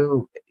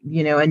through,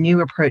 a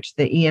new approach,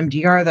 the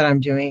EMDR that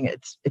I'm doing,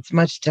 it's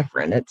much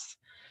different. It's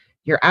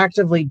you're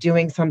actively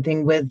doing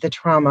something with the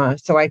trauma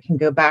so I can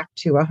go back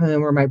to a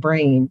home or my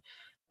brain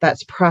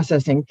that's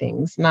processing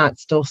things, not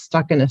still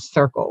stuck in a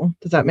circle.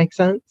 Does that make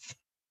sense?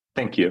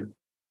 thank you.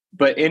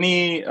 But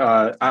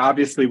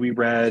obviously we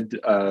read,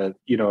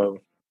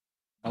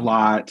 a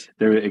lot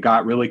there. It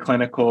got really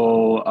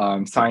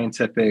clinical,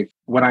 scientific.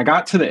 When I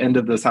got to the end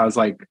of this, I was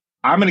like,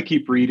 I'm going to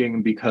keep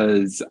reading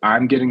because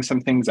I'm getting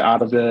some things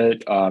out of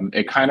it.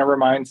 It kind of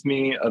reminds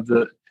me of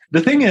the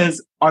thing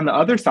is on the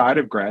other side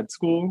of grad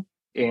school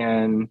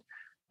and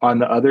on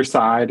the other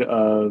side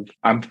of,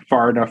 I'm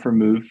far enough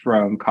removed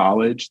from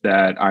college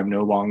that I'm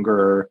no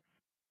longer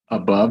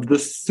above the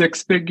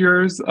six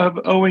figures of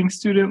owing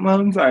student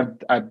loans. I've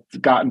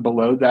gotten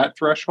below that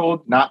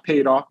threshold, not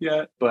paid off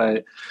yet,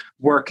 but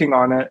working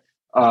on it.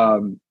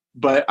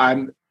 But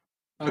I'm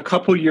a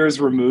couple years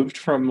removed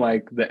from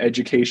like the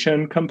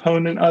education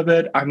component of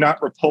it. I'm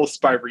not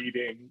repulsed by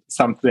reading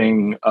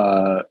something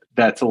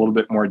that's a little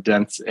bit more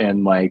dense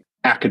and like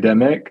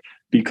academic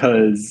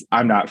because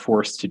I'm not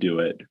forced to do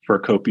it for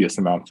copious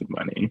amounts of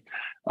money.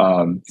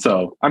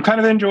 So I'm kind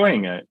of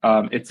enjoying it.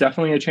 It's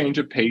definitely a change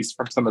of pace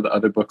from some of the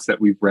other books that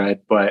we've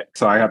read, but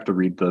so I have to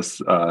read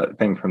this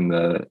thing from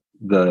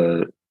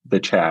the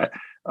chat.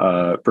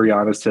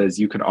 Brianna says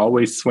you can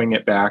always swing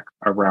it back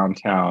around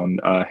town.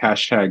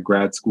 Hashtag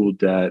grad school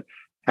debt.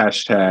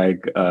 Hashtag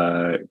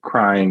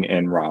crying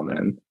and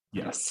ramen.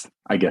 Yes,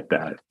 I get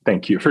that.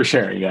 Thank you for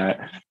sharing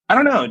that. I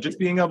don't know, just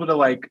being able to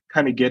like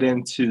kind of get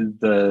into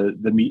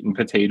the meat and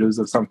potatoes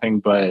of something.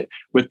 But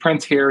with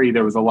Prince Harry,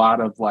 there was a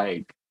lot of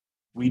like,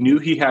 we knew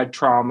he had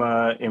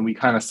trauma and we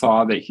kind of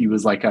saw that he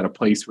was like at a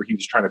place where he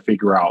was trying to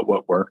figure out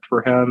what worked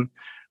for him.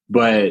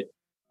 But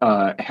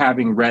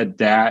having read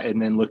that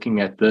and then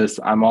looking at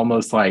this, I'm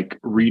almost like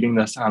reading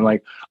this. I'm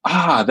like,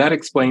 that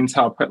explains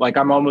how, like,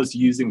 I'm almost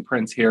using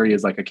Prince Harry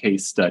as like a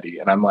case study.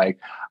 And I'm like,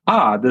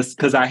 this,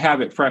 because I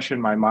have it fresh in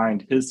my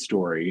mind, his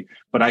story.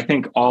 But I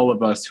think all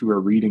of us who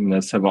are reading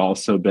this have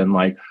also been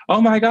like,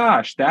 oh my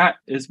gosh, that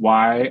is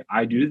why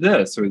I do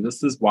this, or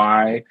this is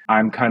why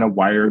I'm kind of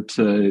wired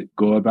to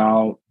go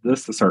about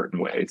this a certain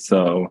way.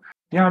 So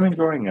yeah, I'm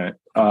enjoying it.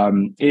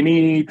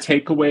 Any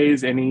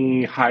takeaways,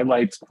 any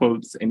highlights,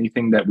 quotes,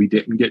 anything that we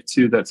didn't get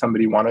to that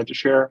somebody wanted to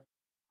share?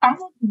 I have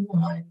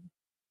one.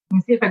 Let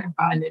me see if I can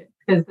find it.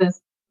 Because this,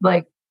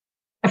 like,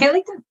 I feel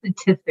like the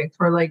statistics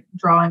were like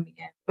drawing me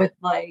in. But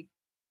like,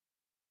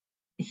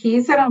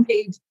 he said on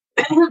page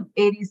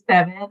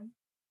 87,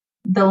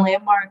 the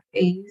landmark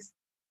ACE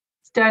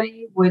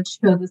study, which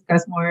he'll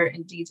discuss more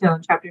in detail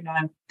in chapter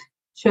 9,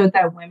 showed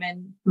that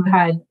women who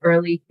had an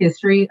early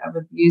history of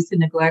abuse and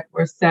neglect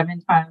were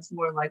 7 times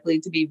more likely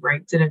to be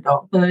raped in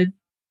adulthood,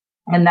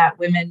 and that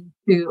women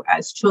who,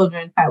 as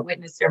children, had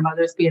witnessed their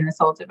mothers being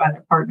assaulted by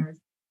their partners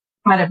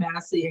had a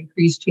vastly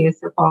increased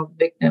chance to fall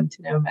victim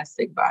to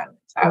domestic violence.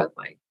 I was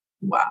like,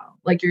 wow,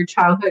 like your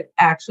childhood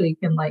actually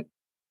can like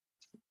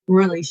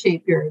really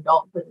shape your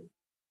adulthood.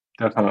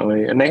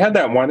 Definitely. And they had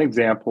that one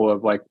example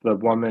of like the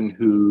woman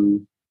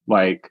who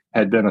like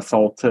had been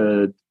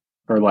assaulted,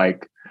 or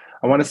like,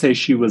 I want to say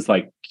she was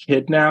like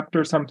kidnapped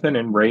or something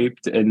and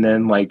raped. And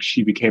then like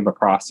she became a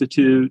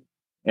prostitute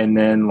and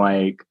then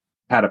like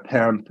had a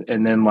pimp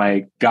and then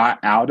like got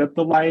out of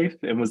the life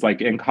and was like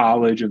in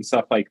college and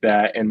stuff like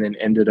that. And then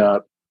ended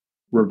up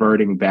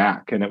reverting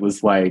back. And it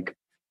was like,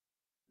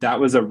 that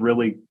was a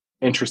really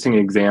interesting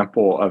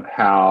example of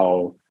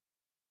how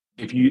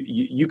if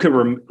you could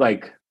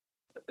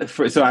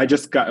so I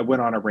just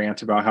went on a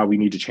rant about how we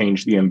need to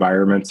change the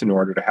environments in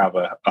order to have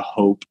a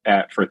hope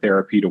for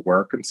therapy to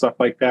work and stuff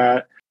like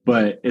that.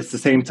 But it's the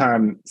same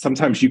time,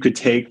 sometimes you could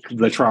take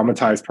the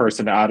traumatized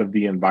person out of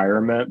the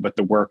environment, but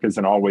the work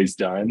isn't always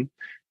done.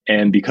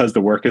 And because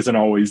the work isn't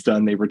always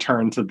done, they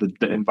return to the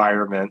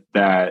environment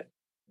that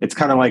it's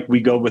kind of like we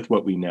go with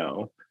what we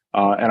know.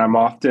 And I'm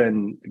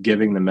often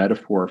giving the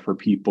metaphor for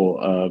people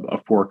of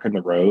a fork in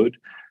the road.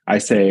 I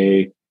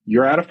say,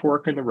 you're at a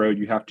fork in the road,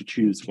 you have to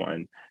choose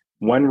one.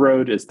 One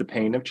road is the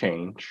pain of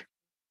change,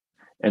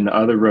 and the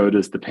other road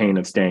is the pain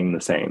of staying the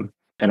same.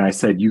 And I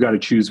said, you got to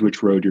choose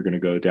which road you're going to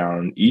go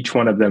down. Each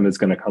one of them is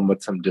going to come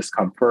with some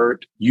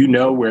discomfort. You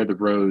know where the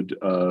road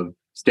of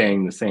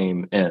staying the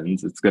same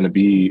ends. It's going to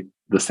be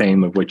the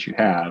same of what you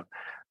have.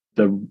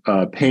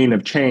 The pain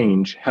of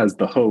change has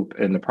the hope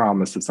and the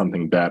promise of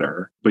something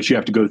better, but you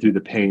have to go through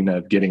the pain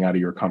of getting out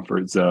of your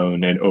comfort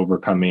zone and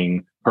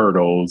overcoming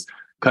hurdles,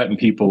 cutting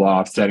people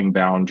off, setting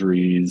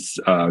boundaries,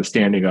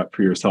 standing up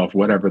for yourself,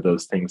 whatever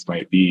those things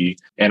might be.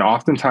 And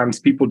oftentimes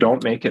people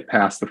don't make it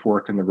past the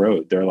fork in the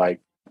road. They're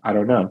like, I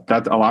don't know.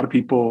 That a lot of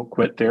people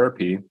quit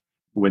therapy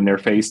when they're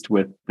faced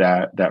with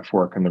that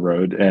fork in the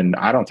road. And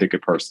I don't take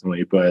it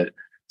personally, but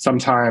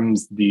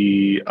sometimes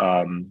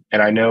and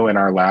I know in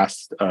our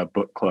last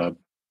book club,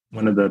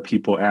 one of the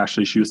people,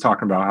 Ashley, she was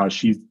talking about how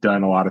she's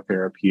done a lot of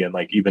therapy and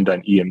like even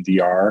done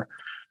EMDR.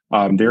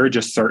 There are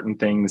just certain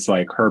things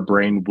like her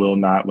brain will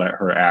not let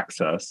her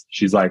access.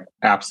 She's like,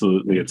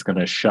 absolutely, it's going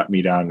to shut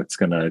me down. It's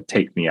going to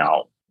take me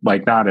out.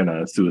 Like not in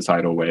a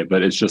suicidal way,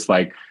 but it's just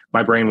like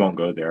my brain won't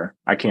go there.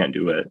 I can't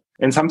do it.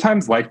 And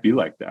sometimes life be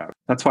like that.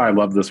 That's why I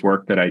love this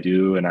work that I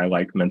do. And I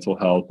like mental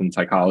health and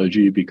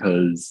psychology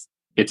because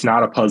it's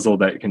not a puzzle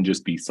that can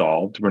just be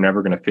solved. We're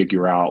never going to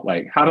figure out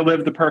like how to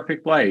live the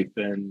perfect life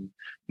and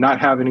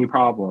not have any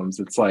problems.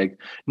 It's like,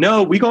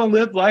 no, we going to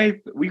live life.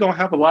 We going to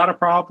have a lot of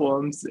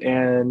problems.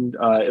 And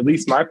at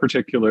least my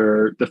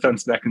particular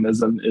defense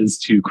mechanism is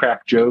to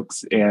crack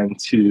jokes and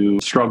to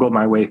struggle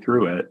my way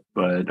through it.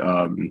 But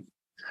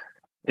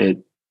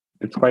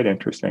it's quite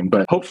interesting.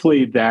 But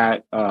hopefully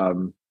that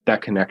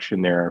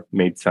connection there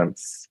made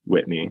sense,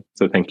 Whitney.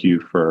 So thank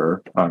you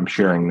for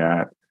sharing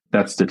that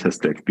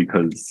statistic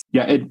because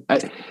I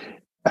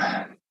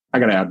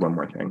got to add one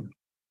more thing.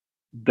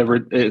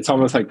 It's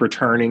almost like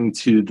returning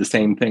to the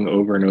same thing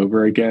over and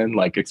over again,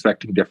 like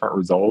expecting different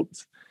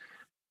results.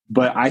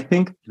 But I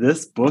think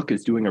this book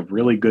is doing a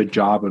really good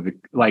job of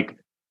like,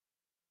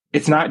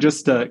 it's not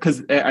just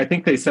because I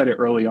think they said it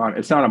early on,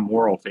 it's not a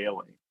moral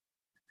failing.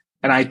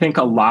 And I think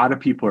a lot of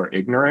people are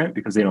ignorant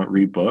because they don't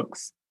read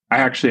books. I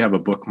actually have a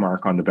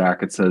bookmark on the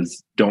back. It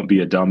says, don't be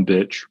a dumb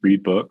bitch,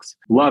 read books.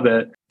 Love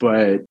it.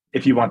 But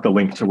if you want the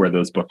link to where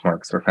those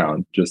bookmarks are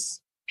found,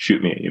 just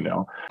shoot me an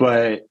email.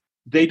 But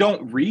they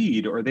don't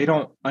read or they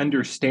don't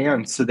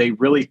understand. So they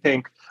really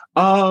think,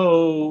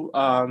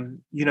 John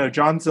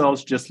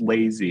Zell's just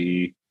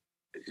lazy.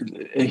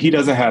 He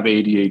doesn't have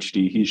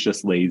ADHD. He's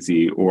just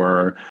lazy.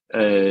 Or,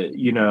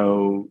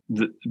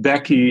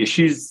 Becky,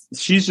 she's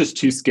just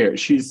too scared.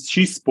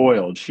 She's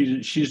spoiled.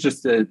 She's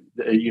just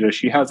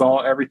she has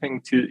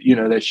everything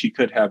that she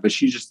could have, but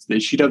she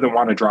doesn't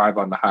want to drive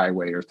on the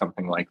highway or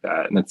something like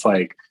that. And it's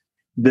like,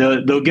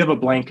 they'll give a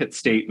blanket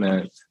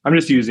statement. I'm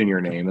just using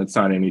your name. It's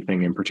not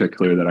anything in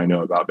particular that I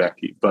know about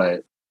Becky,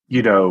 but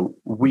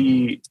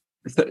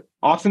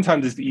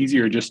oftentimes it's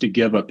easier just to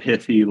give a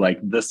pithy, like,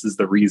 this is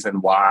the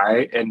reason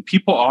why. And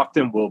people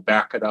often will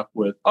back it up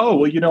with,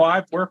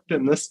 I've worked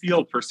in this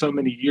field for so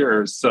many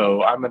years,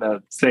 so I'm going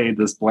to say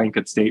this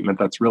blanket statement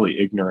that's really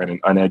ignorant and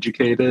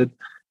uneducated.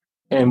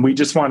 And we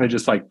just want to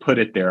just like put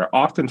it there.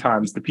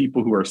 Oftentimes the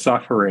people who are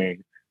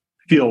suffering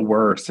feel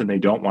worse and they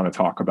don't want to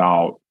talk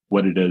about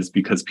what it is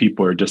because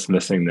people are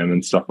dismissing them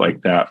and stuff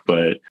like that.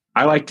 But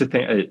I like to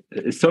think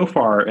so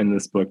far in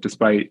this book,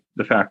 despite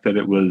the fact that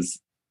it was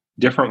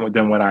different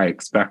than what I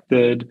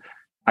expected,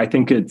 I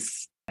think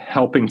it's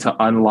helping to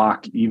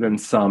unlock even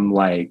some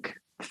like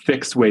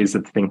fixed ways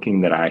of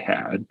thinking that I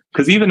had.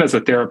 Because even as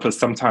a therapist,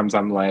 sometimes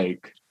I'm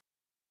like,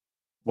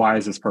 why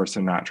is this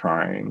person not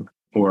trying?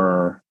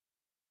 Or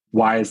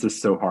why is this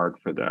so hard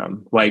for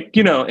them? Like,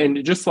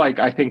 and just like,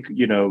 I think,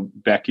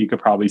 Becky could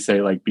probably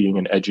say like being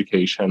in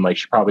education, like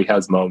she probably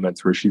has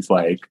moments where she's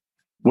like,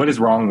 what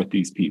is wrong with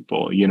these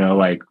people?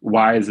 Like,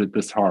 why is it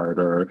this hard?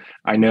 Or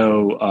I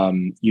know,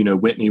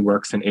 Whitney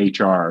works in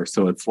HR.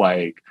 So it's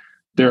like,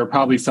 there are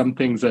probably some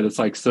things that it's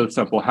like so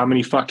simple. How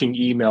many fucking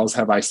emails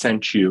have I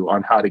sent you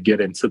on how to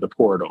get into the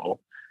portal?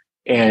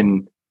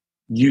 And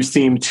you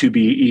seem to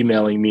be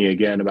emailing me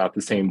again about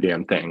the same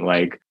damn thing.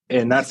 Like,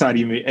 and that's not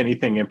even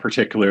anything in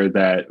particular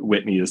that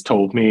Whitney has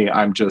told me.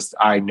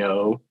 I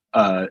know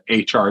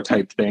HR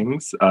type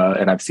things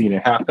and I've seen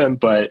it happen,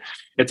 but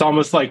it's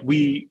almost like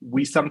we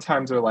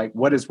sometimes are like,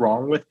 what is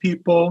wrong with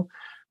people?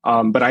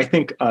 But I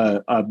think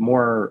a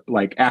more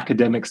like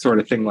academic sort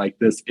of thing like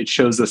this, it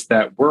shows us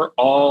that we're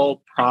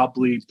all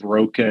probably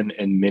broken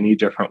in many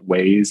different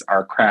ways.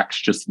 Our cracks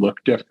just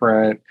look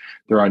different.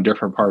 They're on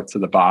different parts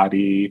of the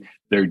body.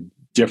 They're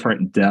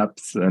different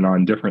depths and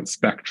on different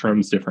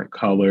spectrums, different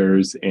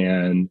colors,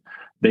 and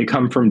they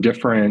come from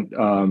different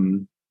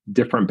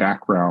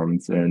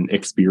backgrounds and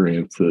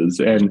experiences.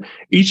 And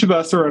each of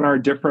us are in our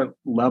different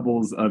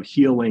levels of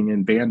healing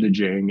and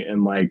bandaging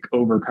and like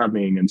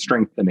overcoming and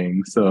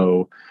strengthening.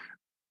 So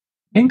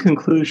in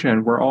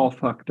conclusion, we're all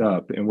fucked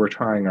up and we're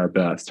trying our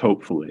best,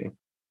 hopefully.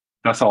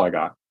 That's all I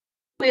got.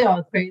 We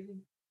all crazy.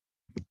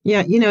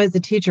 Yeah, as a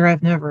teacher,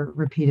 I've never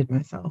repeated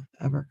myself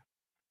ever.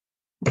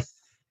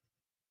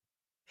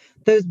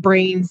 Those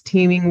brains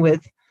teeming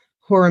with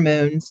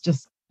hormones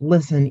just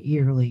listen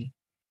eagerly,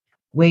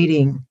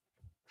 waiting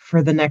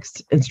for the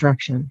next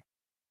instruction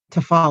to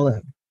follow.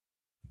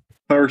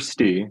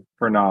 Thirsty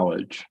for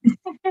knowledge.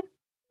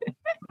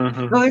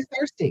 Mm-hmm. Oh, they're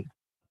thirsty.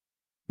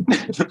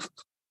 It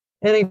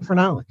ain't for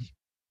knowledge.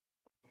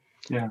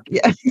 Yeah.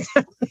 Yeah,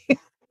 exactly.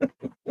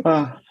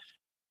 I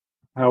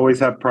always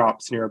have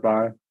props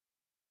nearby.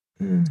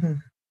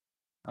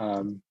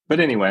 Mm-hmm. But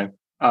anyway,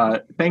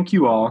 thank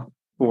you all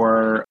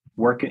for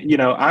working, you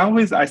know,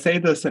 I say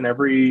this in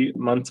every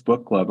month's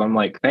book club. I'm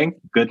like, thank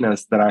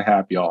goodness that I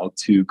have y'all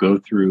to go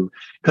through,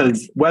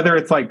 because whether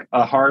it's like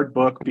a hard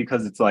book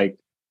because it's like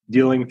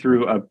dealing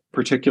through a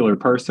particular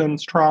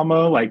person's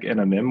trauma, like in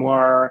a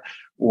memoir,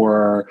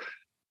 or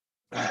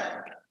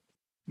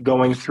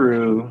going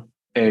through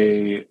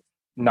a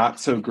not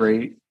so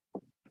greatly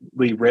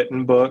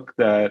written book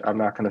that I'm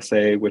not going to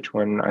say which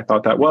one I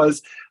thought that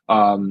was.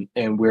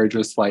 And we're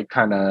just like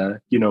kind of,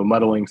 you know,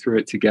 muddling through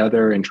it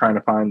together and trying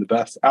to find the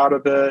best out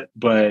of it.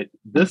 But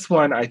this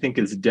one I think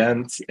is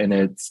dense, and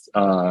it's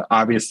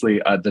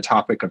obviously the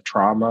topic of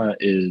trauma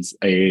is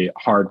a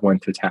hard one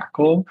to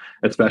tackle,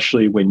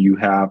 especially when you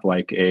have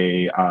like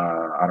a,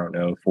 I don't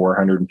know,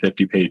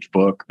 450 page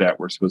book that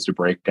we're supposed to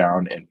break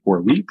down in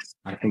 4 weeks.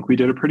 I think we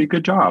did a pretty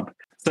good job.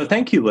 So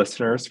thank you,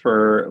 listeners,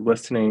 for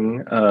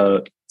listening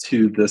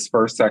to this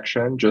first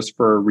section. Just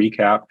for a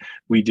recap,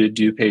 we did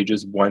do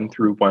pages 1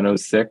 through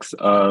 106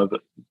 of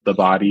The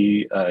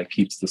Body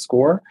Keeps the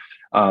Score.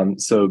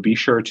 So be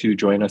sure to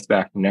join us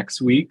back next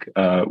week.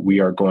 We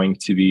are going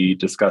to be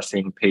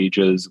discussing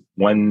pages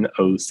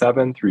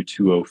 107 through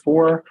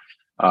 204.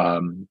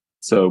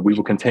 So we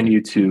will continue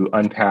to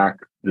unpack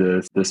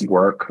this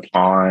work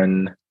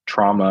on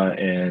trauma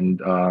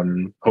and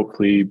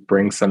hopefully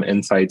bring some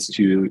insights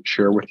to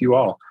share with you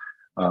all.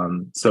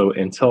 So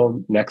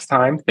until next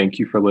time, thank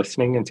you for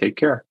listening and take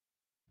care.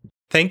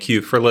 Thank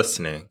you for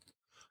listening.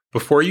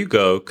 Before you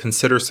go,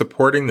 consider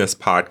supporting this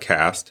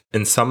podcast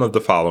in some of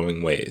the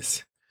following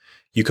ways.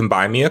 You can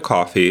buy me a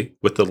coffee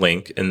with the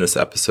link in this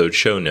episode's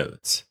show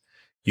notes.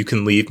 You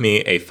can leave me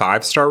a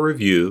 5-star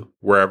review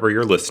wherever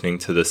you're listening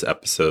to this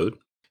episode.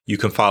 You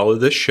can follow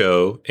this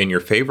show in your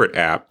favorite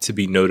app to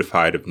be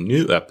notified of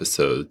new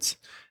episodes.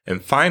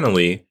 And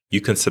finally, you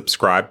can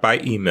subscribe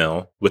by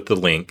email with the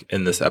link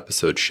in this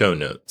episode's show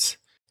notes.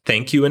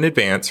 Thank you in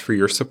advance for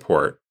your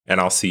support, and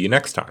I'll see you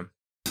next time.